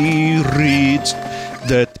 we reached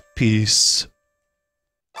that piece.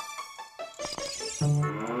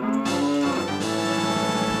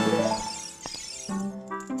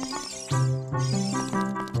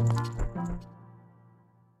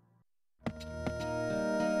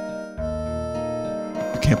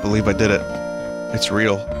 can't believe I did it. It's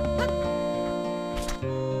real.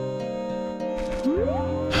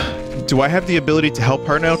 Do I have the ability to help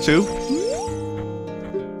her now, too?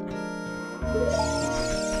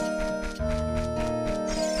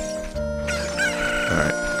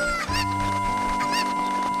 Alright.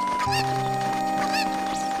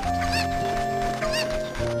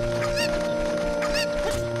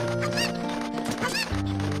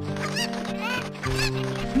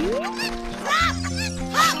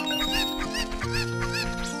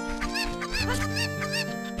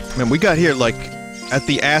 Man, we got here, like, at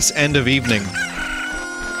the ass end of evening.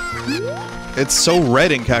 It's so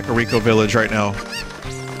red in Kakariko Village right now.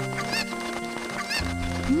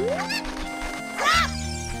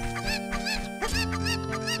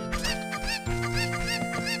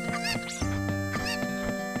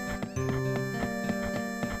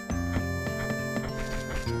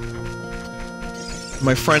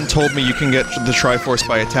 My friend told me you can get the Triforce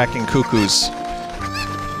by attacking cuckoos.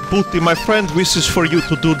 Booty, my friend wishes for you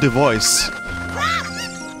to do the voice.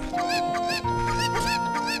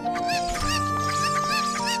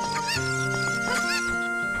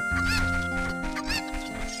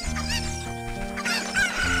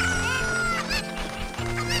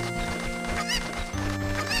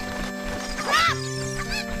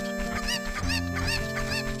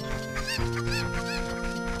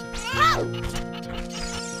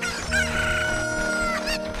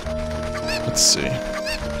 Let's see.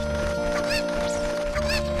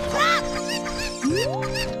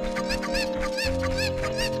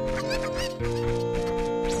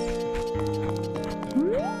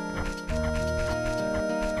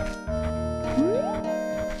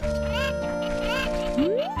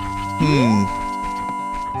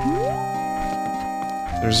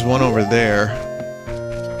 There's one over there.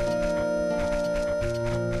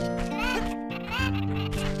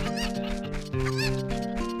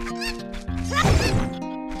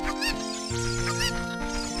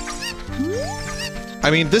 I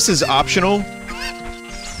mean, this is optional.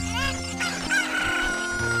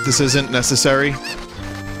 This isn't necessary.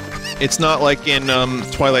 It's not like in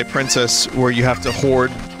Twilight Princess where you have to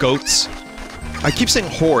hoard goats. I keep saying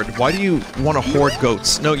hoard. Why do you want to hoard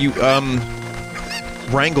goats? No, you,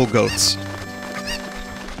 wrangle goats.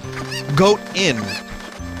 Goat in.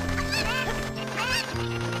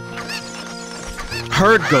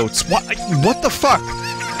 Herd goats. What the fuck?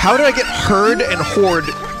 How did I get herd and hoard,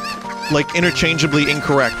 like, interchangeably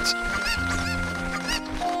incorrect?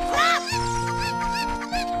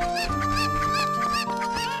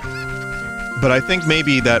 But I think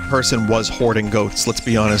maybe that person was hoarding goats, let's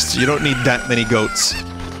be honest. You don't need that many goats.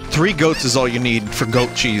 3 goats is all you need for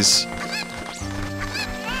goat cheese.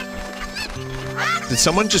 Did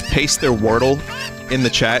someone just paste their Wordle in the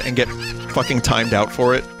chat and get fucking timed out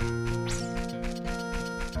for it?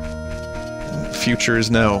 Future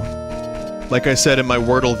is now. Like I said in my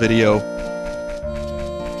Wordle video,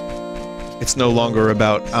 it's no longer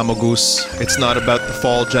about Amogus. It's not about the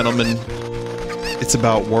fall gentleman. It's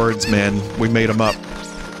about words, man. We made them up.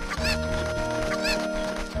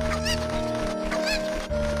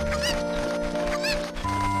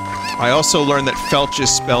 I also learned that Felch is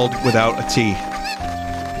spelled without a T.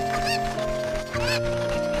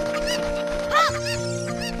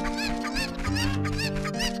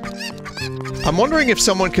 I'm wondering if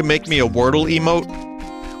someone could make me a Wordle emote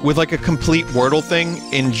with like a complete Wordle thing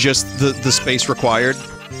in just the space required.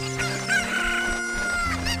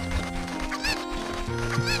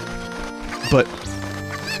 But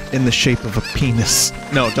in the shape of a penis.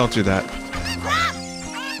 No, don't do that.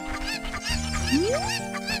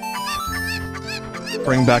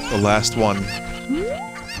 Bring back the last one.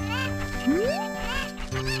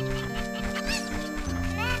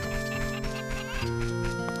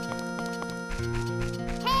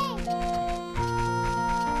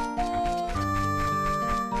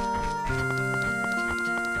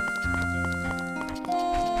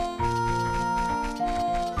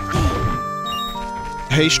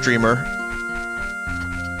 Hey, streamer.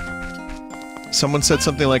 Someone said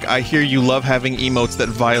something like, I hear you love having emotes that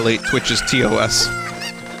violate Twitch's TOS.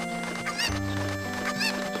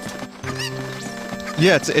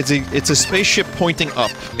 Yeah, it's a spaceship pointing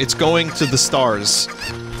up. It's going to the stars.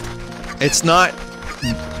 It's not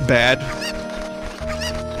bad.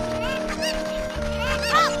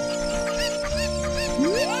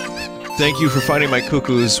 Thank you for finding my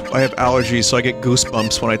cuckoos. I have allergies, so I get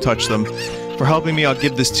goosebumps when I touch them. For helping me, I'll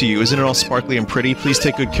give this to you. Isn't it all sparkly and pretty? Please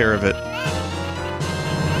take good care of it.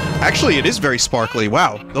 Actually, it is very sparkly.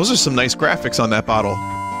 Wow, those are some nice graphics on that bottle.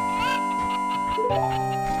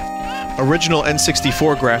 Original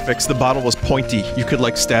N64 graphics, the bottle was pointy. You could,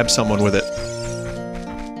 like, stab someone with it.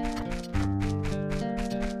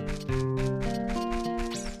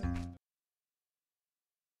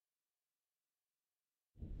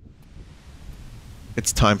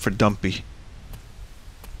 It's time for Dumpy.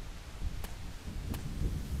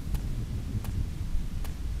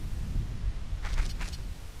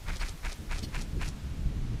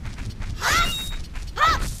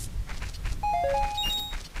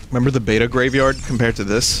 Remember the beta graveyard compared to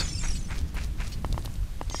this?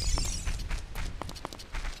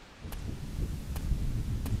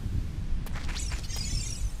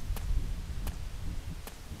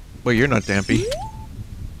 Wait, you're not Dampy.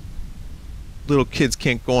 Little kids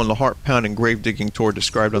can't go on the heart-pounding grave-digging tour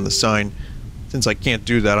described on the sign. Since I can't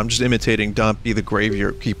do that, I'm just imitating Dampy the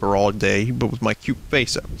graveyard keeper all day, but with my cute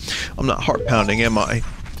face. I'm not heart-pounding, am I?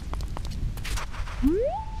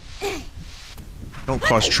 Don't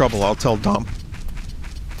cause trouble, I'll tell Dom.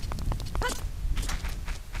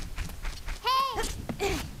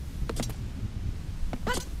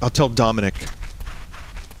 I'll tell Dominic.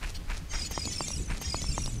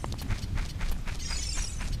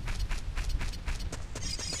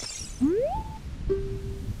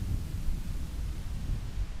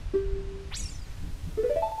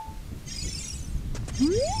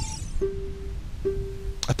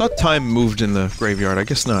 I thought time moved in the graveyard, I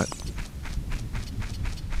guess not.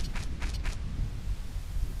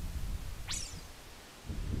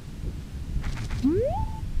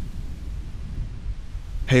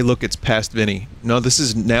 Hey look, it's past Vinny. No, this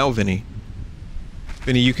is now Vinny.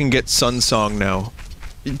 Vinny, you can get Sun Song now.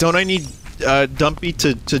 Don't I need, Dumpy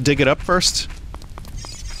to dig it up first?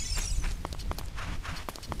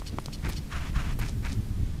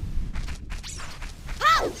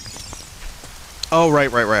 Oh,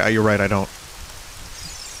 right. You're right, I don't.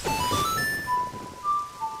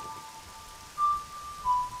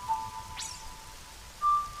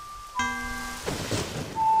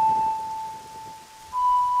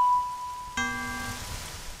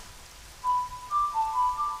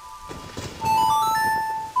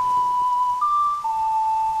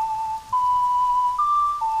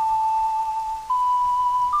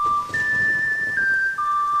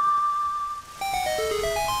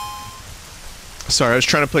 Sorry, I was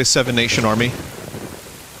trying to play Seven Nation Army.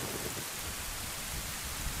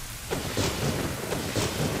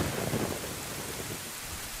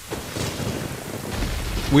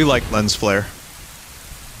 We like lens flare.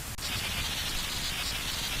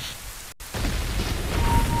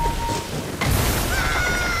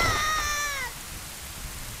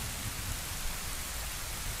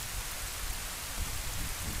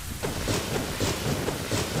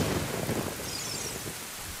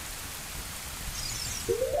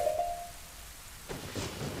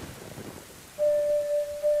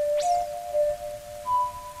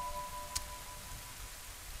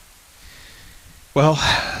 Well,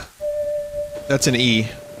 that's an E,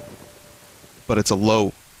 but it's a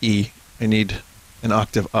low E. I need an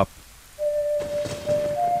octave up.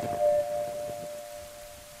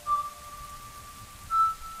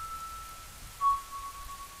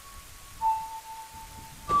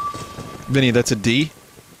 Vinny, that's a D?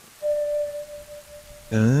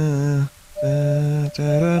 That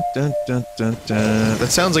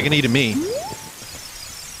sounds like an E to me.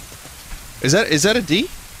 Is that a D?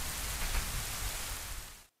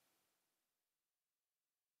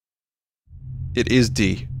 It is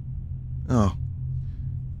D. Oh.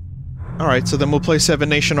 Alright, so then we'll play Seven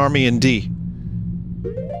Nation Army in D.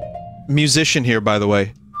 Musician here, by the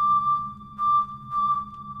way.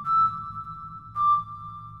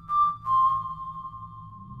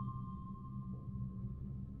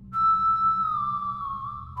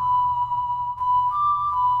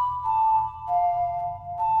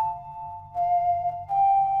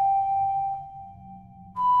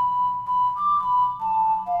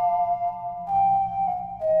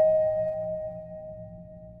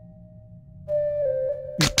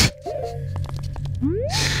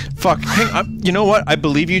 Fuck, hang on. You know what? I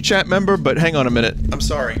believe you, chat member, but hang on a minute. I'm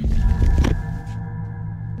sorry.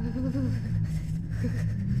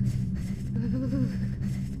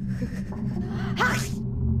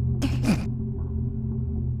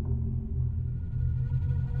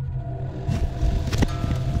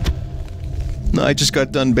 No, I just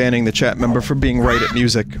got done banning the chat member for being right at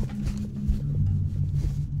music.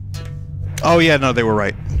 Oh yeah, no, they were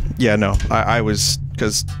right. Yeah, no, I was,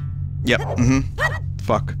 cause... Yep,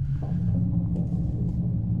 Fuck.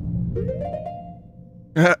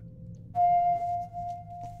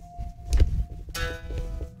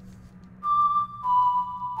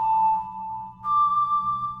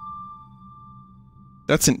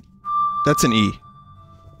 That's an E.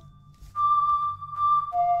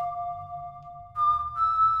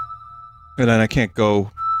 And then I can't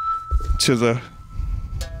go to the...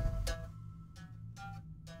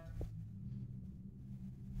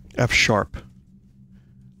 F sharp.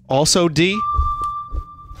 Also D?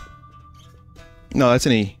 No, that's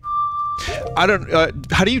an E. I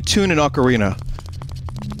don't, how do you tune an ocarina?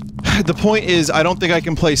 The point is, I don't think I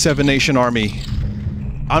can play Seven Nation Army.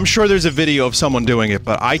 I'm sure there's a video of someone doing it,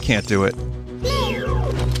 but I can't do it.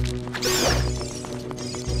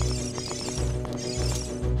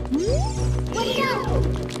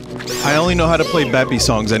 I only know how to play Bappy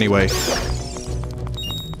songs anyway.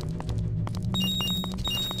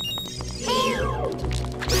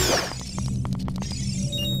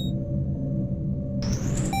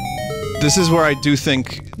 This is where I do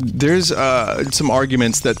think there's some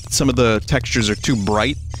arguments that some of the textures are too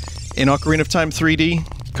bright in Ocarina of Time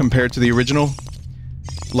 3D compared to the original.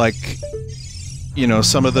 Like, you know,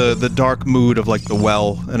 some of the dark mood of like the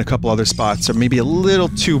well and a couple other spots are maybe a little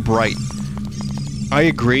too bright. I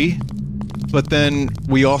agree, but then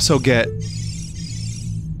we also get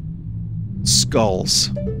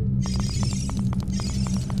skulls.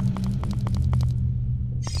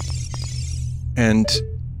 And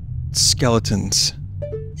skeletons.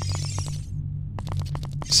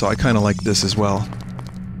 So I kind of like this as well.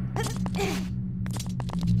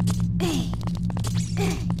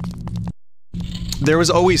 There was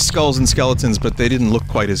always skulls and skeletons, but they didn't look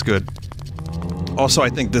quite as good. Also, I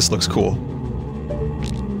think this looks cool.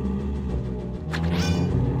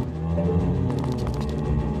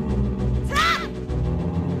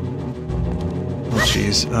 Oh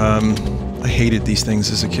jeez, I hated these things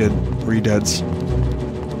as a kid. Re-deads.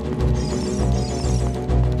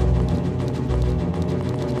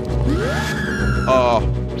 Oh.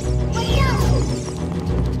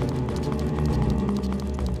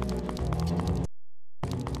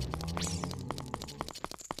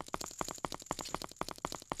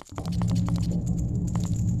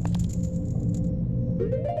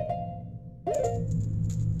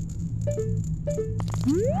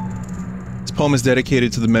 This poem is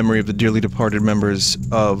dedicated to the memory of the dearly departed members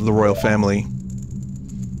of the royal family.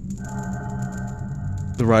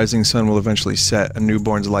 The rising sun will eventually set, a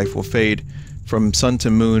newborn's life will fade. From sun to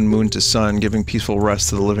moon, moon to sun, giving peaceful rest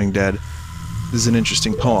to the living dead. This is an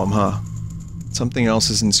interesting poem, huh? Something else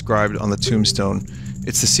is inscribed on the tombstone.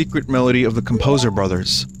 It's the secret melody of the Composer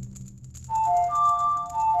Brothers.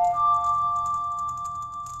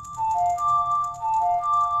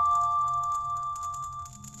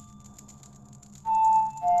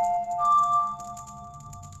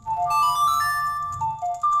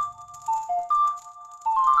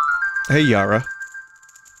 Hey, Yara.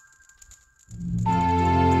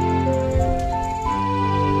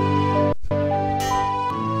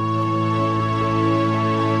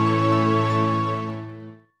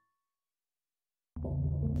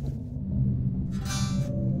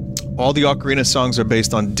 All the Ocarina songs are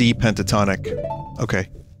based on D pentatonic. Okay.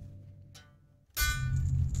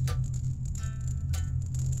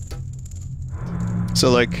 So,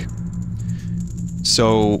 like...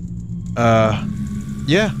 So...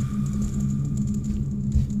 yeah.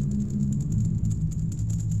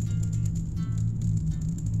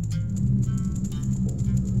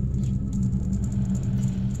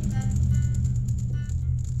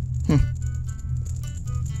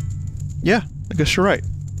 Yeah, I guess you're right.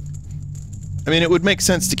 I mean, it would make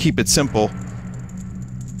sense to keep it simple.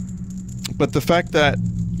 But the fact that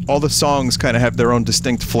all the songs kind of have their own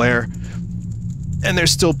distinct flair, and they're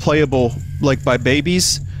still playable, like, by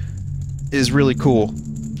babies, is really cool.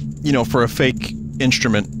 You know, for a fake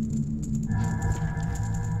instrument.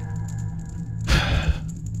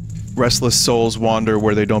 Restless souls wander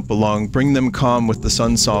where they don't belong. Bring them calm with the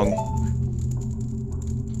sun song.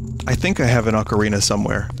 I think I have an ocarina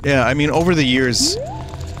somewhere. Yeah, I mean, over the years,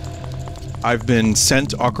 I've been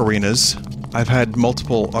sent ocarinas. I've had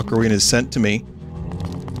multiple ocarinas sent to me.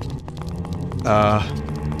 I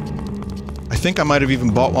think I might have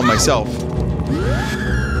even bought one myself.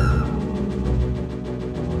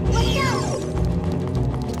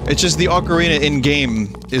 It's just the ocarina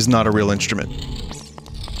in-game is not a real instrument.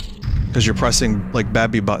 Because you're pressing, like,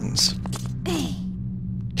 babby buttons.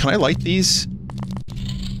 Can I light these?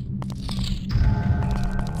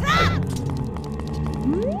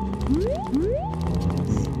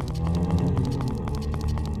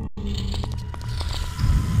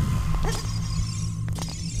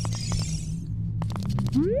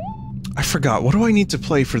 I forgot. What do I need to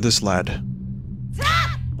play for this lad?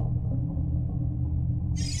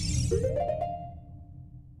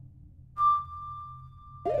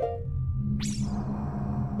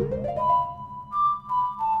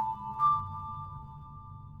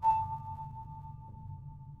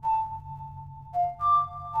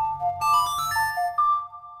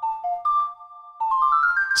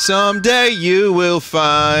 Someday you will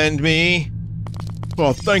find me.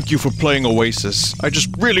 Oh, thank you for playing Oasis. I just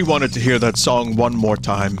really wanted to hear that song one more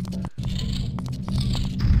time.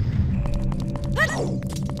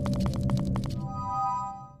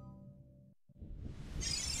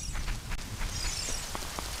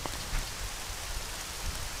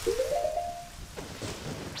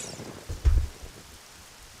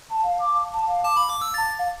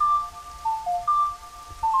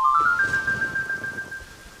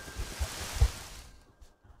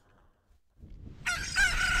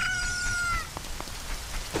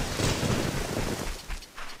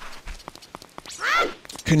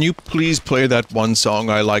 Can you please play that one song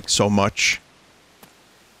I like so much?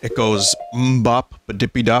 It goes bop ba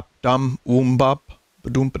dippy dop dum bop ba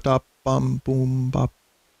doom ba dop bum boom bop.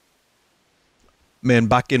 Man,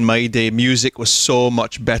 back in my day, music was so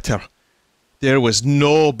much better. There was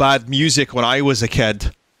no bad music when I was a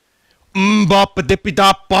kid. Bop ba dippy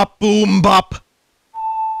dop bop boom bop.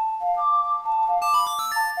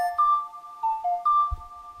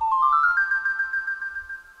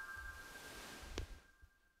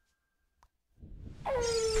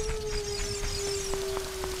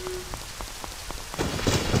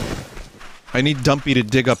 I need Dumpy to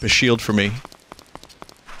dig up a shield for me.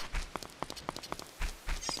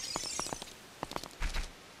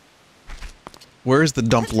 Where is the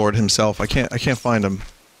Dump Lord himself? I can't find him.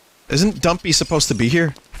 Isn't Dumpy supposed to be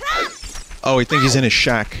here? Oh, I think he's in his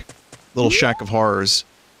shack. Little shack of horrors.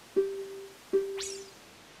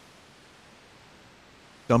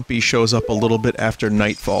 Dumpy shows up a little bit after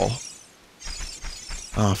nightfall.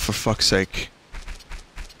 Oh, for fuck's sake.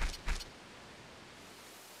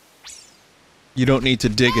 You don't need to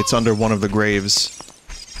dig, it's under one of the graves.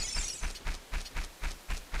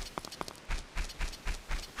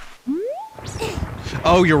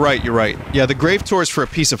 Oh, you're right, you're right. Yeah, the grave tour is for a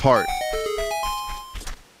piece of heart.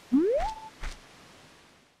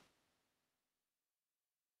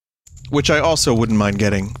 Which I also wouldn't mind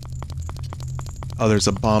getting. Oh, there's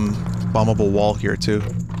a bombable wall here, too.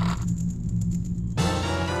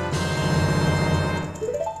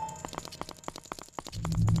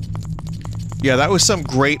 Yeah, that was some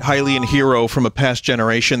great Hylian hero from a past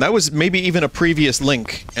generation. That was maybe even a previous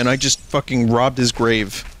Link, and I just fucking robbed his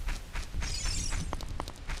grave.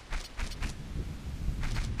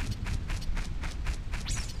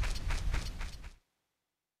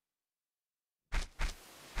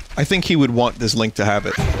 I think he would want this Link to have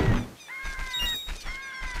it.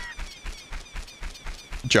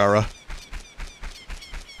 Jara.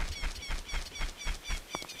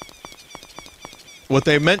 What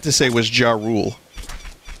they meant to say was Ja Rule.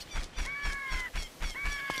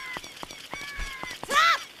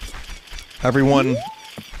 Everyone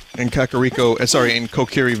in Kakariko, sorry, in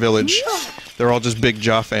Kokiri Village, they're all just big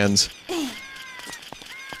Ja fans.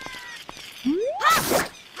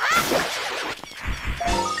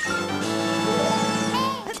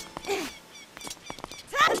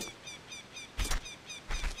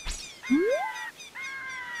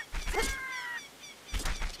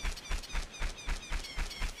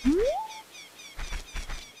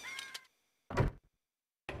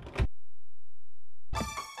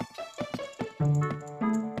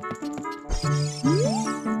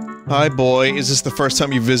 Hi boy, is this the first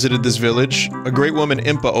time you visited this village? A great woman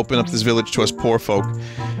Impa opened up this village to us poor folk.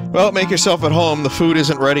 Well, make yourself at home, the food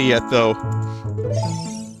isn't ready yet though.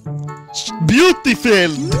 Beautiful!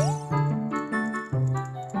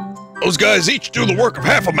 Those guys each do the work of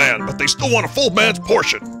half a man, but they still want a full man's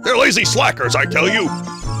portion. They're lazy slackers, I tell you!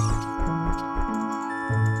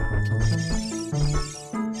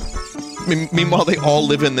 Meanwhile, they all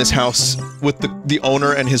live in this house with the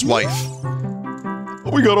owner and his wife.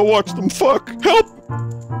 We gotta watch them fuck! Help!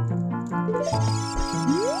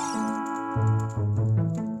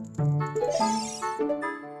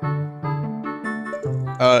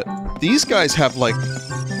 These guys have, like,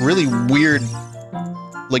 really weird,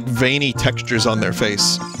 like, veiny textures on their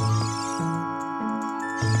face.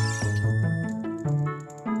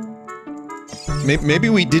 Maybe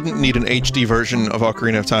we didn't need an HD version of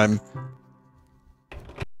Ocarina of Time.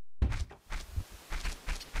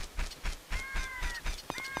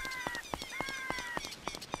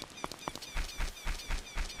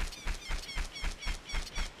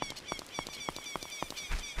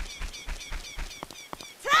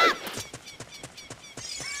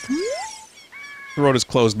 The road is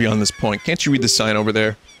closed beyond this point. Can't you read the sign over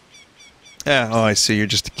there? Ah, oh, I see. You're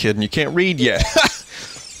just a kid and you can't read yet.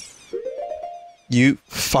 You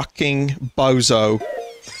fucking bozo.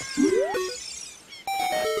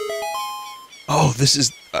 Oh, this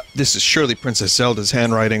is surely Princess Zelda's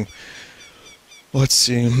handwriting. Let's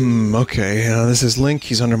see. Okay. This is Link.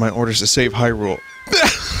 He's under my orders to save Hyrule.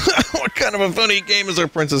 What kind of a funny game has our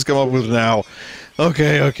princess come up with now?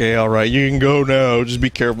 Okay, okay, alright, you can go now. Just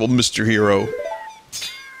be careful, Mr. Hero.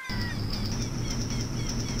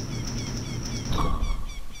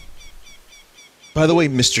 By the way,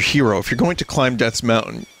 Mr. Hero, if you're going to climb Death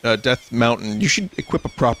Mountain, you should equip a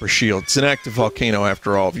proper shield. It's an active volcano,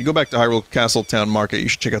 after all. If you go back to Hyrule Castle Town Market, you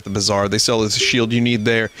should check out the bazaar. They sell the shield you need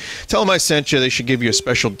there. Tell them I sent you. They should give you a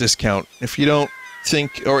special discount. If you don't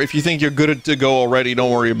think, or if you think you're good to go already,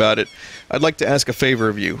 don't worry about it. I'd like to ask a favor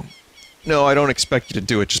of you. No, I don't expect you to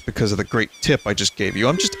do it just because of the great tip I just gave you.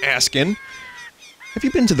 I'm just asking. Have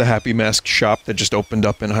you been to the Happy Mask shop that just opened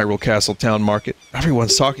up in Hyrule Castle Town Market?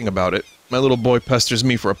 Everyone's talking about it. My little boy pesters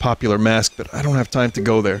me for a popular mask, but I don't have time to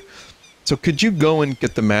go there. So could you go and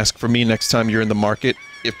get the mask for me next time you're in the market?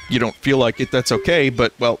 If you don't feel like it, that's okay,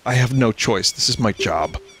 but, well, I have no choice. This is my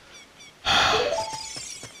job.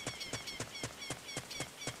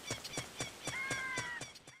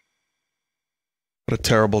 What a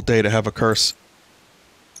terrible day to have a curse.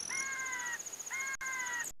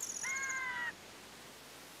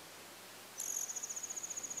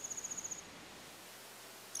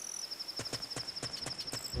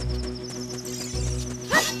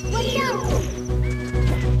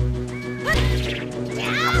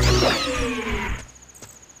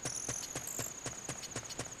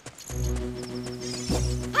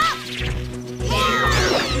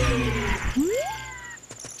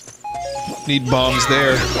 Need bombs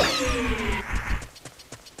there.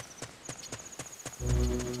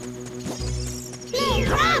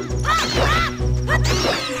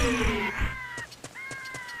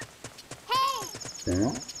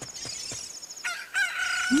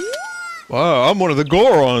 Wow, I'm one of the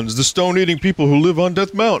Gorons, the stone-eating people who live on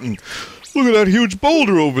Death Mountain. Look at that huge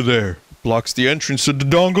boulder over there. It blocks the entrance to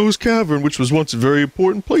Dodongo's Cavern, which was once a very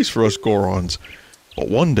important place for us Gorons. But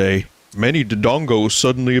one day, many Dodongos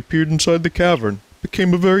suddenly appeared inside the cavern. It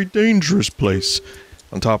became a very dangerous place.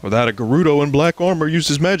 On top of that, a Gerudo in black armor used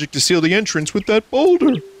his magic to seal the entrance with that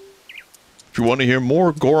boulder. If you want to hear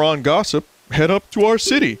more Goron gossip, head up to our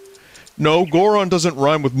city. No, Goron doesn't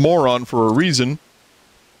rhyme with moron for a reason.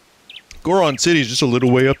 Goron City is just a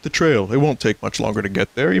little way up the trail. It won't take much longer to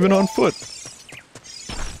get there, even on foot.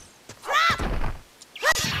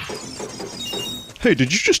 Hey,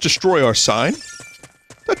 did you just destroy our sign?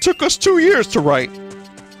 That took us 2 years to write.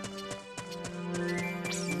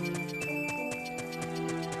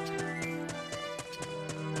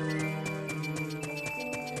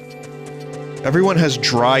 Everyone has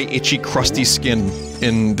dry, itchy, crusty skin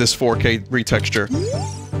in this 4K retexture.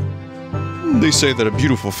 They say that a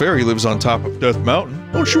beautiful fairy lives on top of Death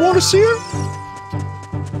Mountain. Don't you want to see her?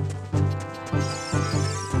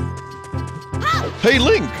 Hey,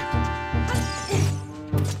 Link!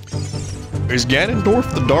 Is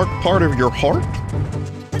Ganondorf the dark part of your heart?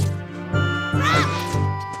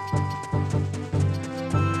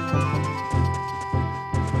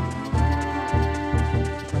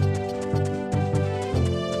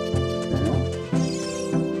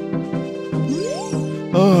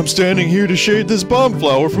 I'm standing here to shade this bomb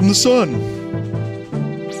flower from the sun.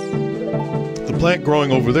 The plant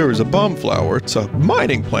growing over there is a bomb flower. It's a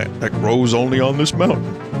mining plant that grows only on this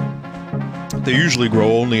mountain. They usually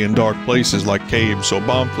grow only in dark places like caves, so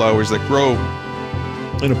bomb flowers that grow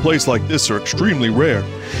in a place like this are extremely rare.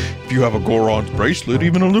 If you have a Goron's bracelet,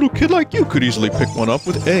 even a little kid like you could easily pick one up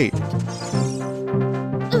with A.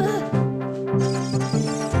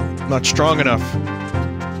 Not strong enough.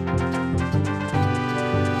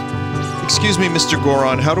 Excuse me, Mr.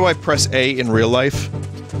 Goron, how do I press A in real life?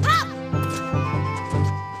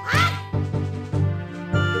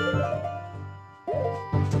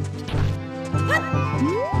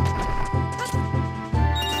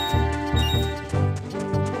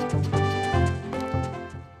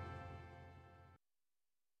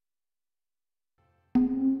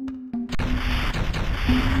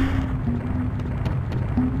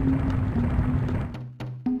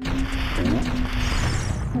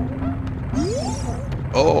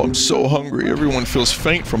 Oh, I'm so hungry. Everyone feels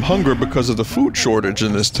faint from hunger because of the food shortage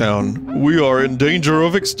in this town. We are in danger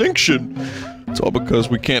of extinction. It's all because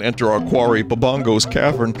we can't enter our quarry, Babongo's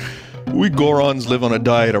Cavern. We Gorons live on a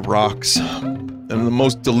diet of rocks. And the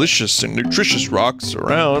most delicious and nutritious rocks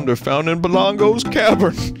around are found in Babongo's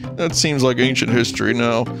Cavern. That seems like ancient history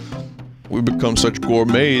now. We've become such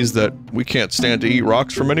gourmets that we can't stand to eat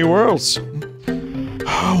rocks from anywhere else.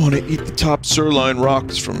 I want to eat the top sirloin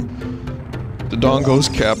rocks from Dodongo's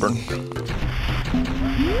Cavern.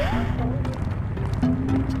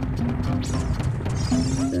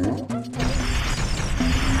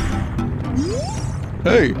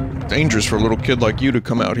 Hey, dangerous for a little kid like you to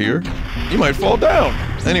come out here. You might fall down.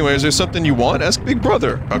 Anyways, there's something you want? Ask Big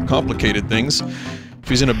Brother about complicated things. If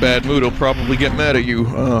he's in a bad mood, he'll probably get mad at you.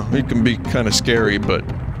 He can be kind of scary, but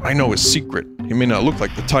I know his secret. He may not look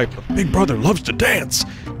like the type, but Big Brother loves to dance.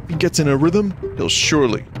 If he gets in a rhythm, he'll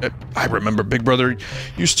surely... I remember Big Brother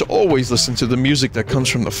used to always listen to the music that comes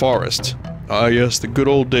from the forest. Ah yes, the good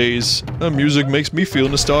old days. Music makes me feel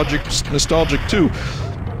nostalgic too.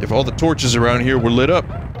 If all the torches around here were lit up,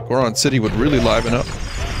 Goron City would really liven up.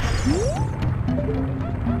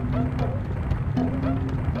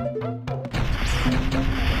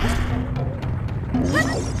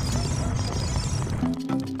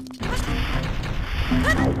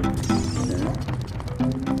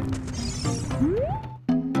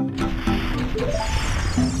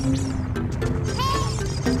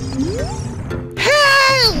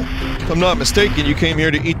 If I'm not mistaken, you came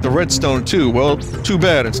here to eat the redstone too. Well, too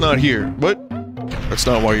bad, it's not here. What? That's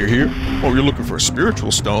not why you're here? Oh, you're looking for a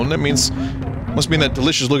spiritual stone? That means... must mean that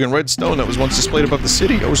delicious-looking red stone that was once displayed above the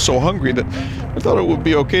city. I was so hungry that I thought it would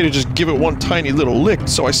be okay to just give it one tiny little lick,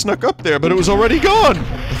 so I snuck up there, but it was already gone!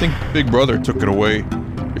 I think Big Brother took it away.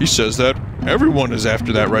 He says that everyone is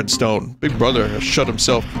after that red stone. Big Brother has shut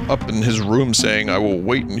himself up in his room saying, I will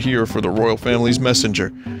wait in here for the royal family's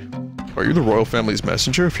messenger. Are you the royal family's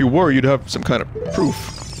messenger? If you were, you'd have some kind of proof.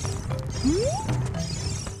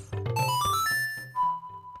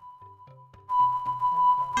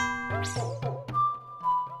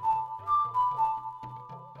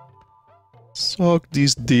 Suck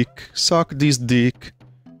this dick. Suck this dick.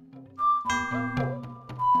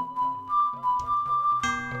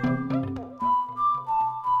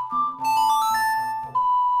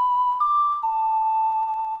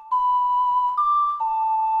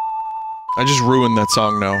 I just ruined that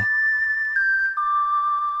song now.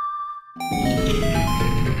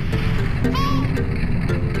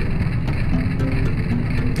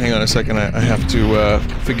 Hang on a second, I have to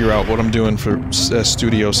figure out what I'm doing for a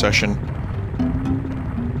studio session.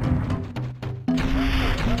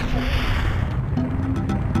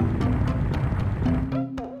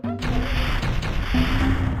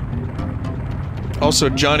 Also,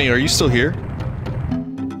 Johnny, are you still here?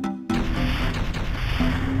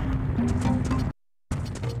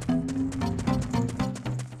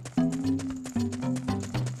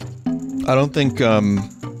 I don't think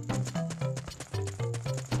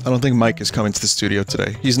Mike is coming to the studio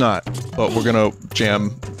today. He's not, but we're gonna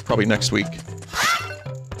jam probably next week.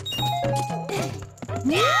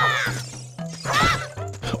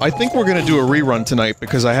 I think we're gonna do a rerun tonight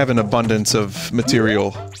because I have an abundance of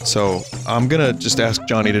material, so I'm gonna just ask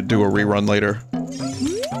Johnny to do a rerun later.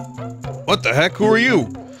 What the heck? Who are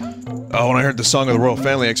you? Oh, when I heard the song of the royal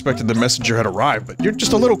family, I expected the messenger had arrived, but you're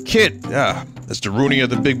just a little kid. Yeah, has Darunia,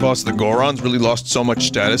 the big boss of the Gorons, really lost so much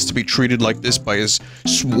status to be treated like this by his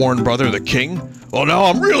sworn brother, the king? Oh, now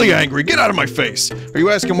I'm really angry. Get out of my face. Are you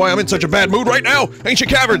asking why I'm in such a bad mood right now? Ancient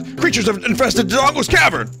cavern! Creatures have infested Dongo's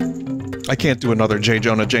cavern! I can't do another J.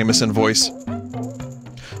 Jonah Jameson voice.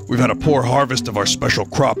 We've had a poor harvest of our special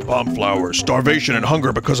crop, bomb flowers, starvation and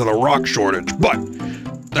hunger because of the rock shortage, but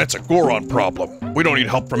that's a Goron problem. We don't need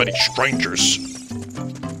help from any strangers.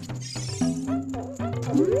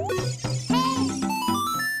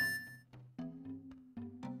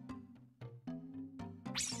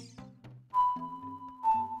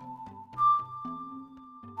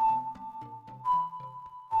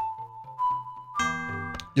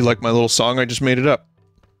 You like my little song? I just made it up.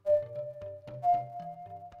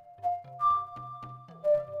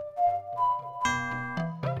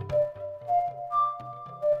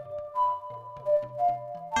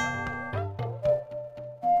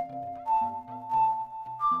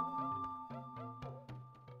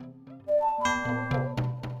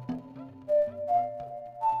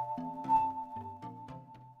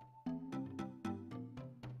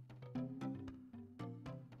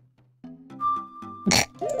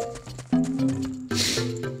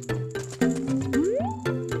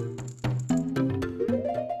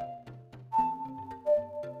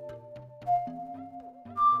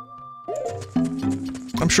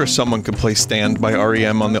 I'm sure someone could play Stand by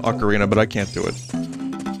REM on the Ocarina, but I can't do it.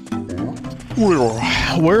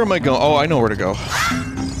 Where am I going? Oh, I know where to go.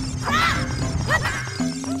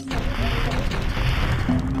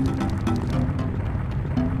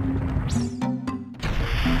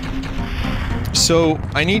 So,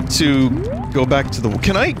 I need to go back to the...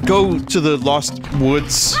 Can I go to the Lost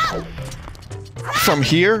Woods from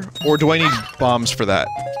here? Or do I need bombs for that?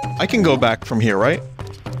 I can go back from here, right?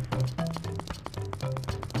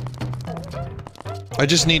 I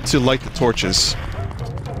just need to light the torches.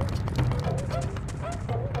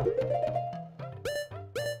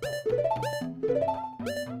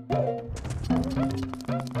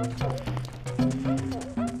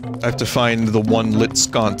 have to find the one lit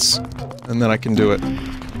sconce, and then I can do it.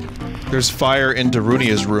 There's fire in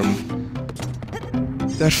Darunia's room.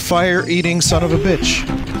 That fire-eating son of a bitch.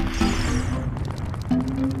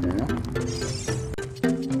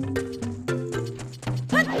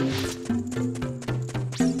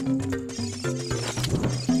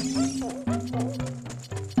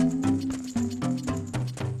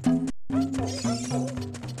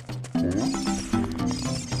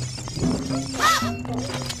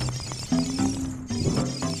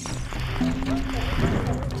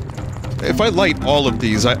 If I light all of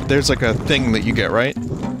these, there's like a thing that you get, right?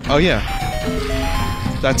 Oh yeah.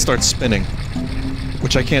 That starts spinning.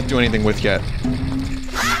 Which I can't do anything with yet.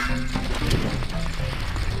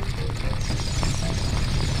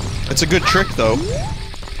 It's a good trick, though.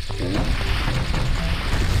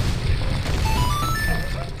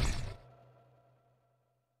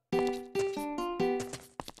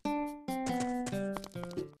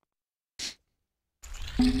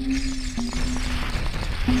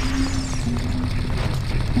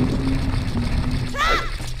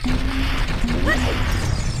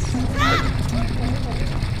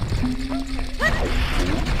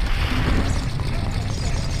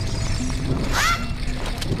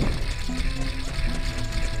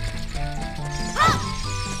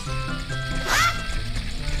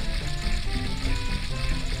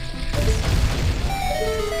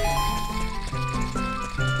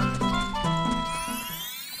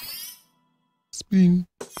 Spin.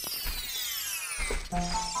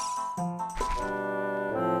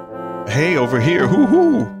 Hey, over here,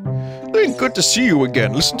 hoo-hoo! Good to see you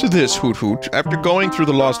again. Listen to this, Hoot Hoot. After going through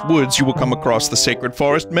the Lost Woods, you will come across the Sacred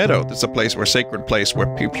Forest Meadow. This is a place where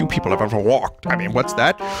few people have ever walked. I mean, what's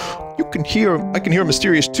that? I can hear a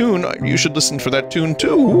mysterious tune. You should listen for that tune,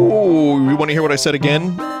 too. Ooh, you want to hear what I said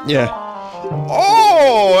again? Yeah.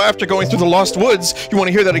 Oh! After going through the Lost Woods, you want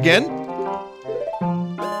to hear that again?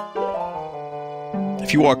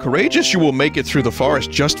 If you are courageous, you will make it through the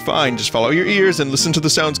forest just fine. Just follow your ears and listen to the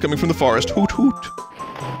sounds coming from the forest. Hoot Hoot.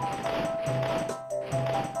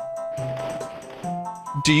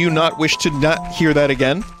 Do you not wish to not hear that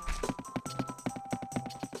again?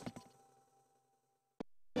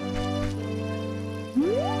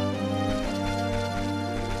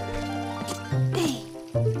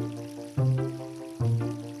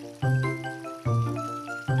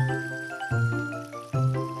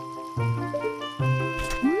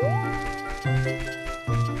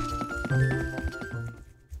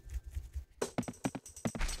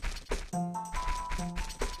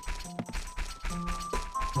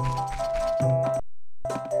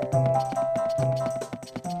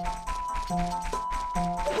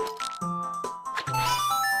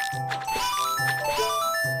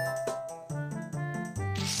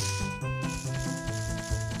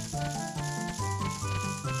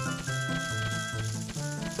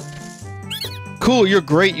 Cool, you're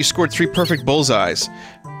great. You scored 3 perfect bullseyes.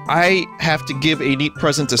 I have to give a neat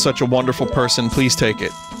present to such a wonderful person. Please take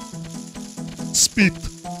it. Speed.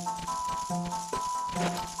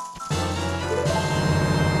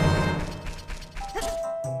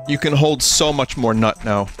 You can hold so much more nut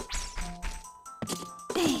now.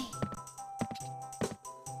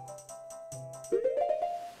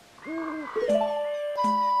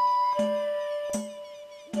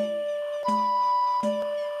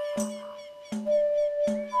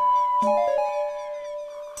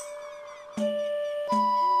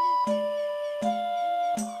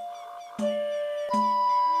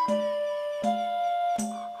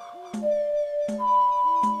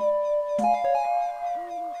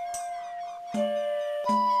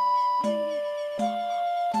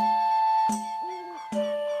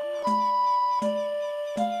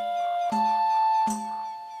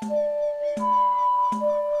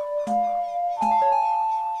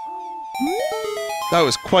 That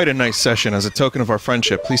was quite a nice session. As a token of our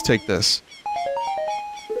friendship, please take this.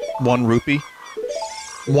 1 rupee.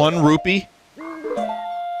 1 rupee?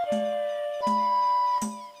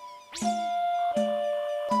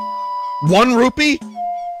 One rupee?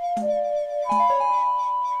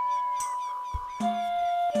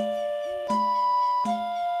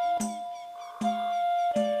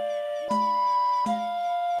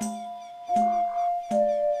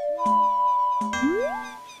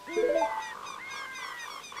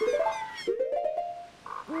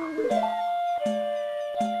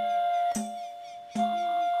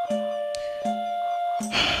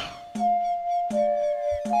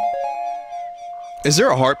 Is there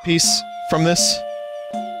a heart piece from this?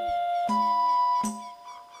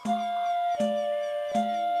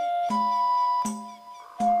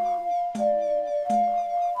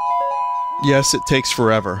 Yes, it takes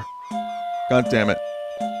forever. God damn it.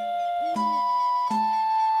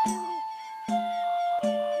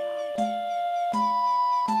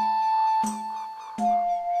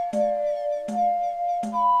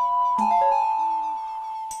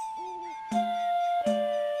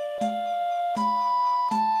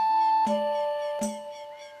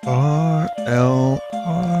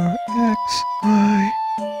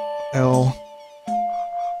 L.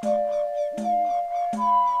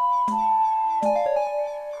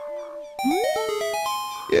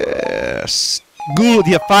 Yes. Good,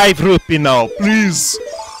 you 5 rupee now, please.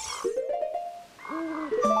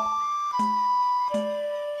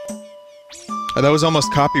 Oh, that was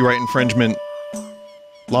almost copyright infringement.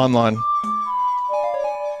 Lon Lon.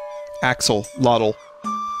 Axel. Loddle.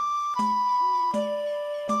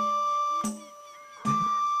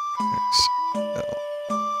 X, L.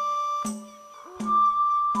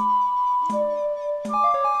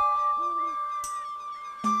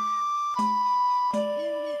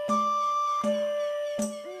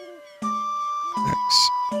 X,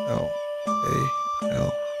 L, A,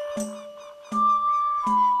 L.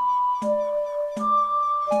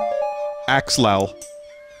 Axlal.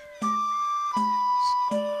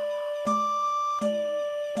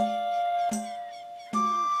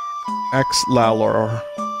 Axlalor.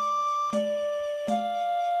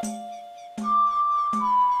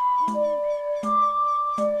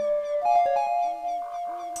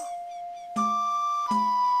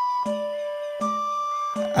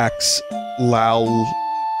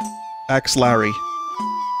 Axlarry.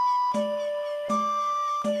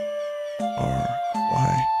 R,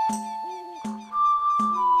 Y.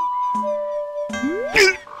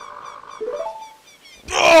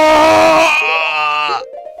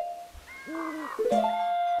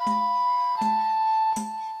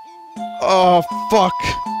 Oh, fuck.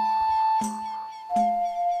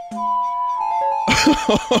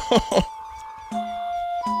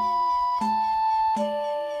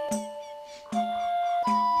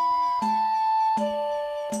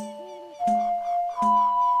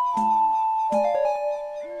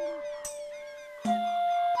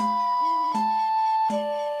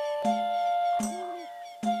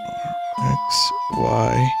 X,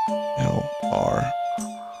 Y, L, R.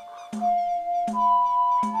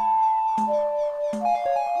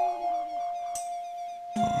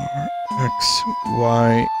 R, X,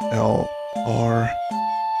 Y, L, R,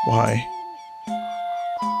 Y.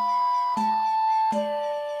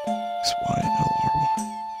 X, Y, L, R,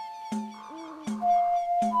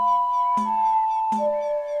 Y.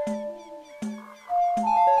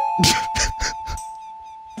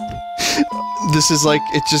 This is like,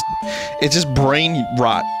 it's just brain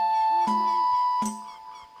rot.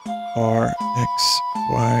 R, X,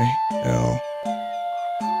 Y, L.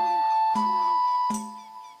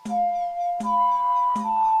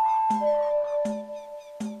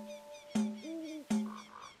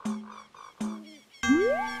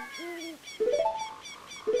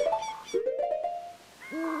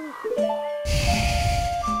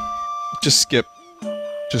 Just skip.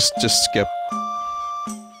 Just skip.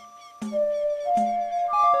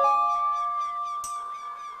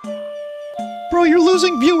 Bro, you're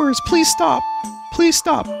losing viewers. Please stop. Please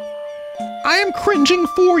stop. I am cringing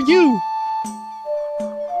for you.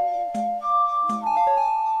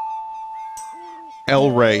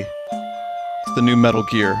 L Ray. It's the new Metal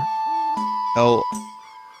Gear. L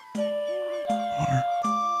R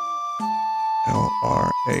L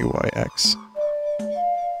R A Y X.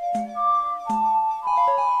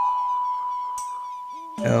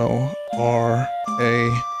 L R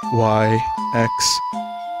A Y X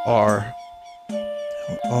R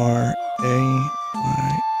L R A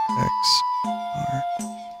Y X R.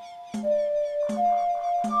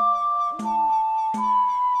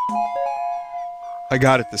 I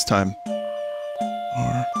got it this time.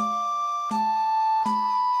 R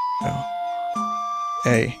L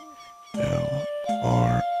A L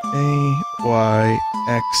R A Y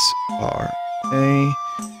X R A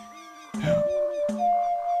L.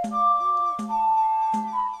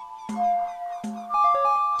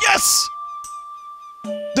 Yes!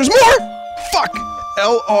 There's more! Fuck!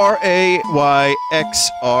 L R A Y X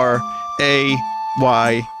R A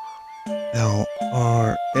Y L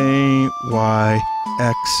R A Y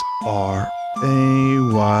X R A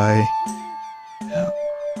Y L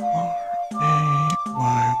R A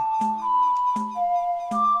Y.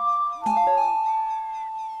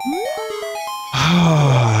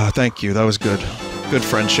 Ah, thank you. That was good. Good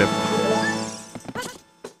friendship.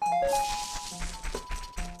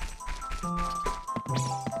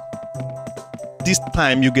 This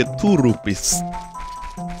time you get 2 rupees.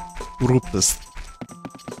 Rupees.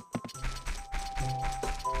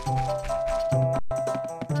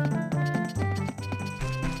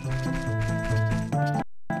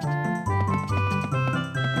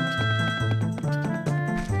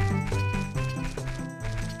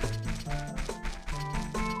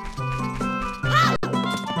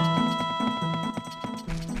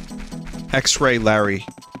 X-Ray Larry.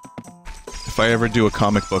 If I ever do a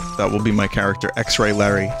comic book, that will be my character, X-Ray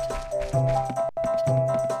Larry.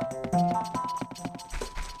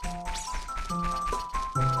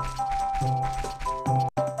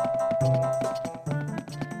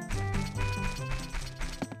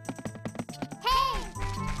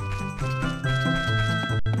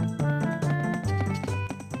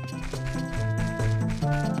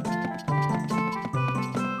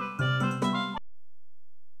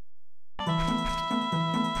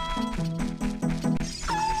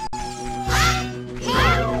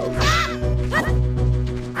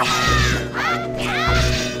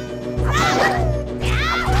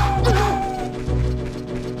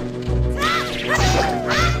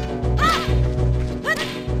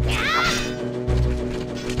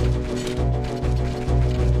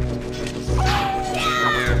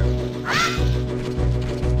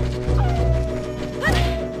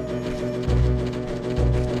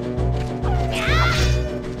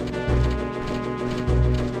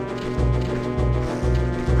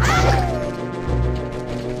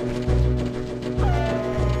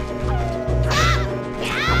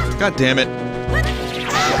 God damn it.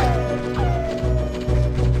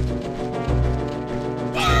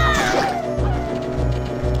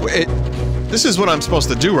 Wait, this is what I'm supposed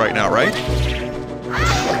to do right now, right?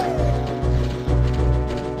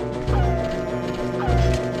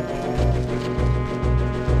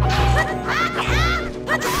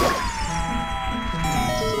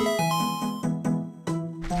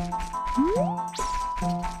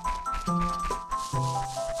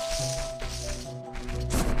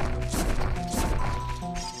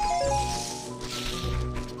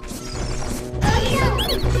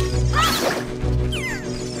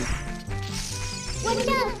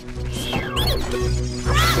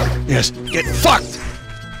 Yes, get fucked!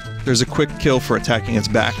 There's a quick kill for attacking its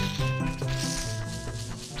back.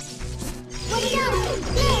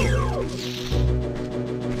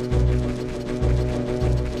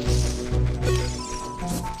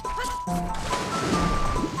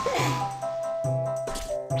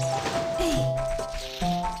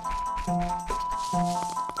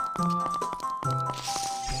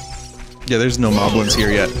 Yeah, there's no moblins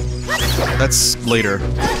here yet. That's later.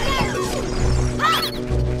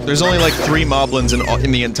 There's only like 3 moblins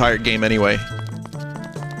in the entire game anyway.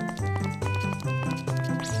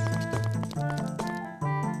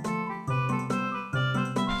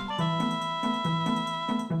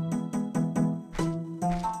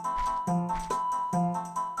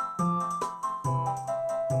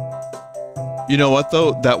 You know what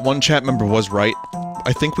though? That one chat member was right.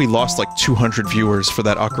 I think we lost like 200 viewers for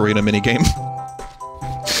that Ocarina minigame.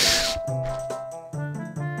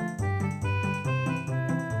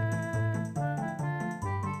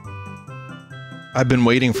 I've been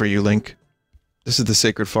waiting for you, Link. This is the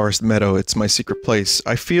Sacred Forest Meadow. It's my secret place.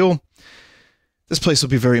 I feel this place will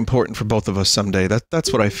be very important for both of us someday.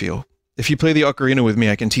 That's what I feel. If you play the Ocarina with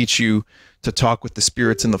me, I can teach you to talk with the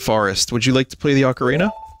spirits in the forest. Would you like to play the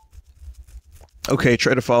Ocarina? Okay,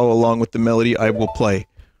 try to follow along with the melody I will play.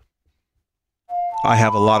 I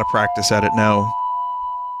have a lot of practice at it now.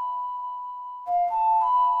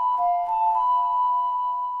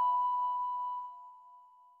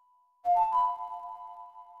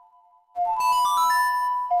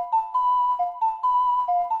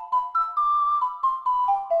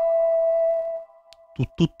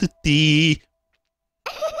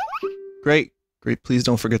 Great. Great, please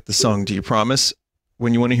don't forget the song. Do you promise?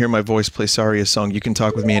 When you want to hear my voice play Saria's song, you can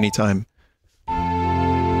talk with me anytime.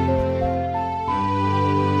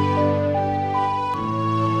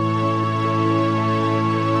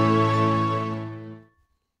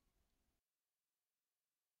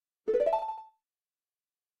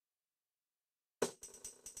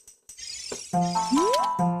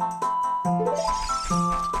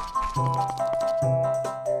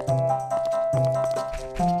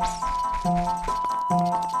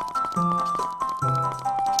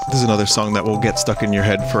 This is another song that will get stuck in your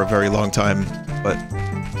head for a very long time, but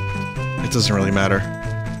it doesn't really matter.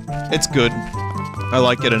 It's good. I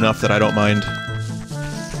like it enough that I don't mind.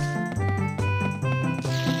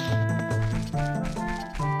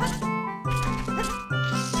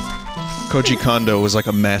 Koji Kondo was like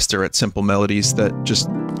a master at simple melodies that just...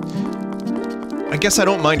 I guess I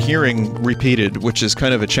don't mind hearing repeated, which is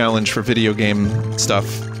kind of a challenge for video game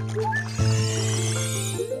stuff.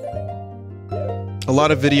 A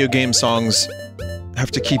lot of video game songs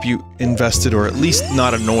have to keep you invested or at least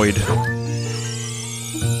not annoyed.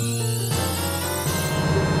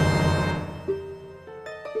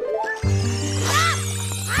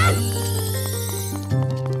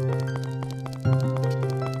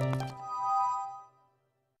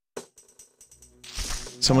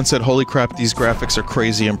 Someone said, holy crap, these graphics are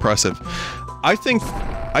crazy impressive. I think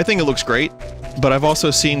I think it looks great, but I've also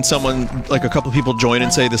seen someone, like a couple people join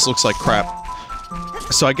and say this looks like crap.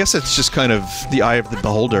 So I guess it's just kind of the eye of the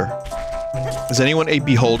beholder. Is anyone a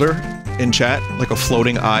beholder in chat? Like a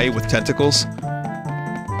floating eye with tentacles?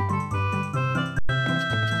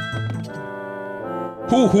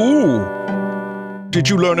 Hoo-hoo! Did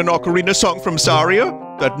you learn an Ocarina song from Saria?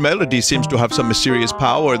 That melody seems to have some mysterious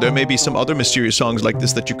power. There may be some other mysterious songs like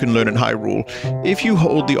this that you can learn in Hyrule. If you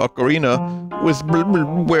hold the Ocarina with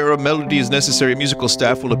where a melody is necessary, a musical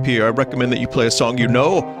staff will appear. I recommend that you play a song you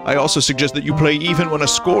know. I also suggest that you play even when a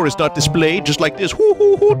score is not displayed, just like this. Hoot,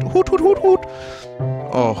 hoot, hoot, hoot, hoot, hoot, hoot.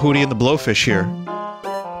 Oh, Hootie and the Blowfish here.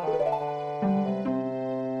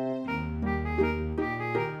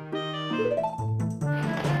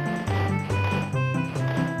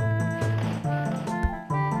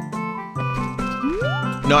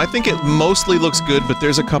 No, I think it mostly looks good, but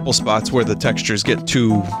there's a couple spots where the textures get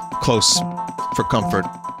too close for comfort.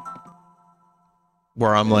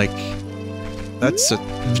 Where I'm like, that's a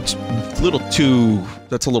little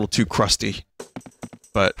too crusty.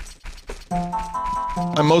 But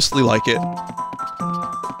I mostly like it.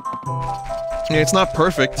 I mean, it's not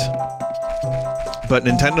perfect, but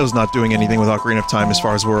Nintendo's not doing anything with Ocarina of Time as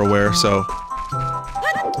far as we're aware, so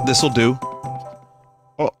this'll do.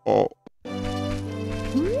 Uh-oh.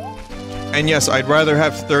 And yes, I'd rather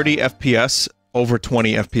have 30 FPS over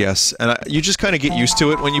 20 FPS, and you just kind of get used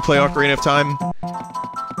to it when you play Ocarina of Time,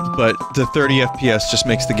 but the 30 FPS just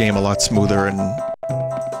makes the game a lot smoother and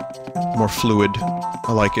more fluid.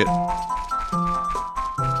 I like it.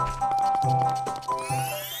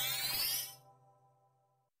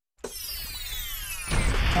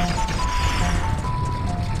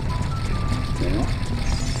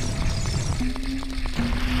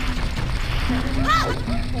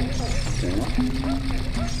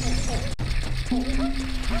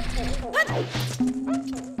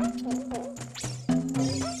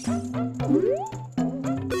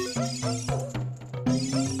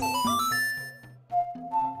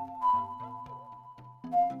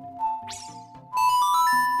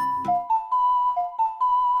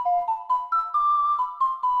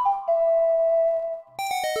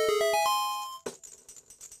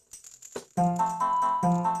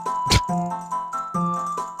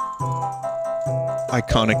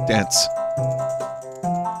 Iconic dance.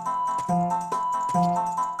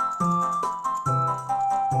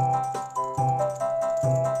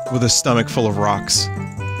 With a stomach full of rocks.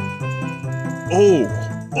 Oh!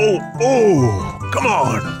 Oh! Oh! Come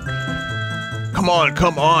on! Come on,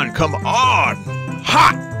 come on, come on!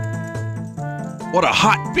 Hot! What a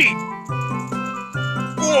hot beat!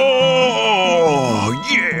 Oh!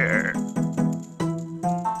 Yeah!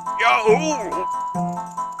 Yahoo!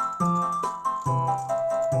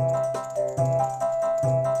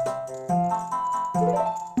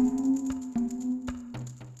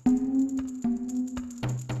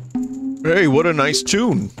 Hey, what a nice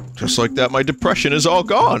tune. Just like that, my depression is all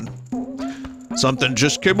gone. Something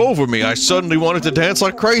just came over me. I suddenly wanted to dance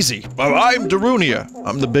like crazy. I'm Darunia.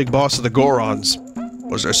 I'm the big boss of the Gorons.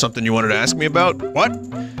 Was there something you wanted to ask me about? What?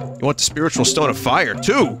 You want the Spiritual Stone of Fire,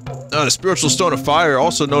 too? The Spiritual Stone of Fire,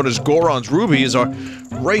 also known as Goron's Ruby, is our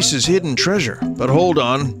race's hidden treasure. But hold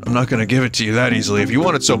on, I'm not gonna give it to you that easily. If you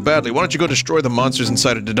want it so badly, why don't you go destroy the monsters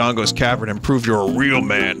inside of Dodongo's cavern and prove you're a real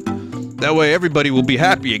man? That way everybody will be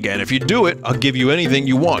happy again. If you do it, I'll give you anything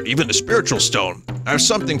you want, even the Spiritual Stone. I have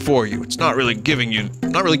something for you. It's not really giving you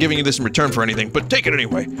this in return for anything, but take it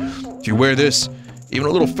anyway. If you wear this, even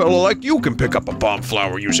a little fellow like you can pick up a bomb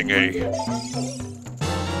flower using a...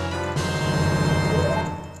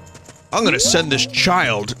 I'm gonna send this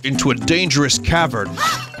child into a dangerous cavern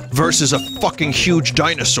versus a fucking huge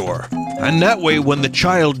dinosaur. And that way, when the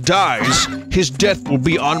child dies, his death will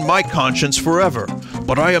be on my conscience forever.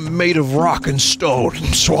 But I am made of rock and stone,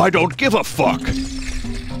 so I don't give a fuck.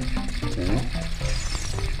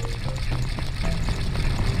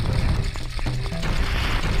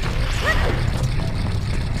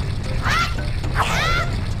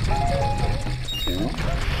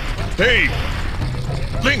 Hey!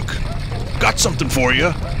 Link! Got something for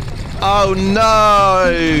you. Oh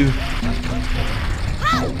no!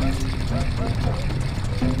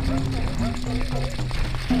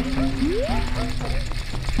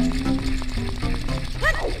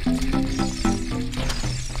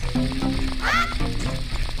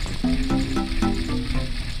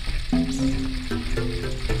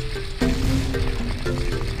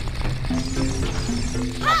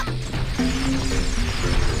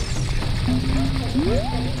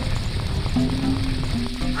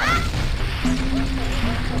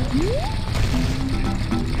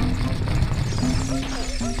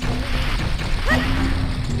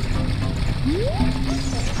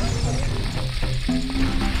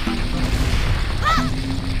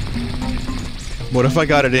 What if I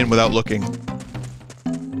got it in without looking?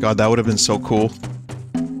 God, that would have been so cool.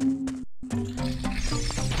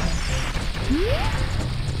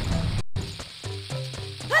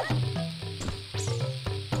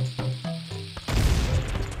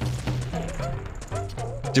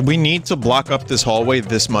 Did we need to block up this hallway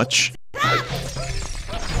this much?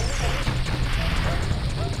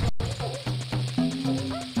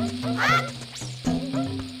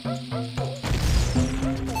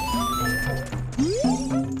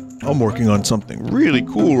 I'm working on something really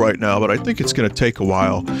cool right now, but I think it's gonna take a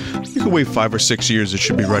while. You can wait 5 or 6 years, it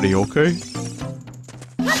should be ready, okay?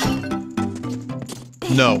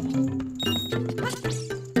 No.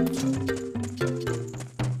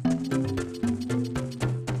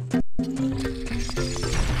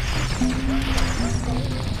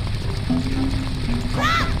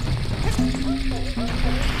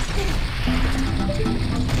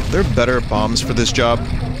 There are better bombs for this job.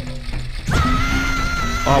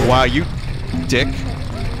 Oh wow, you dick.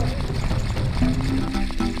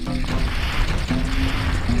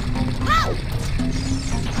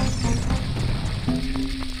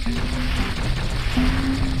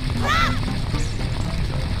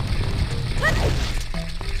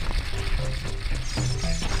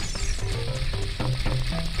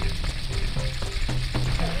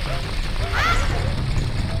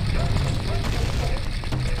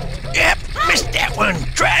 Yep, missed that one.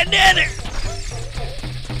 Try another.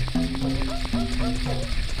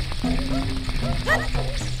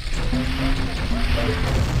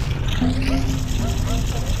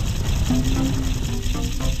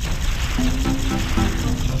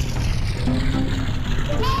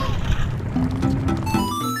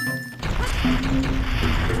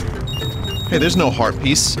 Hey, there's no heart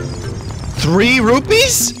piece. 3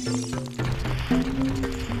 rupees?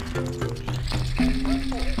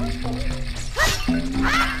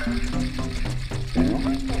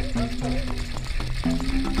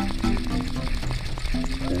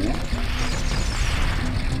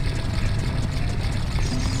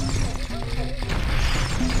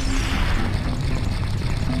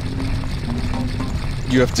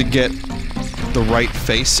 You have to get the right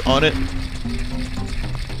face on it.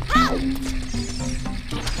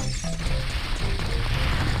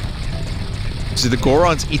 Do the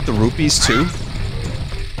Gorons eat the rupees too?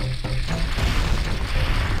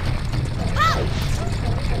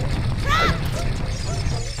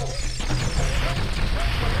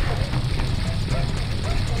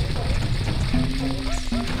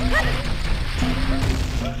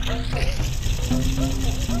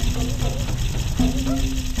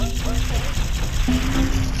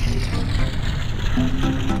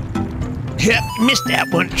 Yeah, missed that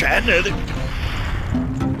one. Try another.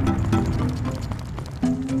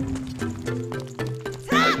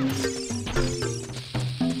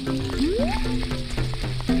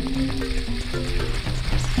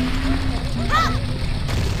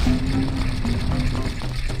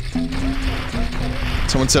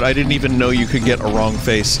 Someone said, I didn't even know you could get a wrong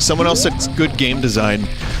face. Someone else said it's good game design.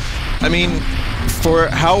 I mean, for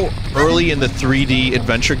how early in the 3D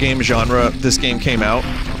adventure game genre this game came out,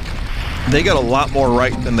 they got a lot more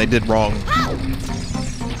right than they did wrong.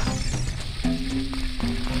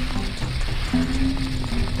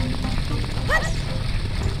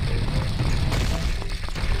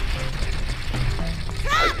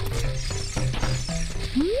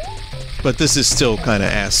 But this is still kind of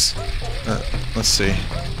ass. Let's see.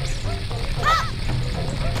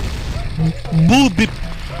 Boop.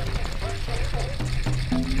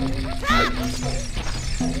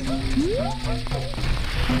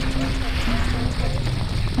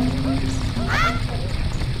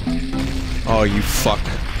 Oh, you fuck.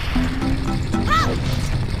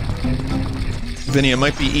 Vinny, it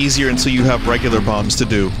might be easier until you have regular bombs to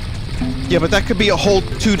do. Yeah, but that could be a whole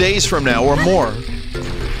 2 days from now, or more.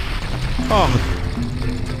 Oh.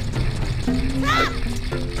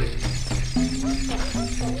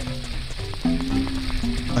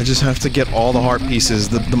 I just have to get all the heart pieces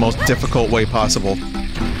the most difficult way possible.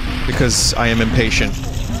 Because I am impatient.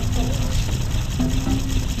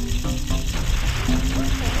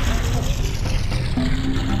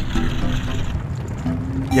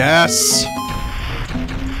 Yes!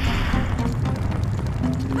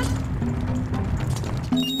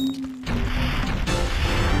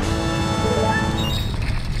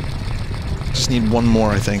 Just need one more,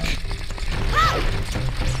 I think.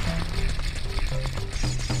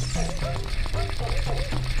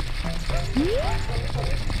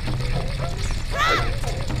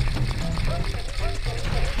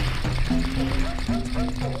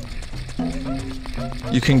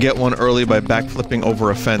 You can get one early by backflipping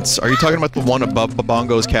over a fence. Are you talking about the one above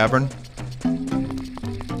Babongo's cavern?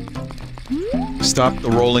 Stop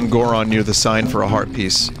the rolling Goron near the sign for a heart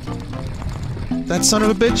piece. That son of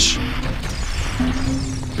a bitch?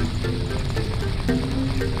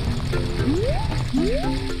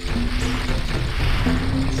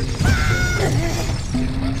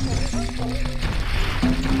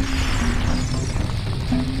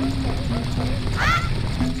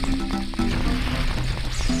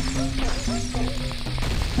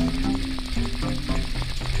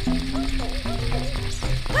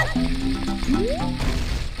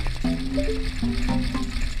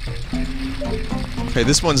 Okay,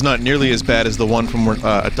 this one's not nearly as bad as the one from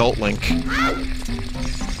Adult Link.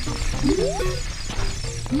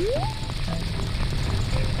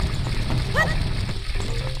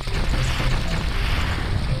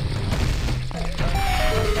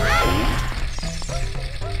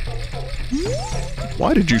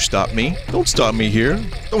 Why did you stop me? Don't stop me here.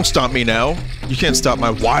 Don't stop me now. You can't stop my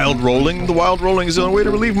wild rolling. The wild rolling is the only way to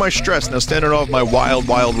relieve my stress. Now stand it off my wild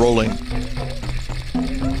rolling.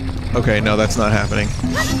 Okay, no, that's not happening.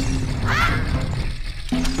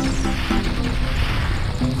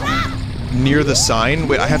 Near the sign?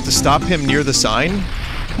 Wait, I have to stop him near the sign?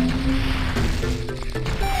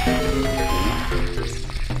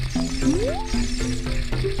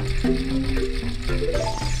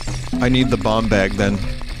 I need the bomb bag, then.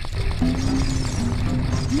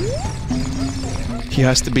 He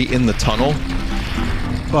has to be in the tunnel.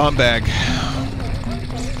 Bomb bag.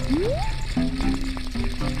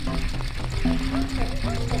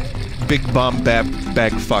 Big bomb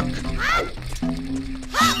bag fuck.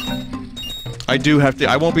 I do have to-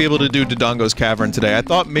 I won't be able to do Dodongo's Cavern today. I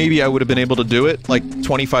thought maybe I would have been able to do it, like,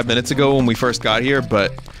 25 minutes ago when we first got here,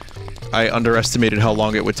 but I underestimated how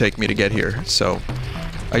long it would take me to get here, so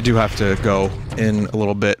I do have to go in a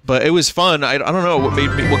little bit. But it was fun. I don't know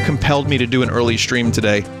what compelled me to do an early stream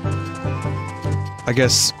today. I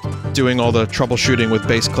guess doing all the troubleshooting with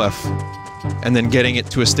bass clef and then getting it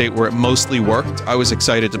to a state where it mostly worked. I was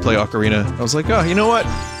excited to play Ocarina. I was like, oh, you know what?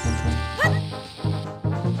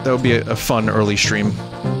 That would be a fun early stream.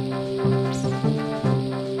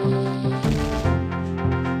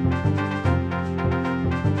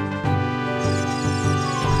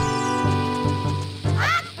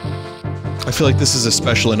 I feel like this is a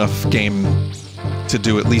special enough game to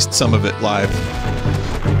do at least some of it live.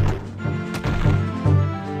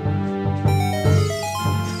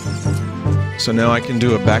 So now I can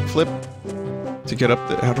do a backflip to get up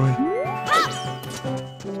the- how do I?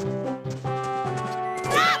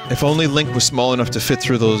 If only Link was small enough to fit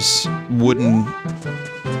through those wooden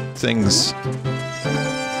things.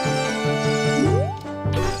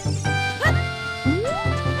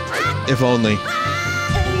 If only.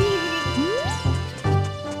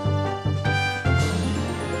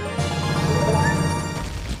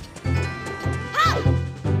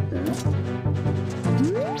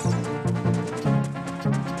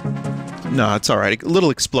 Nah, it's alright. Little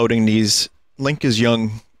exploding knees. Link is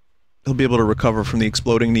young. He'll be able to recover from the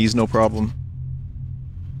exploding knees, no problem.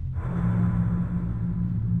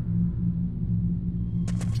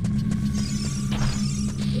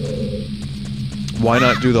 Why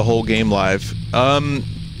not do the whole game live?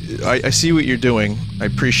 I see what you're doing. I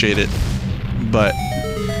appreciate it. But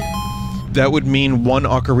that would mean one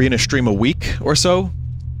Ocarina stream a week or so,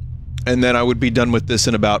 and then I would be done with this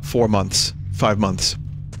in about 4 months, 5 months.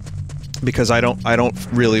 Because I don't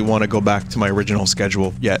really want to go back to my original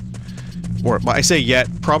schedule yet. Or, I say yet,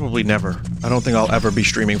 probably never. I don't think I'll ever be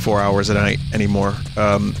streaming 4 hours a night anymore.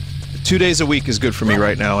 2 days a week is good for me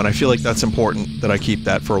right now, and I feel like that's important that I keep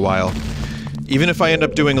that for a while. Even if I end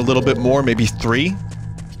up doing a little bit more, maybe 3,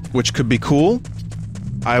 which could be cool,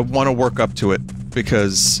 I want to work up to it,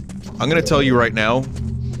 because I'm gonna tell you right now,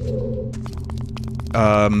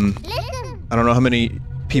 I don't know how many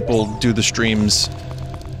people do the streams,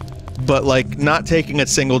 but like, not taking a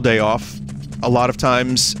single day off a lot of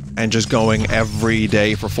times and just going every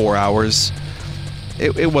day for 4 hours,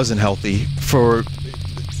 it wasn't healthy for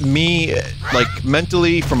me, like,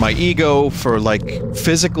 mentally, for my ego, for like,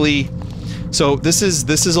 physically. So this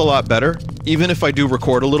is a lot better. Even if I do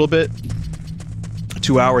record a little bit,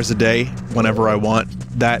 2 hours a day, whenever I want,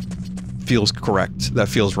 that feels correct. That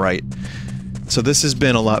feels right. So this has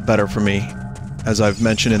been a lot better for me, as I've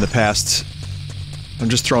mentioned in the past. I'm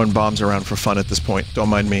just throwing bombs around for fun at this point. Don't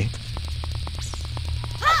mind me.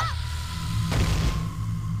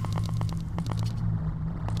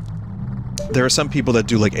 There are some people that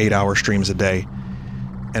do like 8-hour streams a day,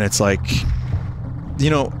 and it's like, you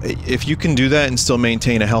know, if you can do that and still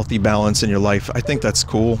maintain a healthy balance in your life, I think that's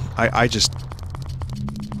cool. I just...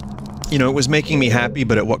 You know, it was making me happy,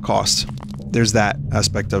 but at what cost? there's that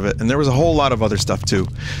aspect of it. And there was a whole lot of other stuff too.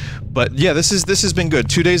 But yeah, this has been good.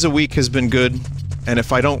 2 days a week has been good. And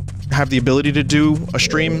if I don't have the ability to do a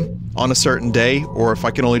stream on a certain day, or if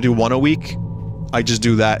I can only do one a week, I just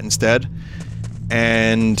do that instead.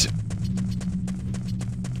 And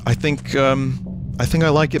I think I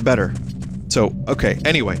like it better. So, okay,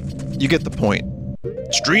 anyway, you get the point.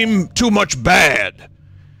 Stream too much bad.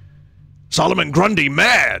 Solomon Grundy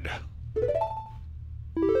mad.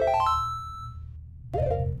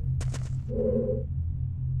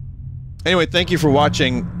 Anyway, thank you for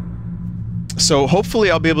watching. So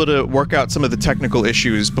hopefully I'll be able to work out some of the technical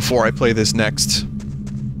issues before I play this next.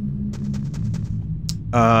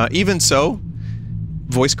 Even so,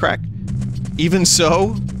 voice crack. Even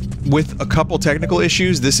so, with a couple technical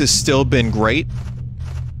issues, this has still been great.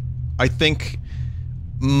 I think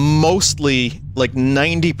mostly, like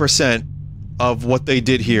 90% of what they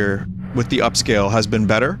did here with the upscale has been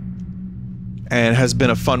better, and has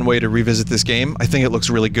been a fun way to revisit this game. I think it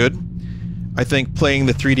looks really good. I think playing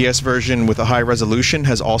the 3DS version with a high resolution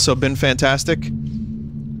has also been fantastic.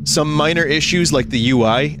 Some minor issues like the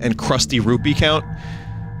UI and crusty rupee count,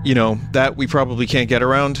 you know, that we probably can't get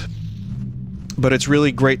around. But it's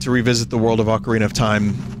really great to revisit the world of Ocarina of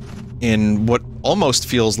Time in what almost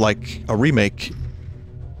feels like a remake.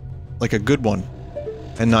 Like a good one.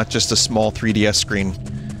 And not just a small 3DS screen.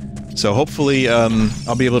 So hopefully,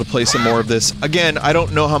 I'll be able to play some more of this. Again, I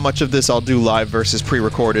don't know how much of this I'll do live versus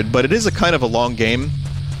pre-recorded, but it is a kind of a long game.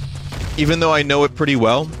 Even though I know it pretty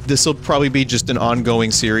well, this will probably be just an ongoing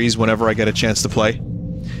series whenever I get a chance to play.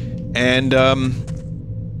 And,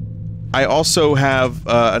 I also have,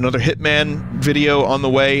 another Hitman video on the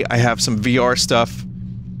way. I have some VR stuff.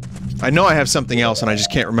 I know I have something else, and I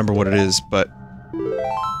just can't remember what it is, but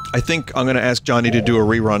I think I'm gonna ask Johnny to do a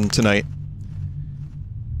rerun tonight.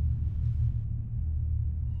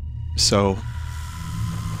 So...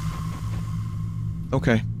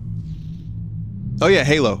 okay. Oh yeah,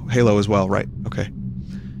 Halo. Halo as well, right. Okay.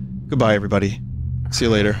 Goodbye, everybody. See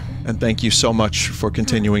you later. And thank you so much for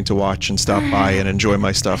continuing to watch and stop by and enjoy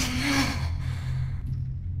my stuff.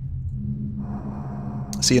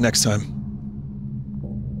 See you next time.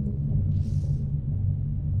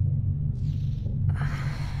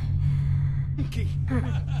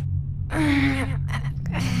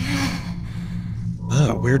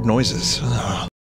 Weird noises.